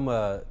ரமேஷ், அதாவது நம்ம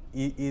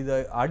இதை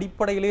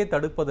அடிப்படையிலேயே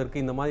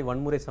தடுப்பதற்கு, இந்த மாதிரி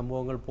வன்முறை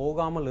சம்பவங்கள்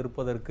போகாமல்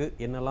இருப்பதற்கு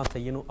என்னெல்லாம்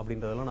செய்யணும்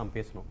அப்படின்றதெல்லாம் நாம்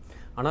பேசணும்.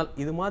 ஆனால்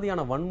இது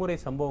மாதிரியான வன்முறை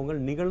சம்பவங்கள்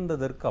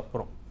நிகழ்ந்ததற்கு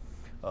அப்புறம்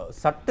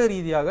சட்ட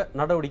ரீதியாக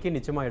நடவடிக்கை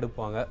நிச்சயமாக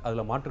எடுப்பாங்க,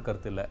 அதில் மாற்று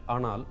கருத்து இல்லை.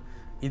 ஆனால்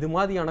இது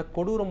மாதிரியான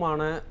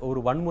கொடூரமான ஒரு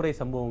வன்முறை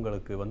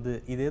சம்பவங்களுக்கு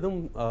இது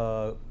எதுவும்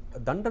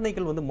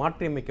தண்டனைகள்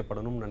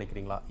மாற்றியமைக்கப்படணும்னு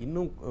நினைக்கிறீங்களா?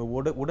 இன்னும்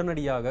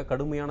உடனடியாக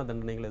கடுமையான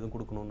தண்டனைகள் எதுவும்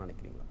கொடுக்கணும்னு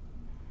நினைக்கிறீங்களா?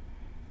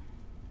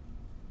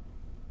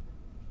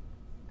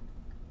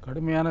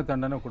 கடுமையான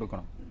தண்டனை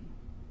கொடுக்கணும்.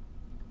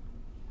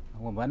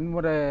 அவங்க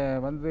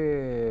வன்முறை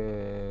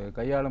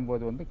கையாளும்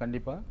போது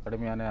கண்டிப்பாக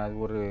கடுமையான, அது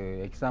ஒரு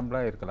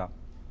எக்ஸாம்பிளாக இருக்கலாம்.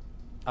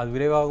 அது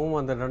விரைவாகவும்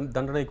அந்த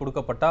தண்டனை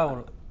கொடுக்கப்பட்டால்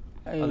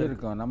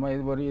இருக்கும். நம்ம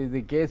இது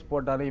கேஸ்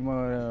போட்டாலும்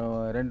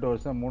 2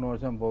 வருஷம் 3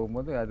 வருஷம்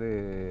போகும்போது அது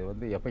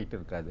எஃபெக்ட்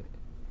இருக்காது.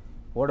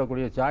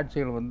 போடக்கூடிய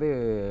சாட்சிகள்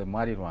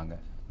மாறிடுவாங்க.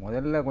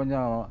 முதல்ல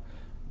கொஞ்சம்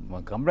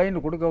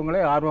கம்ப்ளைண்ட்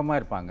கொடுக்கவங்களே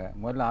ஆர்வமாக இருப்பாங்க.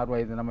 முதல்ல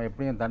இது நம்ம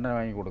எப்படியும் தண்டனை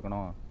வாங்கி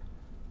கொடுக்கணும்,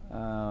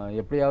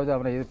 எப்படியாவது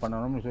அவரை இது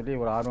பண்ணணும்னு சொல்லி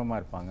ஒரு ஆர்வமாக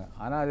இருப்பாங்க.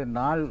 ஆனால் அது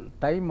நாள்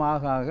டைம்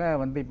ஆக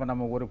ஆக இப்போ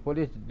நம்ம ஒரு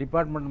போலீஸ்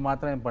டிபார்ட்மெண்ட்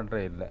மாத்திரம்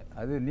பண்ணுறது இல்லை,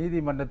 அது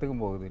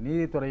நீதிமன்றத்துக்கும் போகுது.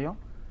 நீதித்துறையும்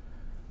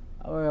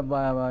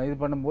இது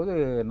பண்ணும்போது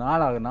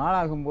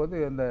நாளாகும்போது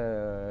அந்த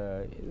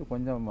இது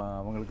கொஞ்சம்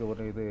அவங்களுக்கு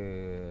ஒரு இது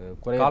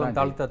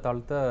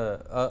தாழ்த்த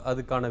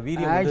அதுக்கான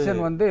வீரியம்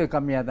ஆக்ஷன்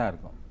கம்மியாக தான்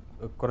இருக்கும்,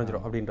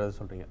 குறைஞ்சிரும் அப்படின்றத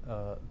சொல்கிறீங்க.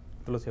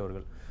 துளசி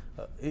அவர்கள்,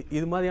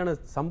 இது மாதிரியான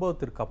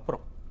சம்பவத்திற்கு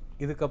அப்புறம்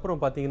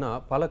இதுக்கப்புறம் பார்த்தீங்கன்னா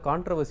பல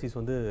கான்ட்ரவர்சிஸ்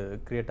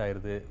கிரியேட்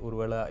ஆயிடுது.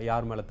 ஒருவேளை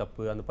யார் மேலே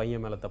தப்பு, அந்த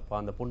பையன் மேலே தப்பா,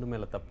 அந்த பொண்ணு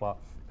மேலே தப்பா,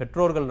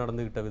 பெற்றோர்கள்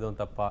நடந்துக்கிட்ட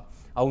விதம் தப்பா,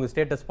 அவங்க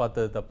ஸ்டேட்டஸ்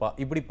பார்த்தது தப்பா,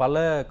 இப்படி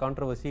பல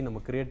கான்ட்ரவர்சி நம்ம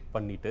கிரியேட்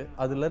பண்ணிவிட்டு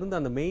அதுலேருந்து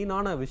அந்த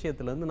மெயினான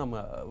விஷயத்துலேருந்து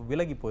நம்ம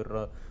விலகி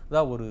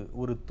போயிடுறதா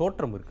ஒரு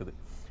தோற்றம் இருக்குது.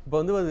 இப்போ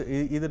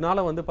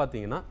இதனால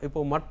பார்த்தீங்கன்னா இப்போ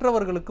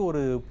மற்றவர்களுக்கு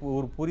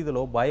ஒரு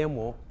புரிதலோ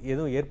பயமோ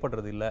எதுவும்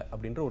ஏற்படுறது இல்லை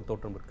அப்படின்ற ஒரு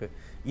தோற்றம் இருக்குது.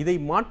 இதை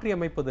மாற்றி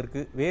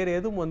அமைப்பதற்கு வேறு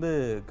எதுவும்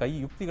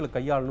யுக்திகளை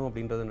கையாளணும்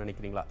அப்படின்றத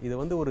நினைக்கிறீங்களா?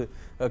 இது ஒரு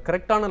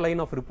கரெக்டான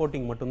லைன் ஆஃப்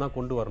ரிப்போர்ட்டிங் மட்டும்தான்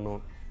கொண்டு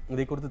வரணும்,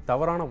 இதை குறித்து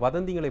தவறான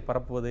வதந்திகளை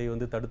பரப்புவதை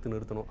வந்து தடுத்து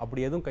நிறுத்தணும்,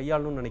 அப்படி எதுவும்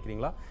கையாளணும்னு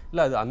நினைக்கிறீங்களா?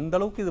 இல்லை அது அந்த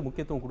அளவுக்கு இது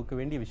முக்கியத்துவம் கொடுக்க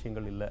வேண்டிய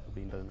விஷயங்கள் இல்லை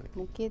அப்படின்றது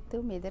நினைக்கிறேன்.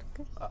 முக்கியத்துவம்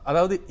எதற்கு?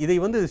 அதாவது இதை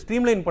வந்து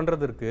ஸ்ட்ரீம்லைன்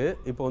பண்ணுறதற்கு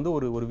இப்போ வந்து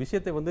ஒரு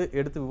விஷயத்தை வந்து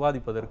எடுத்து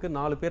விவாதிப்பதற்கு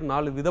 4 பேர்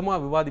 4 விதமாக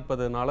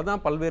விவாதிப்பதனால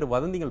தான் பல்வேறு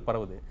வதந்திகள்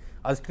பரவுது.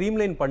 அது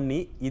ஸ்ட்ரீம்லைன் பண்ணி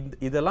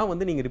இதெல்லாம்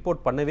வந்து நீங்கள்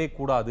ரிப்போர்ட் பண்ணவே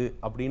கூடாது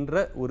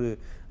அப்படின்ற ஒரு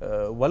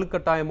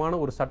வலுக்கட்டாயமான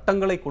ஒரு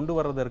சட்டங்களை கொண்டு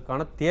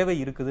வர்றதற்கான தேவை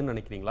இருக்குதுன்னு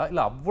நினைக்கிறீங்களா?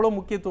 இல்லை அவ்வளோ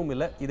முக்கியத்துவம்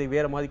இல்லை, இதை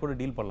வேறு மாதிரி கூட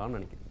டீல் பண்ணலாம்னு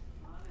நினைக்கிறீங்க?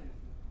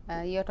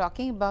 You are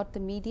talking about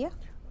the media.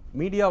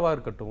 மீடியாவாக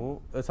இருக்கட்டும்,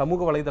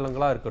 சமூக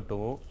வலைதளங்களாக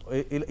இருக்கட்டும்,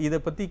 இதை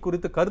பற்றி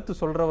குறித்து கருத்து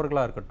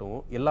சொல்கிறவர்களாக இருக்கட்டும்,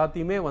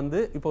 எல்லாத்தையுமே வந்து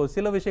இப்போ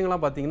சில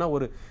விஷயங்கள்லாம் பார்த்தீங்கன்னா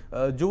ஒரு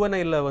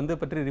ஜுவனையில் வந்து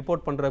பற்றி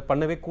ரிப்போர்ட்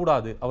பண்ணவே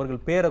கூடாது,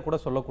 அவர்கள் பேரை கூட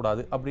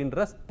சொல்லக்கூடாது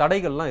அப்படின்ற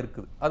தடைகள்லாம்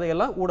இருக்குது.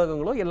 அதையெல்லாம்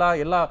ஊடகங்களும்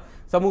எல்லா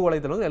சமூக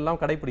வலைதளங்களும்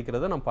எல்லாம்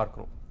கடைபிடிக்கிறத நம்ம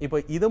பார்க்குறோம். இப்போ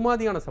இது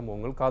மாதிரியான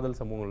சம்பவங்கள், காதல்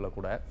சம்பவங்களில்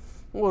கூட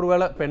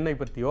ஒருவேளை பெண்ணை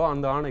பற்றியோ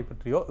அந்த ஆணை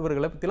பற்றியோ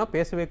இவர்களை பற்றிலாம்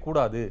பேசவே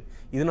கூடாது,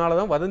 இதனால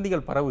தான்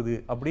வதந்திகள் பரவுது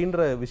அப்படின்ற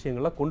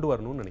விஷயங்கள்லாம் கொண்டு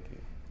வரணும்னு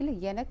நினைக்கிறீங்க? இல்லை,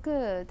 எனக்கு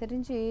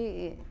தெரிஞ்சு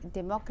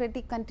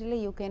டெமோக்ராட்டிக் கண்ட்ரியில்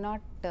you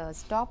cannot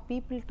stop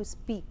people to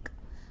speak.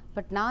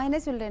 But நான் என்ன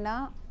சொல்கிறேன்னா,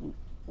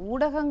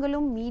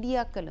 ஊடகங்களும்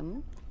மீடியாக்களும்,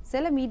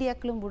 சில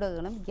மீடியாக்களும்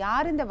ஊடகங்களும்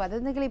யார் இந்த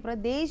வதந்திகளை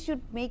they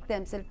should make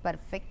themself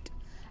perfect.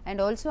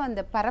 And also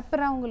அந்த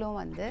பரப்புறவங்களும்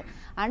வந்து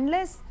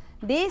unless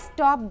they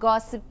stop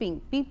gossiping,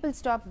 people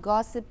stop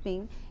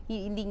gossiping,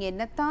 நீங்கள்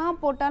என்னத்தான்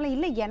போட்டாலும்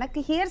இல்லை எனக்கு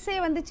ஹியர்ஸே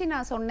வந்துச்சு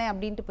நான் சொன்னேன்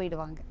அப்படின்ட்டு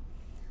போயிடுவாங்க.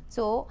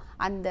 ஸோ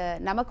அந்த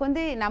நமக்கு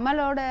வந்து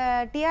நம்மளோட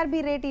டிஆர்பி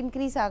ரேட்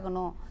இன்க்ரீஸ்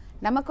ஆகணும்,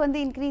 நமக்கு வந்து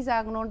இன்க்ரீஸ்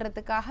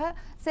ஆகணுன்றதுக்காக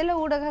சில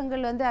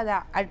ஊடகங்கள் வந்து அதை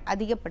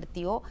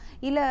அதிகப்படுத்தியோ,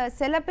 இல்லை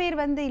சில பேர்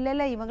வந்து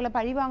இல்லை இவங்களை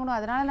பழி வாங்கணும்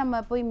அதனால்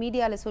நம்ம போய்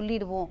மீடியாவில்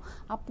சொல்லிடுவோம்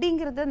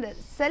அப்படிங்கிறது அந்த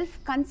self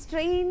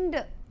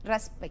கன்ஸ்ட்ரெயின்டு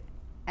respect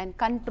and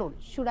control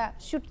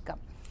should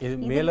come. இது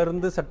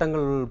மேலிருந்து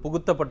சட்டங்கள்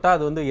புகுத்தப்பட்டால்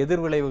அது வந்து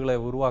எதிர்விளைவுகளை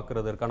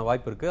உருவாக்குறதற்கான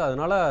வாய்ப்பு இருக்குது.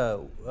 அதனால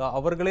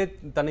அவர்களே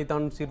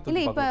தன்னைத்தான் சீர்திருத்தம்.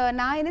 இல்லை, இப்போ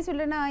நான் என்ன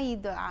சொல்றேன்னா,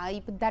 இது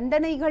இப்போ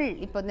தண்டனைகள்,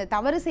 இப்போ இந்த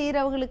தவறு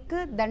செய்கிறவங்களுக்கு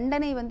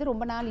தண்டனை வந்து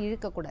ரொம்ப நாள்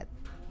இழுக்கக்கூடாது.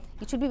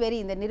 இட் ஷுட் பி வெரி,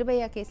 இந்த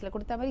நிர்பயா கேஸில்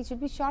கொடுத்த மாதிரி it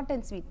should be short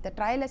and sweet. The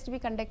trial has to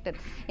be conducted.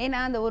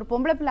 ஏன்னா அந்த ஒரு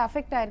பொம்பளை பிள்ளை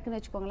அஃபெக்ட் ஆயிருக்குன்னு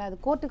வச்சுக்கோங்களேன்,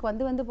 அது கோர்ட்டுக்கு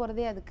வந்து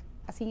போகிறதே அதுக்கு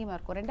அசிங்கமாக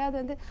இருக்கும். ரெண்டாவது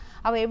வந்து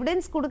அவள்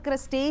எவிடன்ஸ் கொடுக்குற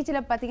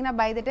ஸ்டேஜில் பார்த்தீங்கன்னா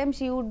by the time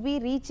she would be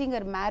reaching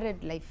her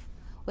married life.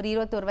 ஒரு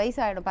 21 வயசு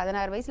ஆகிடும்,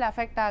 16 வயசில்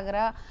அஃபெக்ட்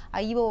ஆகிறா,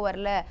 ஐயோ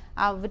வரல,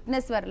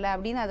 விட்னஸ் வரல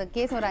அப்படின்னு அந்த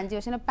கேஸ் ஒரு 5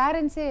 வருஷம்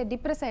பேரண்ட்ஸே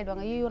டிப்ரெஸ்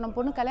ஆகிடுவாங்க. ஐயோ நம்ம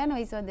பொண்ணு கல்யாண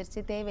வயசு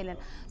வந்துருச்சு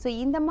தேவையில்லைன்னு. ஸோ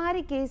இந்த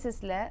மாதிரி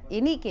கேசஸில்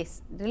any case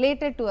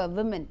related to a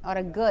women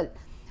R a girl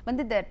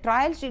வந்து த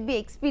ட்ரையல் ஷுட் பி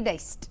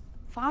எக்ஸ்பீடைஸ்ட்,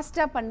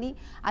 ஃபாஸ்ட்டாக பண்ணி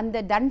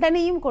அந்த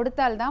தண்டனையும்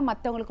கொடுத்தால்தான்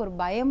மற்றவங்களுக்கு ஒரு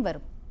பயம்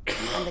வரும்.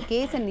 அந்த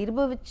கேஸை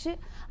நிரூபித்து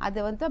அது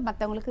வந்து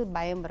மற்றவங்களுக்கு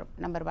பயம் வரும்.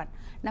 நம்பர் 1.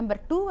 நம்பர்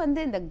 2 வந்து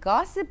இந்த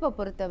காசிப்பை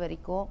பொறுத்த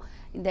வரைக்கும்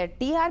இந்த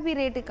டிஆர்பி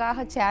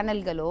ரேட்டுக்காக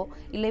சேனல்களோ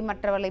இல்லை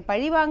மற்றவர்களை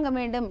பழிவாங்க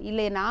வேண்டும்,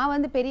 இல்லை நான்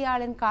வந்து பெரிய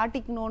ஆளுன்னு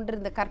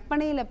காட்டிக்கணுன்ற இந்த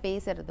கற்பனையில்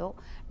பேசுகிறதோ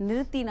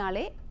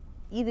நிறுத்தினாலே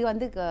இது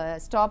வந்து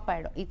ஸ்டாப்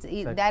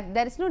ஆகிடும்.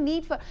 There is no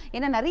need for,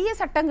 ஏன்னா நிறைய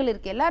சட்டங்கள்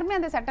இருக்குது, எல்லாருமே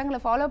அந்த சட்டங்களை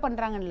ஃபாலோ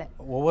பண்ணுறாங்கல்ல,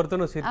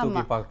 ஒவ்வொருத்தரும்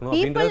சீர்தூக்கி பார்க்கணும்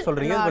அப்படின்றத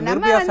சொல்றீங்க.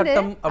 நிர்பயா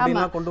சட்டம்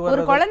அப்படினா கொண்டு வர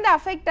ஒரு குழந்தை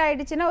அஃபெக்ட்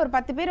ஆயிடுச்சுன்னா ஒரு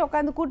 10 பேர்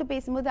உட்காந்து கூட்டு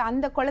பேசும்போது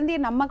அந்த குழந்தைய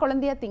நம்ம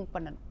குழந்தையா திங்க்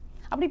பண்ணணும்.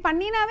 அப்படி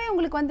பண்ணினாவே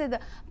உங்களுக்கு வந்து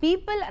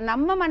பீப்புள்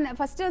நம்ம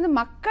ஃபர்ஸ்ட் வந்து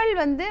மக்கள்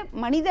வந்து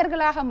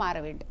மனிதர்களாக மாற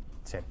வேண்டும்.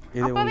 சரி,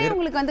 அப்பவே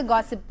உங்களுக்கு வந்து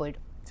காசிப்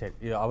போய்டும்.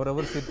 சரி,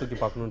 அவரவர் சீர்தூக்கி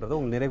பார்க்கணுன்றதை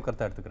உங்க நிறைவு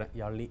கருத்தை எடுத்துக்கிறேன்.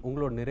 யாழினி,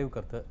 உங்களோட நிறைவு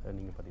கருத்தை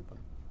நீங்கள் பதிவு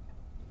பண்ணுங்க.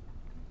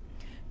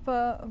 இப்போ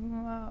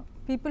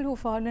people who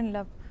fall in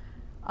love,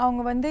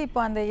 அவங்க வந்து இப்போ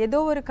அந்த ஏதோ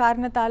ஒரு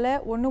காரணத்தால்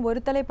ஒன்று ஒரு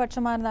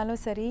தலைப்பட்சமாக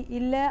இருந்தாலும் சரி,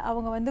 இல்லை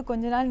அவங்க வந்து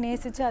கொஞ்ச நாள்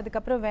நேசித்து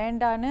அதுக்கப்புறம்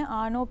வேண்டான்னு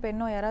ஆணோ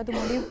பெண்ணோ யாராவது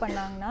முடிவு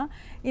பண்ணாங்கன்னா,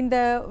 இந்த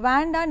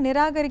வேண்டான்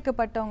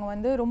நிராகரிக்கப்பட்டவங்க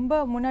வந்து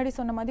ரொம்ப முன்னாடி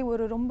சொன்ன மாதிரி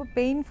ஒரு ரொம்ப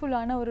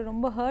பெயின்ஃபுல்லான ஒரு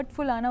ரொம்ப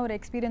ஹர்ட்ஃபுல்லான ஒரு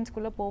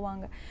எக்ஸ்பீரியன்ஸ்குள்ளே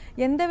போவாங்க.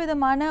 எந்த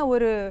விதமான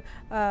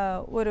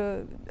ஒரு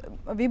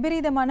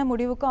விபரீதமான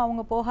முடிவுக்கும்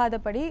அவங்க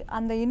போகாதபடி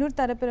அந்த இன்னொரு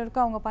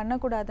தரப்பினருக்கும் அவங்க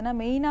பண்ணக்கூடாதுன்னா,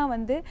 மெயினாக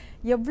வந்து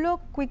எவ்வளோ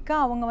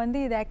குயிக்காக அவங்க வந்து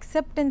இதை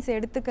அக்செப்டன்ஸ்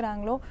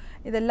எடுத்துக்கிறாங்களோ,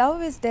 இதை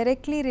love is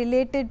directly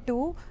related to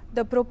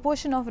the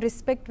proportion of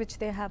respect which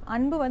they have.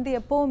 அன்பு வந்து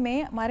எப்போவுமே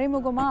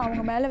மறைமுகமாக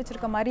அவங்க மேலே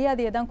வச்சுருக்க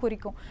மரியாதையை தான்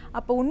குறிக்கும்.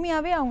 அப்போ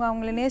உண்மையாகவே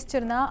அவங்கள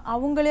நேசிச்சிருந்தா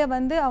அவங்களே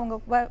வந்து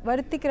அவங்க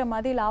வருத்திக்கிற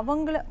மாதிரி, இல்லை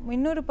அவங்கள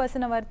இன்னொரு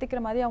பர்சனை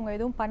வருத்திக்கிற மாதிரி அவங்க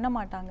எதுவும் பண்ண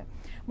மாட்டாங்க.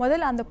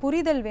 முதல்ல அந்த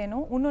புரிதல்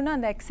வேணும், இன்னொன்று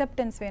அந்த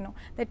அக்செப்டன்ஸ் வேணும்.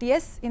 தட்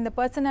எஸ், இந்த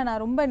பர்சனை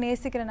நான் ரொம்ப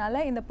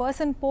நேசிக்கிறனால இந்த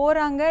பர்சன்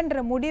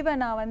போகிறாங்கன்ற முடிவை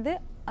நான் வந்து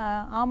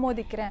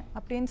ஆமோதிக்கிறேன்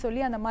அப்படின்னு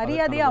சொல்லி அந்த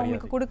மரியாதையை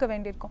அவங்களுக்கு கொடுக்க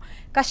வேண்டியிருக்கும்.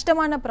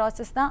 கஷ்டமான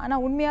ப்ராசஸ் தான்,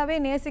 ஆனால் உண்மையாகவே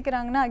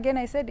நேசிக்கிறாங்கன்னா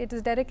again I set it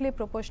is directly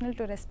proportional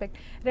to respect.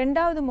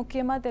 ரெண்டாவது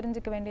முக்கியமாக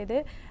தெரிஞ்சுக்க வேண்டியது,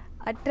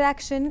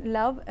 attraction,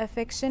 love,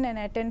 affection and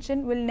attention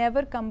will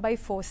never come by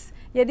force.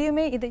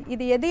 எதையுமே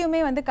இது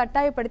எதையுமே வந்து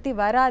கட்டாயப்படுத்தி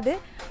வராது.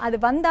 அது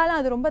வந்தாலும்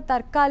அது ரொம்ப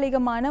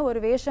தற்காலிகமான ஒரு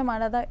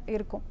வேஷமானதாக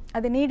இருக்கும்,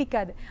 அது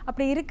நீடிக்காது.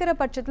 அப்படி இருக்கிற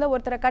பட்சத்தில்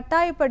ஒருத்தரை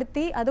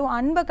கட்டாயப்படுத்தி, அதுவும்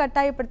அன்பை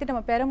கட்டாயப்படுத்தி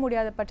நம்ம பெற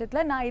முடியாத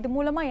பட்சத்தில் நான் இது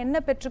மூலமாக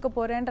என்ன பெற்றுக்க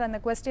போகிறேன்ற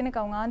அந்த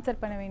கொஸ்டினுக்கு அவங்க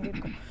ஆன்சர் பண்ண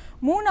வேண்டியிருக்கும்.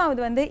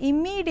 மூணாவது வந்து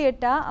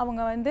இம்மீடியட்டாக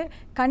அவங்க வந்து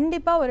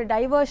கண்டிப்பாக ஒரு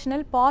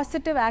டைவர்ஷனல்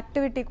பாசிட்டிவ்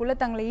ஆக்டிவிட்டிக்குள்ளே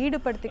தங்களை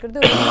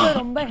ஈடுபடுத்திக்கிறது ரொம்ப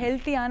ரொம்ப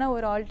ஹெல்த்தியான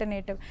ஒரு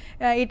alternative.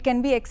 It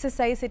can be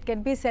exercise, it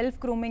can be self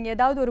grooming,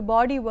 ஏதாவது ஒரு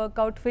பாடி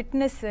work out,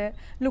 fitness,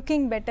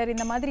 looking better,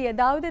 இந்த மாதிரி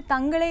ஏதாவது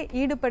தங்களை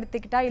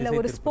ஈடுபடுத்திக்கிட்டா இல்லை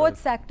ஒரு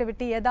ஸ்போர்ட்ஸ்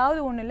ஆக்டிவிட்டி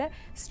ஏதாவது ஒன்றில்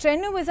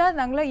ஸ்ட்ரெனுவஸாக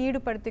தங்களை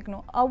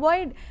ஈடுபடுத்திக்கணும்.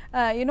 அவாய்ட்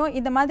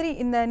இந்த மாதிரி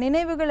இந்த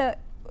நினைவுகளை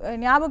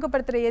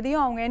ஞாபகப்படுத்துகிற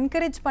எதையும் அவங்க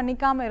என்கரேஜ்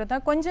பண்ணிக்காமல்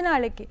இருந்தால் கொஞ்ச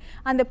நாளைக்கு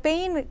அந்த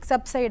பெயின்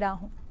சப்சைட்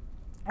ஆகும்.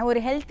 ஒரு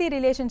ஹெல்த்தி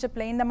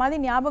ரிலேஷன்ஷிப்பில் இந்த மாதிரி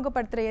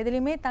ஞாபகப்படுத்துகிற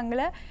எதுலேயுமே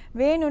தங்களை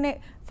வேணும்னே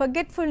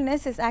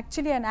forgetfulness is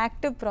actually an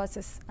active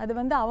process. அது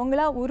வந்து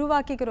அவங்களா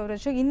உருவாக்கிக்கிற ஒரு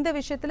விஷயம். இந்த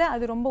விஷயத்தில்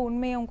அது ரொம்ப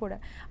உண்மையும் கூட.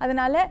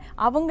 அதனால்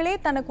அவங்களே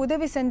தனக்கு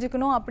உதவி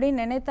செஞ்சுக்கணும்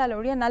அப்படின்னு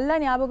நினைத்தாலோடைய நல்லா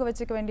ஞாபகம்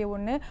வச்சுக்க வேண்டிய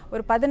ஒன்று,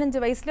 ஒரு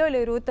 15 வயசுலையோ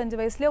இல்லை 25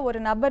 வயசுலையோ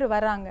ஒரு நபர்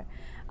வராங்க,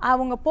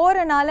 அவங்க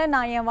போகிறனால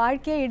நான் என்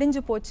வாழ்க்கையே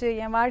இடிஞ்சு போச்சு,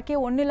 என் வாழ்க்கையே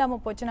ஒன்றும்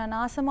இல்லாமல் போச்சு, நான்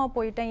நாசமாக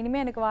போயிட்டேன்,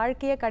 இனிமேல் எனக்கு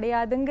வாழ்க்கையே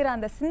கிடையாதுங்கிற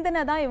அந்த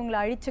சிந்தனை தான் இவங்களை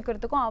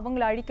அழிச்சுக்கிறதுக்கும்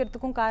அவங்கள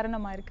அழிக்கிறதுக்கும்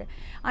காரணமாக இருக்குது.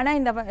 ஆனால்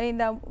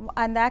இந்த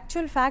அந்த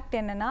ஆக்சுவல் ஃபேக்ட்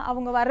என்னென்னா,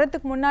 அவங்க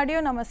வர்றதுக்கு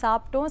முன்னாடியும் நம்ம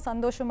சாப்பிட்டோம்,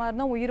 சந்தோஷமாக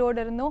இருந்தோம்,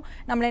 உயிரோடு இருந்தோம்,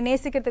 நம்மளை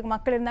நேசிக்கிறதுக்கு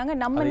மக்கள் இருந்தாங்க,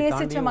 நம்ம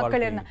நேசித்த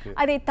மக்கள் இருந்தாங்க,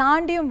 அதை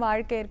தாண்டியும்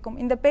வாழ்க்கை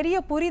இருக்கும். இந்த பெரிய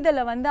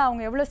புரிதலை வந்து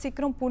அவங்க எவ்வளோ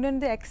சீக்கிரம்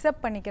புணர்ந்து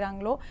அக்செப்ட்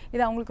பண்ணிக்கிறாங்களோ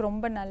இது அவங்களுக்கு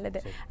ரொம்ப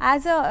நல்லது.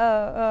 ஆஸ்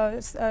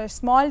அ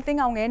ஸ்மால்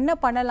திங் அவங்க என்ன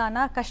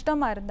பண்ணலான்னா,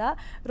 கஷ்டமாக இருந்தால்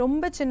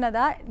ரொம்ப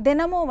சின்னதாக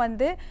தினமும்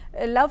வந்து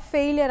லவ்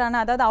ஃபெயிலியரான,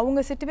 அதாவது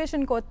அவங்க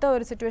சிச்சுவேஷனுக்கு ஒத்த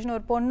ஒரு சிச்சுவேஷன்,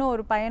 ஒரு பொண்ணோ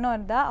ஒரு பையனோ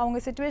இருந்தால் அவங்க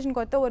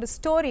சிச்சுவேஷனுக்கு ஒத்த ஒரு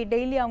ஸ்டோரி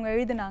டெய்லி அவங்க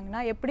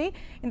எழுதினாங்கன்னா, எப்படி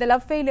இந்த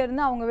லவ்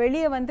ஃபெயிலியர்னு அவங்க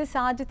வெளியே வந்து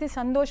சாதித்து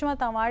சந்தோஷமாக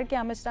தான்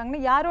வாழ்க்கையை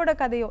அமைச்சிட்டாங்கன்னா, யாரோட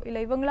கதையோ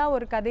இல்லை இவங்களா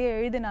ஒரு கதையை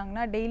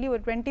எழுதினாங்கன்னா டெய்லி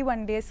ஒரு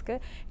 21 டேஸ்க்கு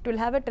it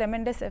will have a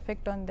tremendous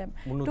effect on them.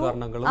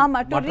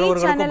 ஆமாம், to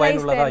reach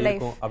analyse their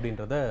life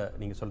அப்படின்றத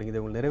நீங்கள் சொல்லுங்க.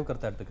 இதை நிறைவு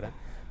கருத்தை எடுத்துக்கிறேன்.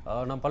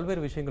 நாம்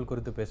பல்வேறு விஷயங்கள்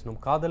குறித்து பேசணும்.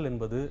 காதல்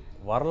என்பது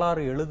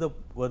வரலாறு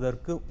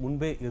எழுதுவதற்கு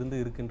முன்பே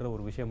இருக்கின்ற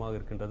ஒரு விஷயமாக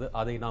இருக்கின்றது.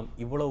 அதை நாம்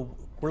இவ்வளவு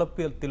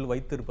குழப்பத்தில்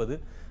வைத்திருப்பது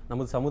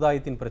நமது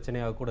சமுதாயத்தின்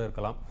பிரச்சனையாக கூட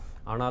இருக்கலாம்.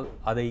 ஆனால்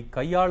அதை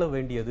கையாள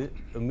வேண்டியது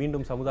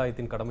மீண்டும்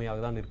சமுதாயத்தின்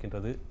கடமையாக தான்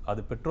இருக்கின்றது.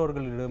 அது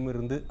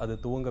பெற்றோர்களிடமிருந்து அது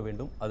துவங்க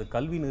வேண்டும். அது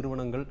கல்வி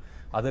நிறுவனங்கள்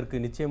அதற்கு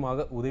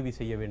நிச்சயமாக உதவி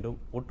செய்ய வேண்டும்.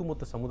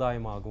 ஒட்டுமொத்த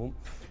சமுதாயமாகவும்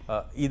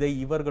இதை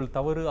இவர்கள்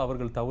தவறு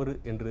அவர்கள் தவறு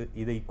என்று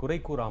இதை குறை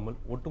கூறாமல்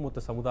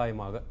ஒட்டுமொத்த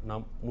சமுதாயமாக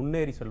நாம்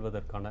முன்னேறி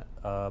செல்வதற்கான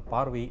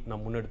பார்வையை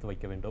நாம் முன்னெடுத்து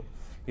வைக்க வேண்டும்.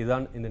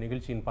 இதுதான் இந்த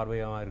நிகழ்ச்சியின்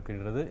பார்வையாக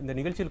இருக்கின்றது. இந்த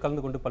நிகழ்ச்சியில்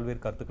கலந்து கொண்டு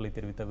பல்வேறு கருத்துக்களை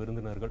தெரிவித்த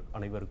விருந்தினர்கள்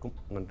அனைவருக்கும்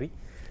நன்றி.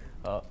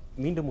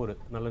 மீண்டும் ஒரு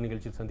நல்ல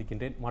நிகழ்ச்சியில்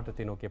சந்திக்கின்றேன்.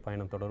 மாற்றத்தை நோக்கிய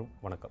பயணம் தொடரும்.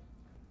 வணக்கம்.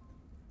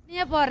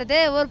 போகிறது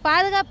ஒரு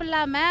பாதுகாப்பு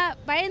இல்லாமல்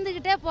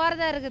பயந்துக்கிட்டே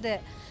போகிறதா இருக்குது.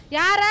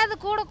 யாராவது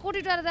கூட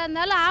கூட்டிகிட்டு வரதா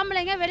இருந்தாலும்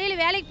ஆம்பளைங்க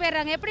வெளியில் வேலைக்கு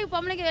போயிடுறாங்க. எப்படி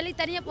பொம்பளைங்க வெளியே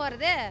தனியாக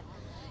போகிறது?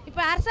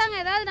 இப்போ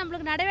அரசாங்கம் ஏதாவது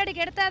நம்மளுக்கு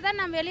நடவடிக்கை எடுத்தால் தான்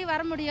நம்ம வெளியே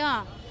வர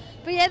முடியும்.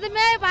 இப்போ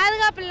எதுவுமே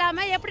பாதுகாப்பு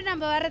இல்லாமல் எப்படி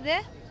நம்ம வர்றது?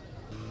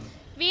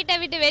 வீட்டை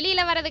விட்டு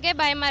வெளியில் வர்றதுக்கே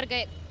பயமாக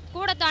இருக்குது.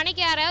 கூட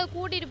துணைக்கு யாராவது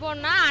கூட்டிகிட்டு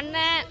போகணுன்னா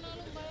அண்ணன்,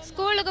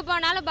 ஸ்கூலுக்கு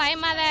போனாலும்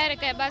பயமாக தான்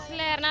இருக்குது.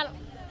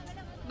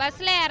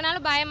 பஸ்ஸில்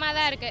ஏறினாலும் பயமாக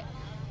தான் இருக்குது.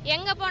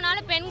 எங்கே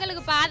போனாலும்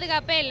பெண்களுக்கு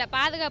பாதுகாப்பே இல்லை.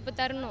 பாதுகாப்பு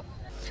தரணும்.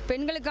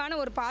 பெண்களுக்கான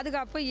ஒரு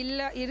பாதுகாப்பு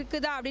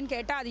இருக்குதா அப்படின்னு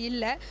கேட்டால் அது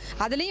இல்லை.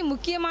 அதுலேயும்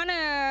முக்கியமான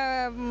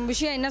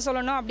விஷயம் என்ன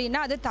சொல்லணும் அப்படின்னா,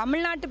 அது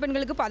தமிழ்நாட்டு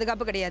பெண்களுக்கு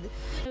பாதுகாப்பு கிடையாது.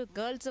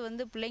 கேர்ள்ஸு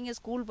வந்து பிள்ளைங்க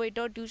ஸ்கூல்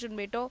போயிட்டோ டியூஷன்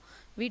போயிட்டோ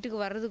வீட்டுக்கு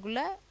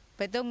வர்றதுக்குள்ளே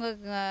பெற்றவங்க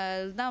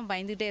தான்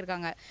பயந்துகிட்டே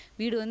இருக்காங்க.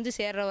 வீடு வந்து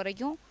சேர்ற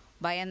வரைக்கும்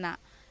பயம்தான்.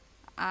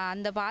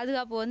 அந்த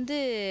பாதுகாப்பு வந்து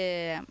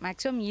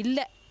மேக்ஸிமம்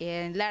இல்லை,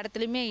 எல்லா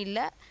இடத்துலையுமே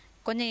இல்லை.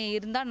 கொஞ்சம்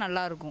இருந்தால்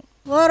நல்லாயிருக்கும்.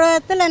 ஒரு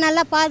இடத்துல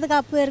நல்லா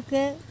பாதுகாப்பு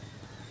இருக்குது,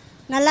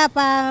 நல்லா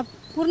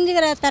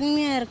புரிஞ்சுக்கிற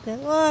தன்மையாக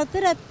இருக்குது.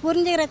 ஒருத்தர்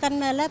புரிஞ்சுக்கிற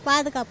தன்மையில்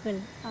பாதுகாப்பு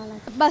இல்லை.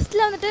 அவ்வளோ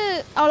பஸ்ஸில் வந்துட்டு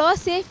அவ்வளோவா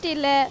சேஃப்டி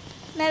இல்லை.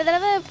 நிறைய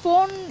தடவை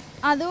ஃபோன்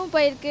அதுவும்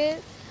போயிருக்கு.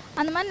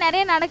 அந்த மாதிரி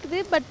நிறைய நடக்குது.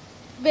 பட்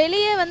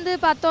வெளியே வந்து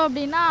பார்த்தோம்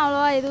அப்படின்னா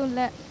அவ்வளோவா எதுவும்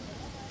இல்லை.